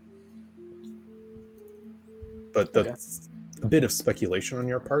 But that's a bit of speculation on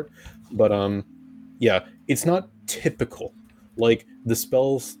your part. But yeah, it's not typical. Like the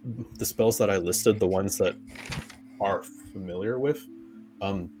spells that I listed, the ones that are familiar with,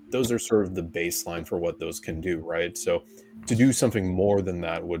 those are sort of the baseline for what those can do, right? So to do something more than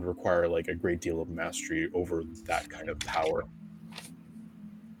that would require like a great deal of mastery over that kind of power.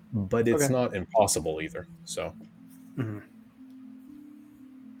 But it's not impossible either. So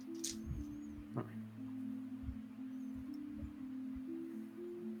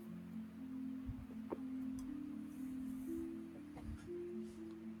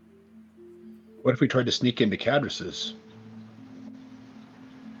What if we tried to sneak into Cadrus's?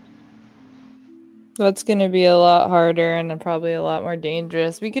 That's going to be a lot harder and probably a lot more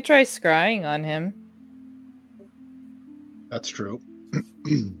dangerous. We could try scrying on him. That's true.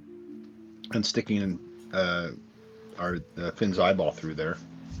 And sticking in our Finn's eyeball through there.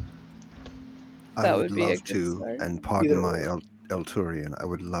 I That would would be a love good to, start. and pardon my Elturian, I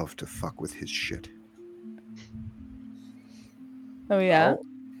would love to fuck with his shit. Oh, yeah?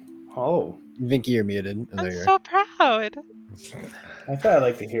 Oh. Vinkee, you're muted. Oh, there I'm you are. so proud. That's what I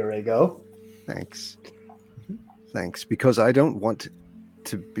like to hear, Ego. Thanks. Thanks. Because I don't want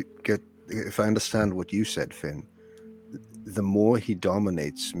to get. If I understand what you said, Finn, the more he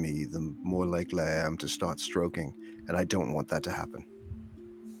dominates me, the more likely I am to start stroking, and I don't want that to happen.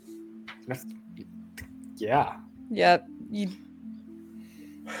 Yeah. Yep. You.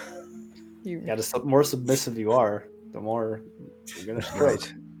 Yeah, the more submissive you are, the more you're gonna stroke.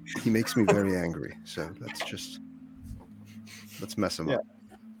 Right. He makes me very angry, so let's mess him up.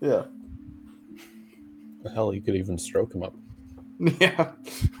 Yeah. Hell, you could even stroke him up. Yeah.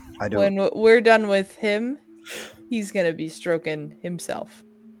 I don't. When we're done with him, he's gonna be stroking himself.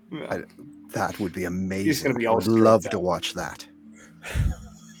 That would be amazing. He's gonna be I all would love stroked to out. watch that.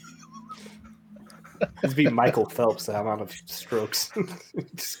 It'd be Michael Phelps, the amount of strokes.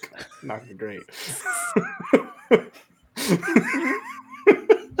 Just not great.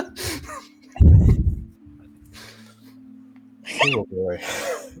 Oh boy.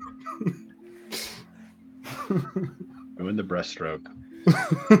 Doing the breaststroke.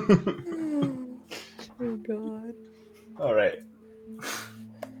 Oh god. All right.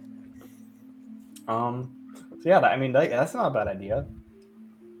 So yeah, I mean, that's not a bad idea.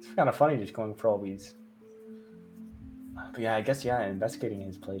 It's kind of funny just going for all these. But yeah, I guess investigating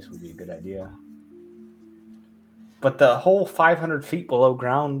his place would be a good idea. But the whole 500 feet below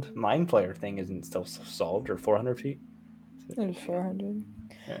ground Mindflayer thing isn't still solved, or 400 feet. There's 400.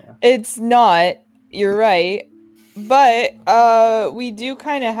 Yeah. It's not. You're right. But we do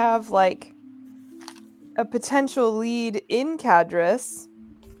kind of have like a potential lead in Cadris.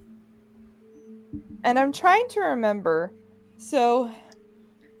 And I'm trying to remember. So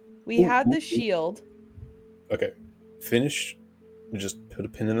we had the shield. Okay. Finish. Just put a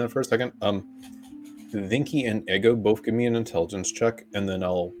pin in there for a second. Vinkee and Ego both give me an intelligence check, and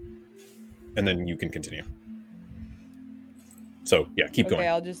then you can continue. So yeah, keep going. Okay,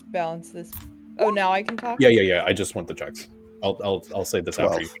 I'll just balance this. Oh, now I can talk? Yeah. I just want the checks. I'll say this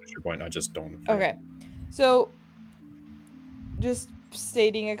 12. after you finish your point. I just don't. Okay. So just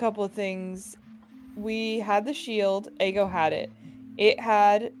stating a couple of things. We had the shield. Ego had it. It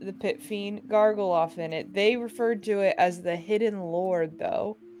had the Pit Fiend Gargoloff in it. They referred to it as the Hidden Lord,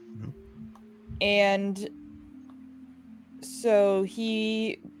 though. Mm-hmm. And so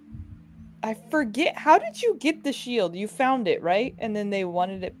I forget, how did you get the shield? You found it, right? And then they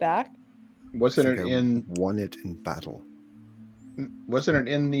wanted it back? Wasn't it in? Won it in battle? Wasn't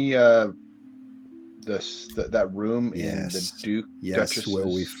it in the that room in the Duke? Yes, Duchess's... where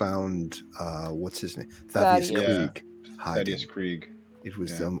we found what's his name? Thaddeus Krieg. Thaddeus Krieg. It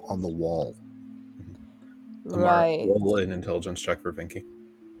was on the wall. Right. Roll an intelligence check for Vinkee.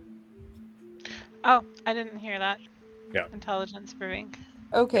 Oh, I didn't hear that. Yeah. Intelligence for Vink.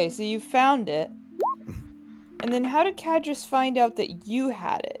 Okay, so you found it. And then how did Cadris find out that you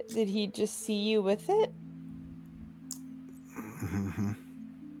had it? Did he just see you with it? Mm-hmm.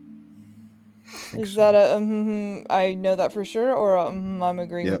 Is that a I know that for sure, or I'm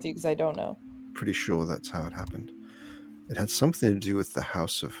agreeing with you because I don't know? Pretty sure that's how it happened. It had something to do with the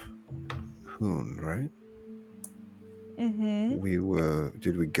House of Hoon, right? Mm-hmm.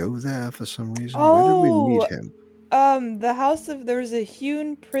 Did we go there for some reason? Where did we meet him? The house of, there was a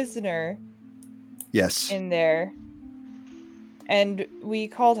hewn prisoner. Yes. In there. And we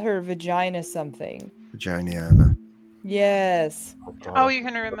called her Vagina something. Vaginiana. Yes. Oh, you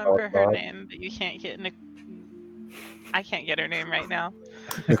can remember her name, but you can't get I can't get her name right now.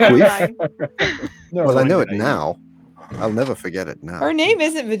 No, well, I know it now. I'll never forget it now. Her name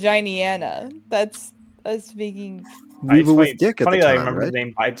isn't Vaginiana. That's us speaking. We were with Dick at the time, I remember right? the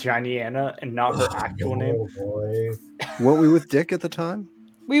name by Vaginiana and not her actual name. Boy. Weren't we with Dick at the time?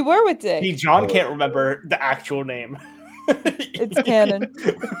 We were with Dick. See, John can't remember the actual name. It's canon.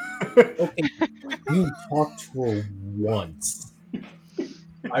 Okay, you talked to her once.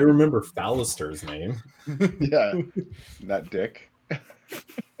 I remember Fallister's name. Yeah, not Dick.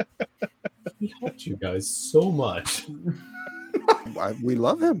 He helped you guys so much. We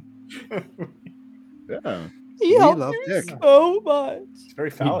love him. Yeah. He helped love me Dick. so much. It's very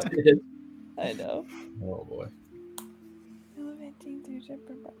phallic. I know. Oh boy.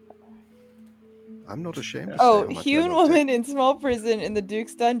 I'm not ashamed to say Oh, how much I hewn love woman in small prison in the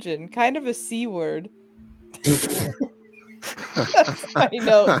Duke's dungeon. Kind of a C word. I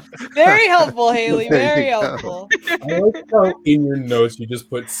know. Very helpful, Haley. There Very you go. helpful. I like how in your notes you just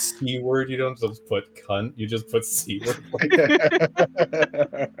put C word. You don't just put cunt. You just put C word.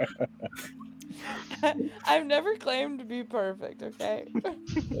 I've never claimed to be perfect, okay?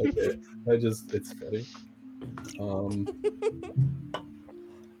 Okay. It's funny.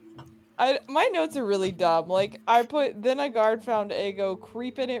 My notes are really dumb. Like I put, then a guard found Ego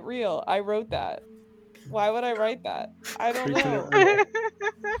creeping it real. I wrote that. Why would I write that? I don't Creeping know. it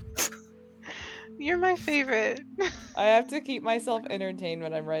real. You're my favorite. I have to keep myself entertained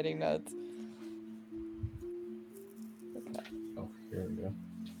when I'm writing notes. Okay. Oh, here we go.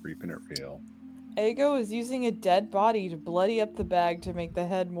 Reaping it real. Ego is using a dead body to bloody up the bag to make the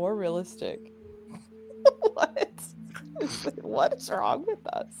head more realistic. What? What is wrong with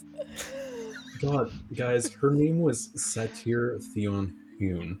us? God, guys, her name was Satir Theon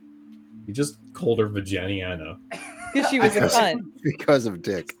Hune. You just called her Vajaniana. Because she was a cunt. Because of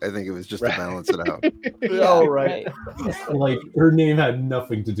Dick. I think it was just to balance it out. Yeah, Oh, right. Like, her name had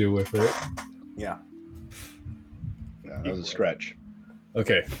nothing to do with it. Yeah. Yeah, that was a stretch.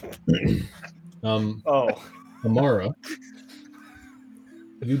 Okay. Oh. Amara,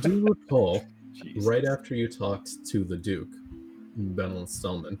 you do recall, Jeez. right after you talked to the Duke, Duke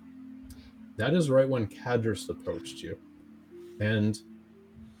Stelman, that is right when Cadris approached you. And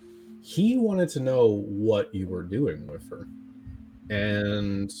he wanted to know what you were doing with her.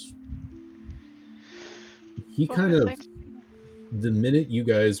 And he kind of, the minute you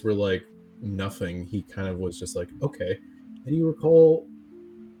guys were like, nothing, he kind of was just like, okay. And you recall,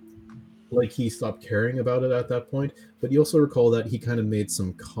 like, he stopped caring about it at that point, but you also recall that he kind of made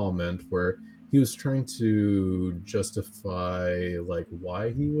some comment where he was trying to justify, like,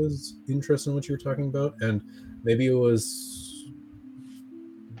 why he was interested in what you were talking about, and maybe it was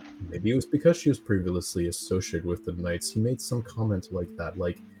because she was previously associated with the Knights. He made some comment like that,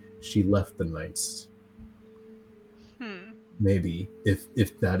 like she left the Knights. Maybe,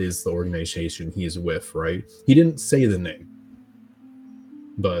 if that is the organization he's with, right? He didn't say the name,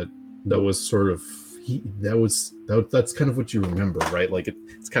 but that was sort of that's kind of what you remember, right? Like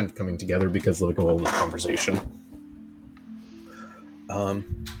it's kind of coming together because of like all the conversation.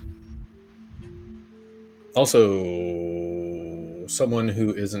 Also, someone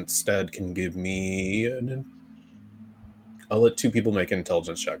who isn't Stead can give me I'll let two people make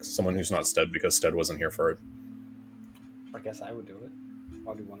intelligence checks. Someone who's not Stead, because Stead wasn't here for it. I guess I would do it.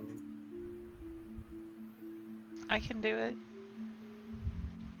 I'll do one of them. I can do it.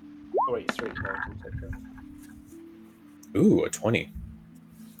 Oh, wait, straight. Ooh, a 20.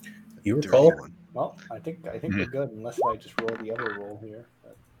 You recall? Well, I think we're good, unless I just roll the other roll here.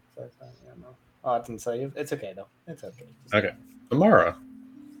 But, yeah, no. Oh, it didn't say. It's okay, though. It's okay. Okay. Amara,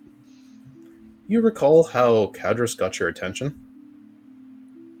 you recall how Cadris got your attention?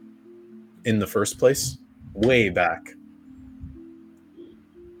 In the first place? Way back.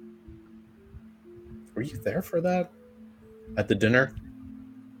 Were you there for that? At the dinner?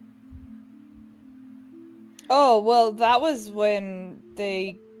 Oh, well, that was when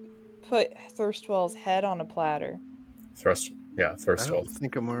they put Thirstwell's head on a platter. I Thirstwell. don't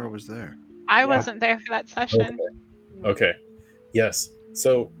think Amara was there. I wasn't there for that session. Okay. Yes.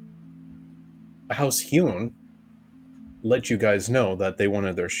 So, House Hewn let you guys know that they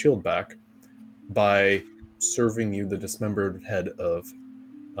wanted their shield back by serving you the dismembered head of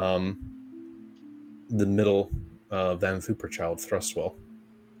the middle Van Thooper child, Thrustwell,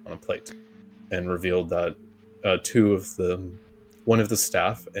 on a plate, and revealed that one of the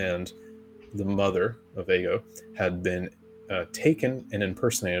staff and the mother of Ego had been taken and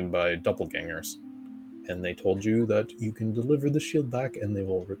impersonated by doppelgangers. And they told you that you can deliver the shield back and they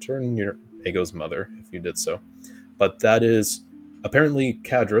will return your Ego's mother if you did so. But that is apparently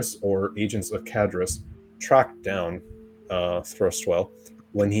Cadris, or agents of Cadris, tracked down Thrustwell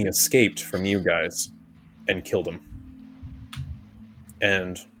when he escaped from you guys and killed him.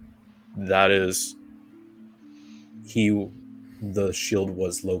 And that is the shield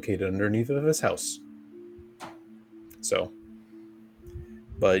was located underneath of his house. So,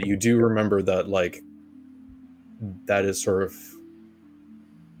 but you do remember that, like, that is sort of,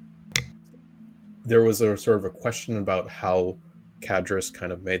 there was a sort of a question about how Cadris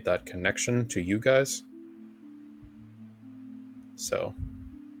kind of made that connection to you guys. So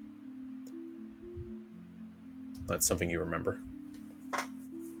that's something you remember.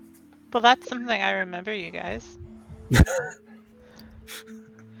 Well, that's something I remember, you guys.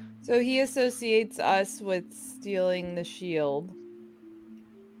 So he associates us with stealing the shield.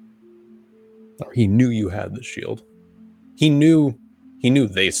 Or he knew you had the shield. He knew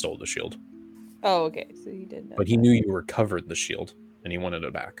they stole the shield. Oh, okay. So he did know. But he knew you recovered the shield and he wanted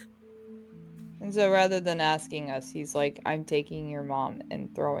it back. And so rather than asking us, he's like, I'm taking your mom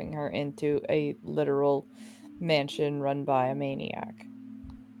and throwing her into a literal mansion run by a maniac.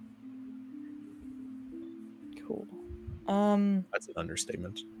 Cool. That's an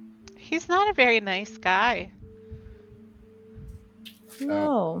understatement. He's not a very nice guy.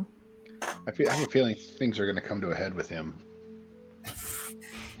 No. I have a feeling things are going to come to a head with him.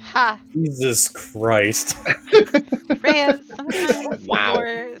 Ha! Jesus Christ. Rhea, sometimes Wow.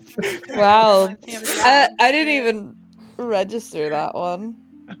 more. Wow. reminds me of a dad. I didn't even register that one.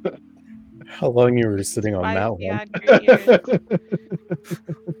 How long you were sitting on Why that he one? had great ears.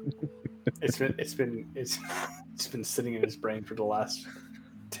 It's been sitting in his brain for the last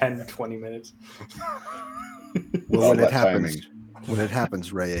 10, 20 minutes. Well, All when it that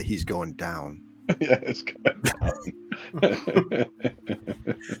happens, Rhea, he's going down. Yeah, it's going down.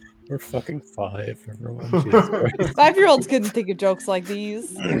 We're fucking 5, everyone. Jesus Christ. 5-year-olds couldn't think of jokes like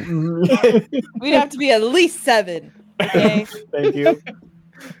these. We'd have to be at least 7. Okay. Thank you.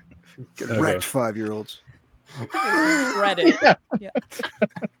 Get Okay. wrecked, 5-year-olds. Shred it. Yeah.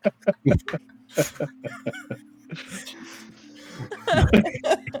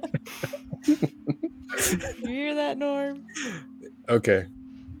 You hear that, Norm? Okay.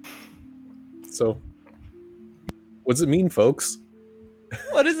 So, what's it mean, folks?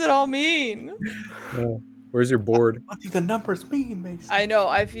 What does it all mean? Where's your board? What do the numbers mean, Mason? I know.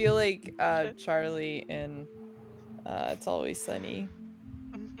 I feel like Charlie in It's Always Sunny.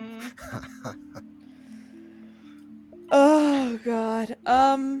 Mhm. Oh God.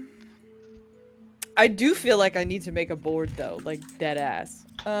 I do feel like I need to make a board though, like dead ass.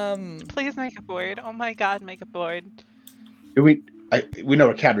 Please make a board. Oh my god, make a board. we know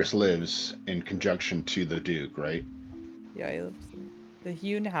where Cadris lives in conjunction to the Duke, right? Yeah, he lives in the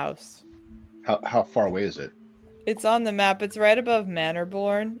hewn house. How far away is it? It's on the map. It's right above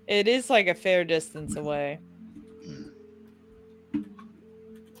Manorborn. It is like a fair distance away.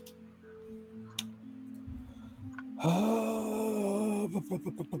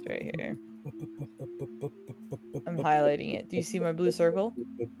 It's right here. I'm highlighting it. Do you see my blue circle?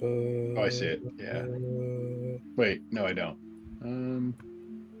 Oh, I see it. Yeah. Wait, no, I don't.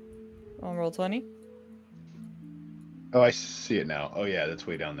 On roll 20? Oh, I see it now. Oh, yeah, that's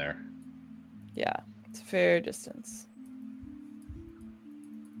way down there. Yeah, it's a fair distance.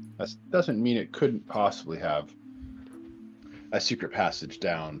 That doesn't mean it couldn't possibly have a secret passage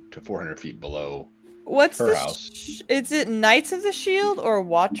down to 400 feet below What's her the house. Is it Knights of the Shield or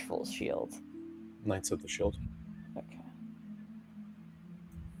Watchful Shield? Knights of the Shield. Okay.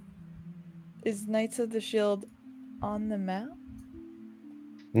 Is Knights of the Shield on the map?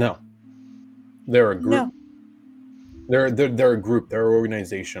 No. They're a group. No. They're a group. They're an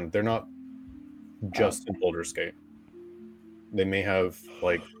organization. They're not just in Baldur's Gate. They may have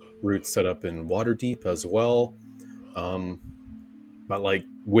like roots set up in Waterdeep as well. But like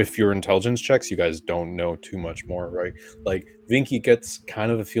with your intelligence checks, you guys don't know too much more, right? Like Vinkee gets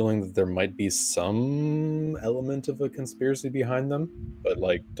kind of a feeling that there might be some element of a conspiracy behind them, but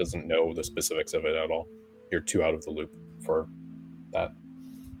like doesn't know the specifics of it at all. You're too out of the loop for that.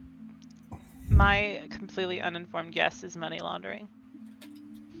 My completely uninformed guess is money laundering.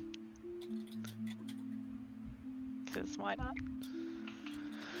 Because why not?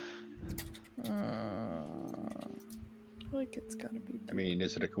 I feel like it's gotta be. I mean,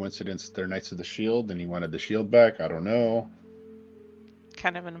 is it a coincidence they're Knights of the Shield and he wanted the shield back? I don't know.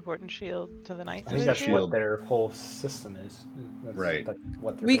 Kind of an important shield to the Knights I of think the that's Shield. what their whole system is. That's Right.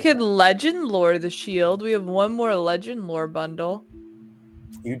 What they're We built could on. legend lore the shield. We have one more legend lore bundle.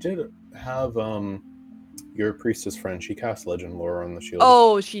 You did have your priestess friend. She cast legend lore on the shield.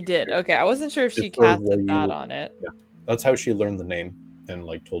 Oh, she did. Okay, I wasn't sure if she It's sort of casted where that you- on it. Yeah, that's how she learned the name and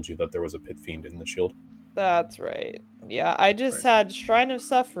like told you that there was a pit fiend in the shield. That's right. Yeah, I just had Shrine of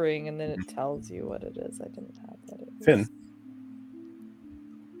Suffering, and then it tells you what it is. I didn't have that. It was- Finn,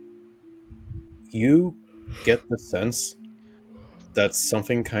 you get the sense that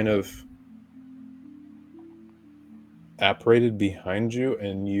something kind of apparated behind you,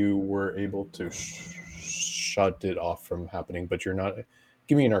 and you were able to shut it off from happening. But you're not.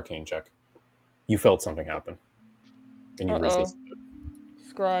 Give me an arcane check. You felt something happen, and you resisted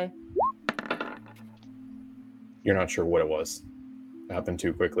it. Scry. You're not sure what it was. It happened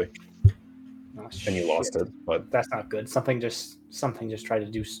too quickly, Oh, and you lost shit. it. But That's not good. Something just tried to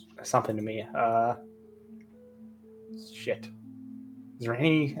do something to me. Shit. Is there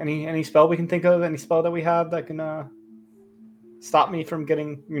any spell we can think of? Any spell that we have that can stop me from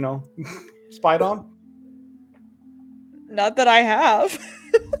getting spied on? Not that I have.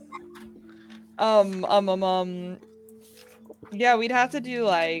 Yeah, we'd have to do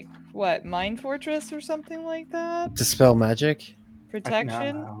like what, Mind Fortress or something like that. Dispel magic.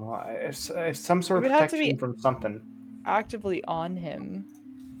 Protection. No, it's some sort It of would have to protection be- from something. Actively on him.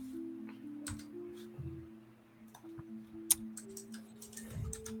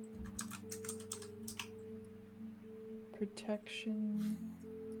 Protection.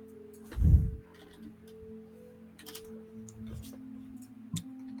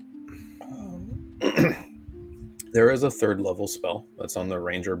 There is a 3rd level spell that's on the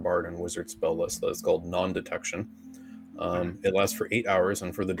Ranger, Bard, and Wizard spell list that is called Non-Detection. It lasts for 8 hours,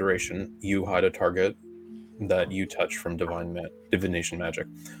 and for the duration, you hide a target that you touch from divination magic.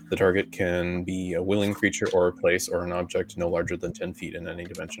 The target can be a willing creature or a place or an object no larger than 10 feet in any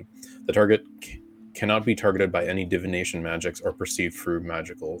dimension. The target cannot be targeted by any divination magics or perceived through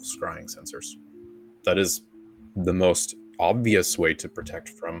magical scrying sensors. That is the most obvious way to protect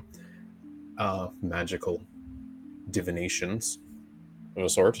from magical divinations of a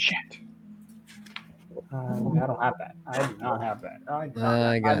sort. Shit. I don't have that. I do not have that.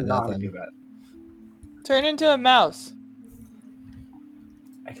 I got do not nothing. do that. Turn into a mouse.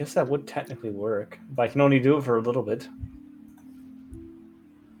 I guess that would technically work, but I can only do it for a little bit.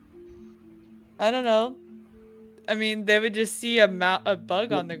 I don't know. I mean, they would just see a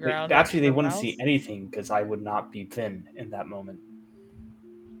bug on the ground. Actually, they A wouldn't mouse? see anything because I would not be Finn in that moment.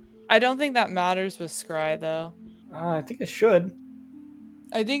 I don't think that matters with Scry, though. I think it should.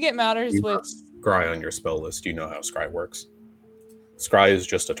 I think it matters You with... have Scry on your spell list. You know how Scry works. Scry is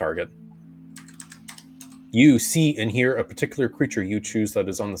just a target. You see and hear a particular creature you choose that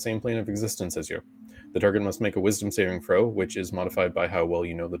is on the same plane of existence as you. The target must make a wisdom saving throw, which is modified by how well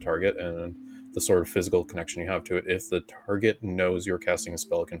you know the target and the sort of physical connection you have to it. If the target knows you're casting a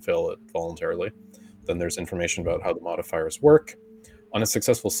spell, it can fail it voluntarily. Then there's information about how the modifiers work. On a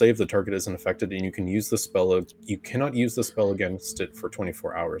successful save, the target isn't affected, and you can use the spell. You cannot use the spell against it for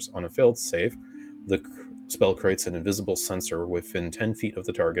 24 hours. On a failed save, the spell creates an invisible sensor within 10 feet of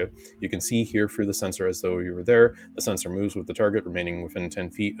the target. You can see, hear through the sensor as though you were there. The sensor moves with the target, remaining within 10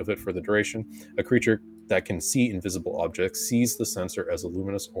 feet of it for the duration. A creature that can see invisible objects sees the sensor as a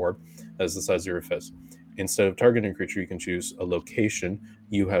luminous orb as the size of your fist. Instead of targeting a creature, you can choose a location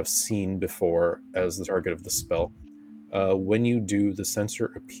you have seen before as the target of the spell. When you do, the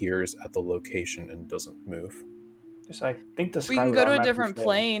sensor appears at the location and doesn't move. Yes, I think the We Scry can would go to a automatically different fail.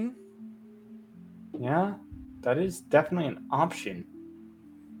 plane. Yeah, that is definitely an option.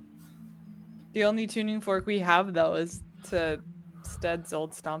 The only tuning fork we have, though, is to Stead's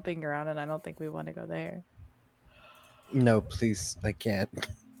old stomping ground, and I don't think we want to go there. No, please, I can't.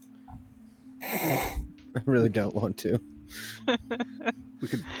 I really don't want to. We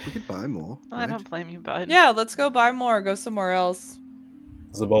could buy more. I don't blame you, bud. Yeah, let's go buy more. Go somewhere else.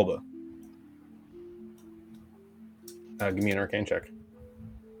 Zabulba. Give me an arcane check.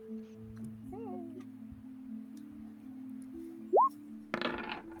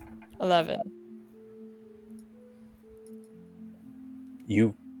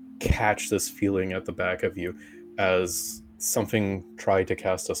 You catch this feeling at the back of you as something tried to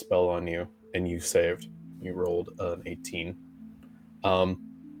cast a spell on you, and you saved. You rolled an 18.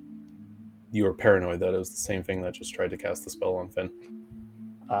 You were paranoid that it was the same thing that just tried to cast the spell on Finn.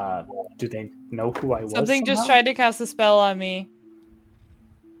 Do they know who I was? Something just somehow? tried to cast a spell on me.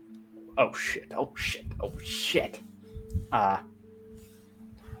 Oh shit! Oh shit! Oh shit! How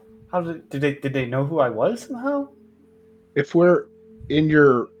did they know who I was somehow? If we're in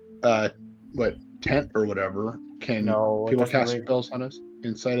your tent or whatever, can No, it people doesn't cast really- spells on us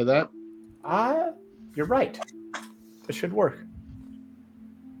inside of that? You're right. It should work.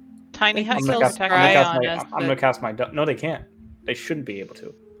 Tiny They can hut still kills scry on us, I'm gonna cast my. No, they can't. They shouldn't be able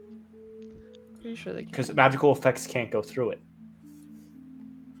to Pretty sure they can. because magical effects can't go through it.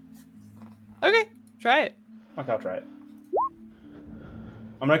 Okay, try it. Okay, I'll try it.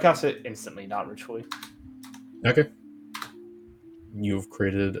 I'm gonna cast it instantly, not ritually. Okay. You've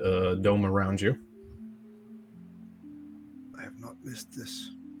created a dome around you. I have not missed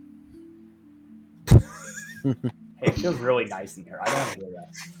this. Hey, it feels really nice in here. I don't want to hear that.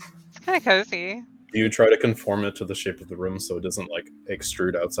 It's kind of cozy. You try to conform it to the shape of the room so it doesn't like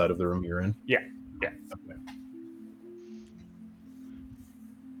extrude outside of the room you're in. Yeah. Okay.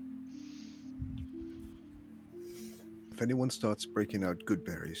 If anyone starts breaking out good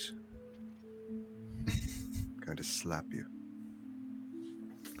berries, I'm going to slap you.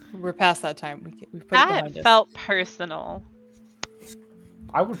 We're past that time. We put it That behind us. felt personal.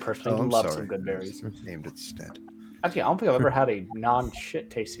 I would personally I'm love sorry. some good berries. Aimed at Stead. Actually, I don't think I've ever had a non-shit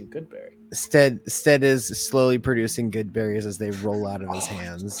tasting good berry. Stead is slowly producing good berries as they roll out of his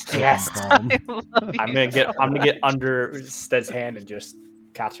hands. Yes. Open palm. I love I'm gonna get under Stead's hand and just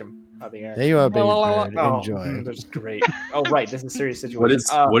catch him out of the air. There you are, baby bird. Oh, Enjoy. that's great. Oh, right, this is a serious situation.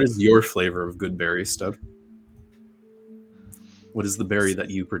 What is your flavor of good berry, Stud? What is the berry that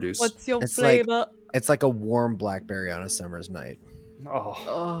you produce? What's your It's like- flavor? It's like a warm blackberry on a summer's night.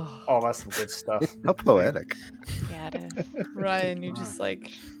 Oh, Oh, that's some good stuff. How poetic. Yeah, it is. Ryan, you're just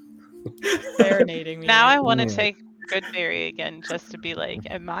like serenading me. Now I want to Mm. take good berry again just to be like,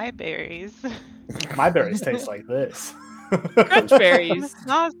 and my berries. My berries taste like this. Crunch berries.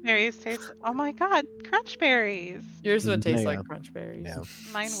 Snoz berries taste. Oh my god, crunch berries. Yours would taste Yeah. like crunch berries. Yeah.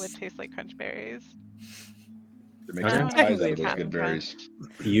 Mine would taste like crunch berries. To make I some don't pies know. out of those Captain good berries.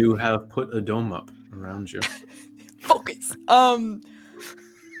 You have put a dome up around you. Focus. I'm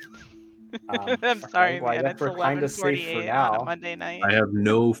sorry, well, I man. guess It's we're kinda safe for 11:48 on a now. Monday night. I have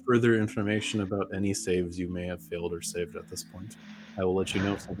no further information about any saves you may have failed or saved at this point. I will let you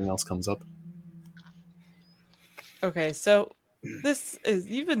know if something else comes up. Okay, so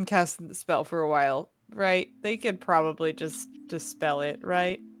you've been casting the spell for a while, right? They could probably just dispel it,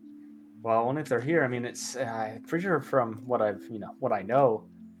 right? Well, only if they're here. I mean, it's pretty sure from what what I know,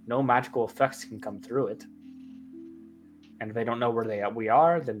 no magical effects can come through it. And if they don't know where we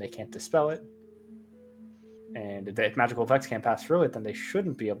are, then they can't dispel it. And if magical effects can't pass through it, then they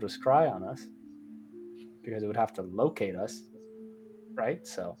shouldn't be able to scry on us, because it would have to locate us, right?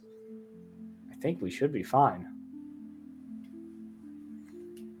 So I think we should be fine.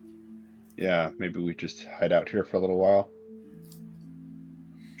 Yeah, maybe we just hide out here for a little while.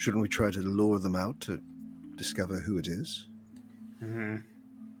 Shouldn't we try to lure them out to discover who it is? Mm-hmm.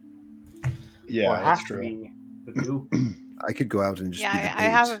 Yeah, Or it that's has to true. be the Duke. I could go out and just be the Yeah, bait. I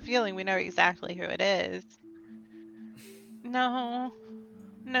have a feeling we know exactly who it is. No,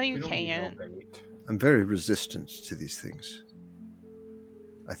 you can't. I'm very resistant to these things.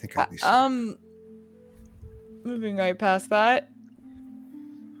 I think I'll be safe. Moving right past that.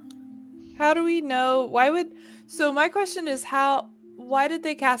 How do we know? So my question is why did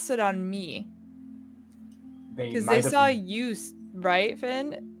they cast it on me? Because they saw you, right,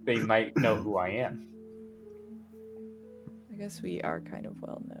 Finn? They might know who I am. I guess we are kind of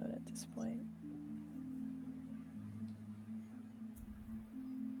well known at this point.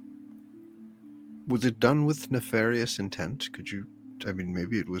 Was it done with nefarious intent?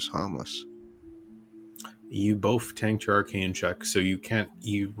 Maybe it was harmless. You both tanked your arcane check, so you can't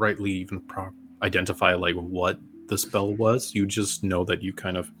rightly even identify like what the spell was. You just know that you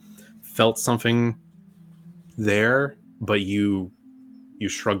kind of felt something there, but you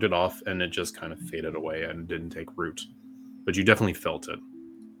shrugged it off and it just kind of faded away and didn't take root. But you definitely felt it.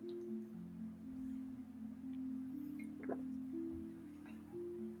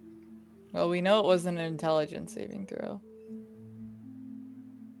 Well, we know it wasn't an intelligence saving throw.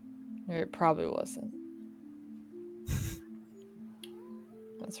 Or it probably wasn't.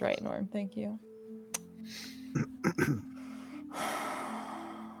 That's right, Norm. Thank you.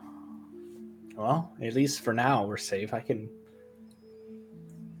 Well, at least for now, we're safe. I can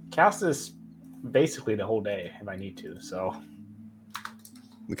cast this basically the whole day if I need to, so...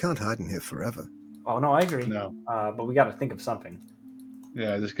 We can't hide in here forever. Oh, no, I agree. No. But we got to think of something.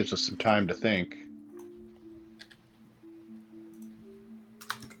 Yeah, this gives us some time to think.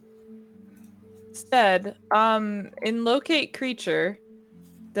 Instead, in locate creature,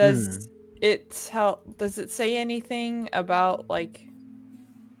 does it say anything about like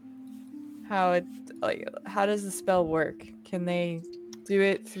how does the spell work? Can they do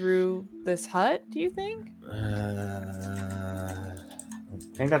it through this hut, do you think? I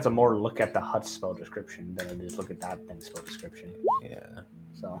think that's a more look at the hut spell description than it is look at that thing spell description. Yeah.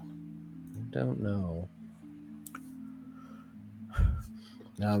 So I don't know.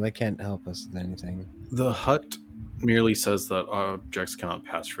 No, they can't help us with anything. The hut merely says that objects cannot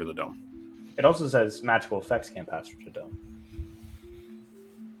pass through the dome. it also says magical effects can't pass through the dome.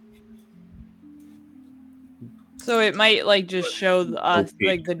 So it might like just show us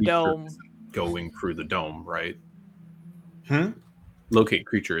like the dome Going through the dome, right? Hmm? Locate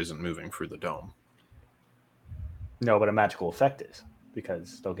creature isn't moving through the dome. No, but a magical effect is,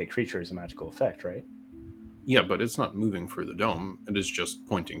 because locate creature is a magical effect, right? Yeah, but it's not moving through the dome. It is just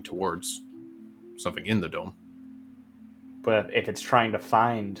pointing towards something in the dome. But if it's trying to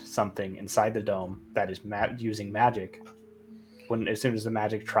find something inside the dome that is using magic, as soon as the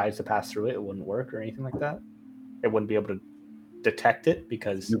magic tries to pass through it, it wouldn't work or anything like that. It wouldn't be able to detect it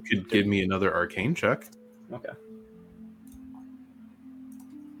because... You could give me another arcane check. Okay.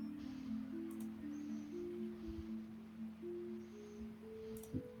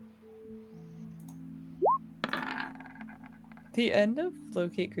 The end of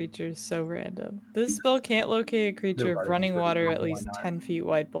locate creature is so random. This spell can't locate a creature if running water at least 10 feet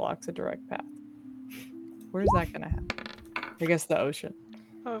wide blocks a direct path. Where's that gonna happen? I guess the ocean.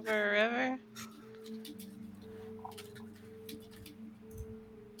 Over a river?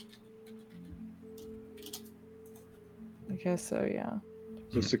 I guess so, yeah.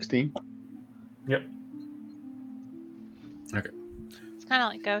 So 16? Yep. Okay. It's kind of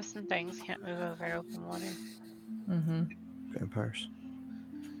like ghosts and things can't move over open water. Mm-hmm. Vampires.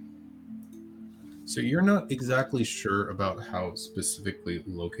 So you're not exactly sure about how specifically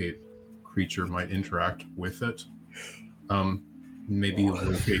locate creature might interact with it. Maybe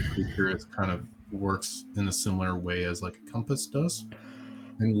locate creature is kind of works in a similar way as like a compass does,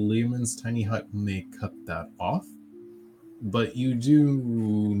 and Lehman's tiny hut may cut that off. But you do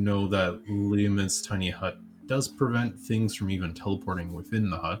know that Lehman's tiny hut does prevent things from even teleporting within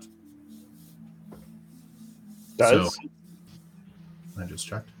the hut. Does? So, I just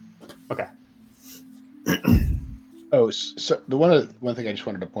checked. Okay. So the one thing I just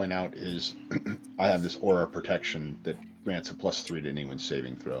wanted to point out is I have this aura protection that grants a +3 to anyone's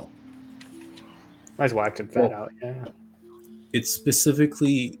saving throw. Nice whacked and fat out. Yeah. It's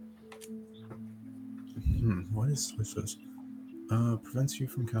specifically. What is this? Prevents you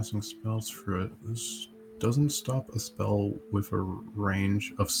from casting spells through it. This doesn't stop a spell with a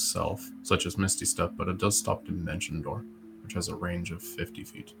range of self, such as Misty Step, but it does stop Dimension Door, which has a range of 50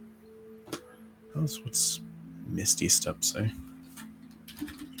 feet. What's Misty Step say?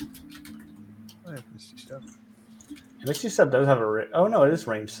 I have Misty Step. Misty Step does have a oh no, it is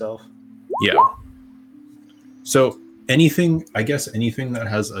range self. Yeah. So anything that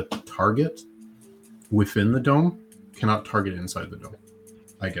has a target within the dome cannot target inside the dome.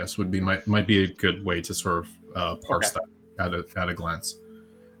 I guess might be a good way to sort of parse that at a glance.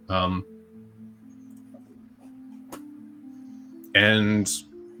 And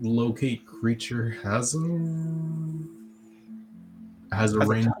locate creature has a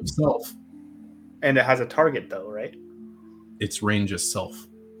range of self. And it has a target though, right? Its range is self.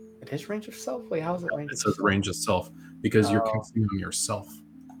 It is range of self? Wait, how is it range It of says self? range of self because you're casting on yourself.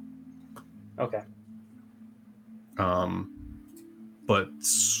 Okay. But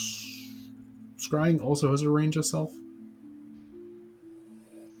scrying also has a range of self.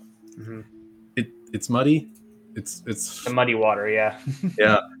 Mm-hmm. It's muddy. It's the muddy water, yeah.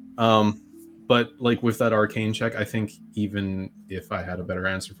 Yeah. But like with that arcane check, I think even if I had a better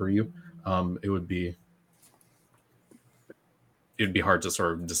answer for you, it'd be hard to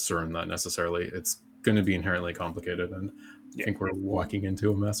sort of discern that necessarily. It's going to be inherently complicated, and I think we're walking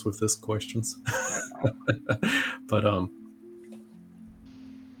into a mess with this questions. But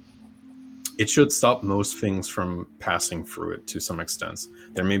it should stop most things from passing through it to some extent.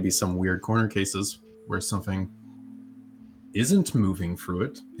 There may be some weird corner cases where something isn't moving through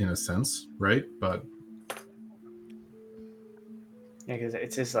it in a sense, right? But yeah, because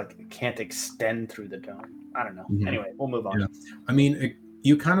it's just like it can't extend through the dome. I don't know. Mhm. Anyway, we'll move on. Yeah. I mean,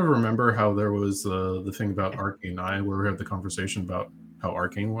 you kind of remember how there was the thing about Arcane Eye, where we had the conversation about how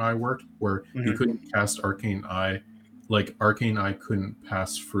Arcane Eye worked, where you couldn't cast Arcane Eye, like Arcane Eye couldn't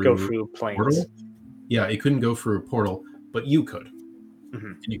pass through Go through planes. portal. Yeah, it couldn't go through a portal, but you could,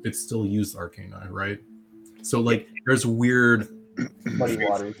 and you could still use Arcane Eye, right? So like, there's weird muddy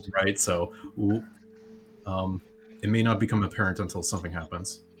waters, right? So, it may not become apparent until something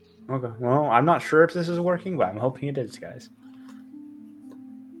happens. Okay. Well, I'm not sure if this is working, but I'm hoping it is, guys.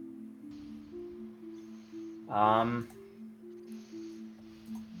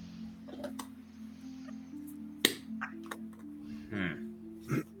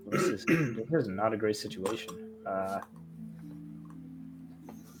 This is not a great situation.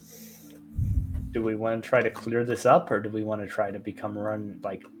 Do we want to try to clear this up, or do we want to try to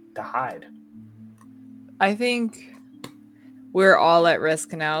to hide? I think we're all at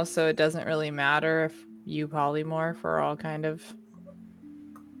risk now, so it doesn't really matter if you polymorph. We're all kind of...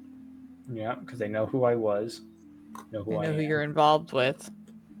 Yeah, because they know who I was. Know who who you're involved with.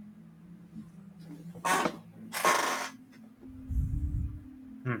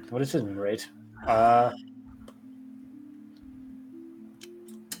 What is it, right?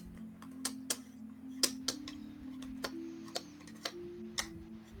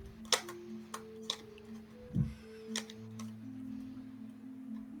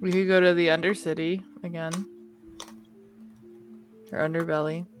 We could go to the Undercity again. Or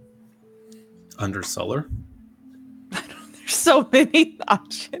Underbelly. Undercellar? There's so many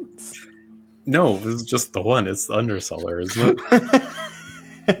options. No, this is just the one. It's the Undercellar, isn't it?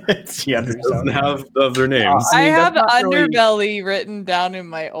 It's the Undercellar. It doesn't have the other names. I have Underbelly written down in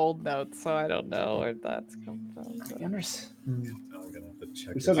my old notes, so I don't know where that's come from. I'm gonna have to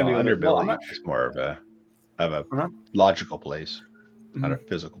check. We're still gonna do Underbelly. It's more of a logical place, not a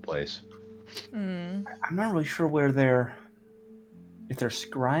physical place. I'm not really sure where they're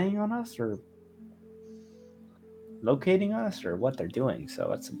scrying on us or locating us or what they're doing. So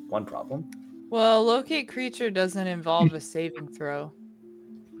that's one problem. Well, locate creature doesn't involve a saving throw.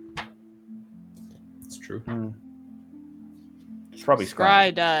 It's true. It's probably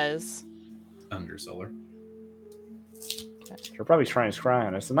Scry does. Undercellar. They're probably trying to scry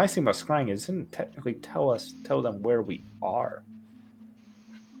on us. The nice thing about scrying is it doesn't technically tell them where we are.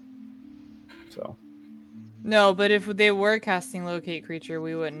 So. No, but if they were casting locate creature,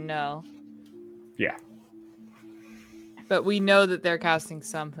 we wouldn't know. Yeah. But we know that they're casting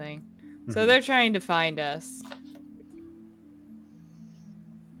something. So they're trying to find us.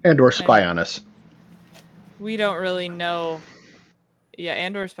 And/or spy on us. We don't really know. Yeah,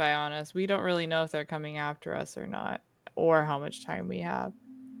 and/or spy on us. We don't really know if they're coming after us or not, or how much time we have.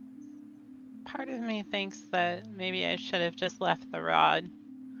 Part of me thinks that maybe I should have just left the rod.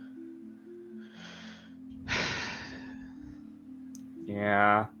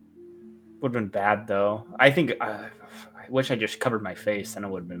 Yeah. Would have been bad, though. I think... I wish I just covered my face, and it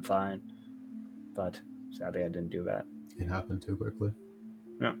would have been fine. But sadly, I didn't do that. It happened too quickly.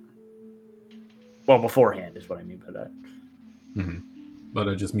 Yeah. Well, beforehand is what I mean by that. Mm-hmm. But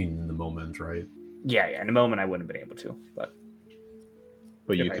I just mean in the moment, right? Yeah. In the moment, I wouldn't have been able to. But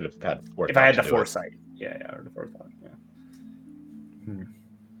you could have had forethought. If I had the to do it. foresight. Yeah, or the forethought. Yeah.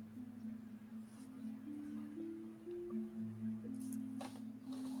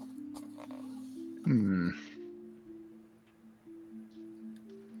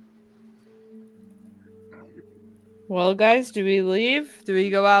 Well, guys, do we leave? Do we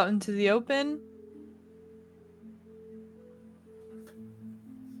go out into the open?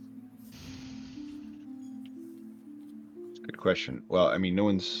 Good question. Well, I mean, no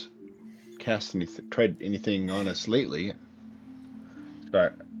one's tried anything on us lately.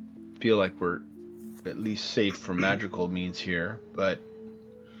 But I feel like we're at least safe from magical means here, but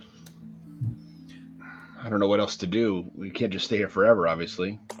I don't know what else to do. We can't just stay here forever,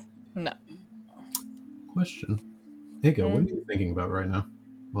 obviously. No. Question. Higa, what are you thinking about right now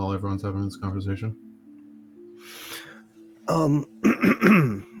while everyone's having this conversation?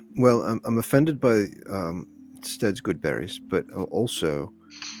 Well, I'm offended by Stead's good berries, but also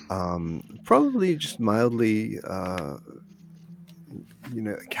probably just mildly, the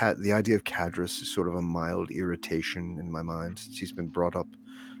idea of Cadrus is sort of a mild irritation in my mind since he's been brought up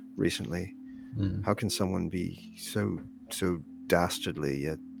recently. How can someone be so dastardly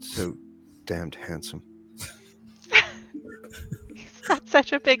yet so damned handsome? He's got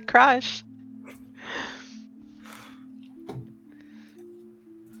such a big crush.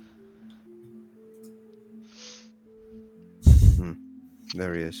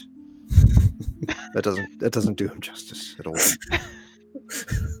 There he is. That doesn't do him justice at all.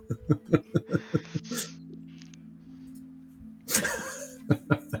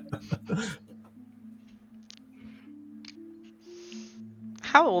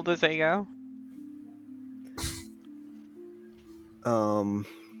 How old is Ego? I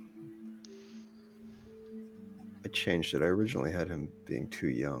changed it. I originally had him being too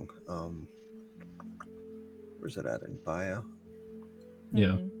young. Where's that at in bio?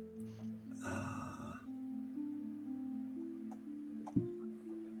 Yeah.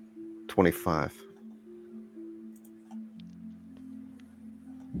 25.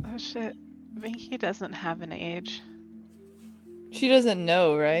 Oh shit. Vinkee doesn't have an age. She doesn't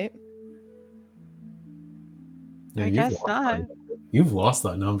know, right? Yeah, I guess not. You've lost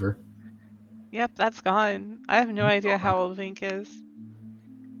that number. Yep, that's gone. I have no idea how old Vink is.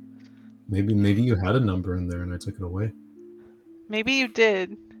 Maybe you had a number in there and I took it away. Maybe you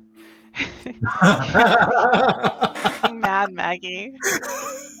did. Mad Maggie.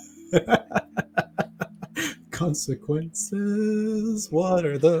 Consequences, what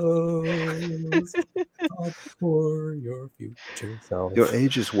are those? Thought for your future self. Your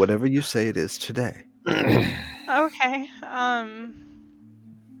age is whatever you say it is today. Okay.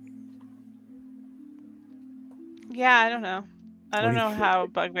 Yeah, I don't know. I don't know how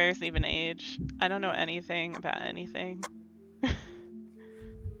bugbears even age. I don't know anything about anything.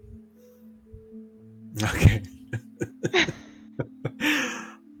 Okay.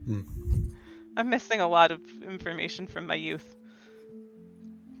 I'm missing a lot of information from my youth.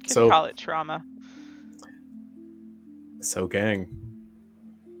 So- Call it trauma. So, gang,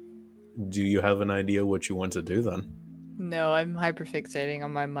 do you have an idea what you want to do then? No, I'm hyperfixating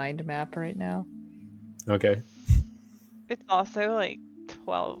on my mind map right now. Okay. It's also like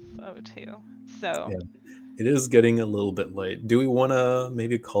 12:02, so Yeah. It is getting a little bit late. Do we want to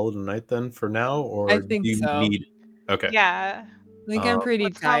maybe call it a night then for now, or I think do you so. need? Okay. yeah, I think I'm pretty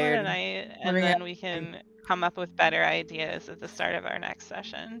let's call it a tired. night, and Running then out we of can come up with better ideas at the start of our next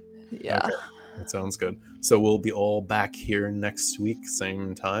session. Yeah. Okay. That sounds good. So we'll be all back here next week,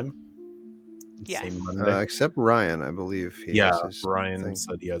 same time. Yes. Same Monday. Except Ryan, I believe. He Yeah, has his Brian thing.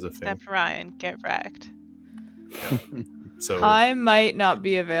 said he has a thing. Except Ryan, get wrecked. So I might not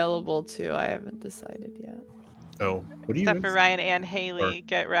be available too. I haven't decided yet. Oh, what do you? Except for Ryan and Haley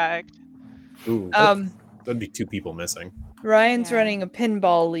get wrecked. Ooh, that'd be 2 people missing. Ryan's Yeah. running a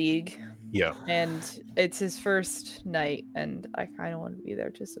pinball league, Yeah. and it's his first night, and I kind of want to be there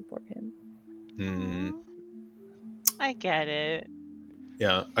to support him. Mm, I get it.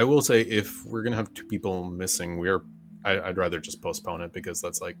 yeah, I will say if we're gonna have 2 people missing, I'd rather just postpone it because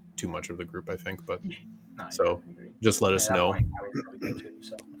that's like too much of the group, I think. But so just let us know.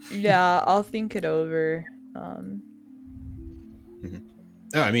 Yeah, I'll think it over.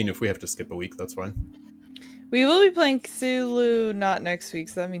 Yeah, I mean, if we have to skip a week, that's fine. We will be playing Cthulhu not next week,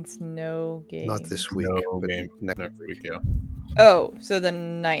 so that means no game. Not this week. No but game next next week. Yeah. Oh, so the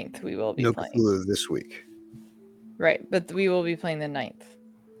 9th we will be No playing. Cthulhu this week. Right, but we will be playing the 9th.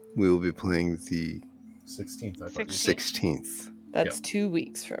 We will be playing the 16th. I thought. 16th. That's 2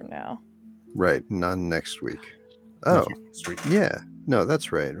 weeks from now. Right, not next week. Oh, Next week. yeah. No,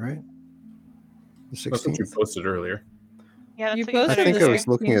 that's right, right? The That's what you 16th. posted earlier. Yeah, that's You what you I posted said think I earlier. was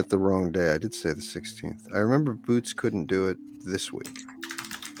looking at the wrong day. I did say the 16th. I remember Boots couldn't do it this week.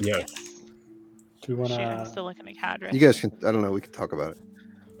 Yeah. Yes. Do we Shoot, I'm wanna? still looking at Cadra. You guys can, I don't know, we can talk about it.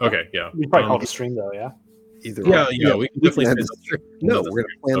 Okay. Yeah. We probably call it a stream though, yeah. Either Yeah, way. yeah, we can definitely end say this- that. No, End we're going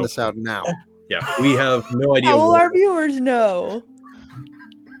to plan so- this out now. Yeah, we have no idea. How will what- our viewers know?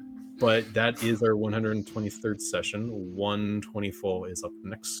 But that is our 123rd session. 124 is up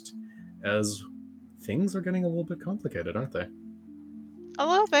next, as things are getting a little bit complicated, aren't they? A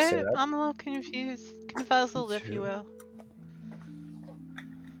little Say bit. that. I'm a little confused. Confuzzled, if you will.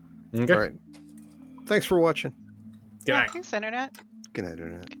 Okay. All right. Thanks for watching. Good night. Thanks, Internet. Good night,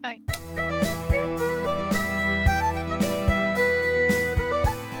 Internet. Good night.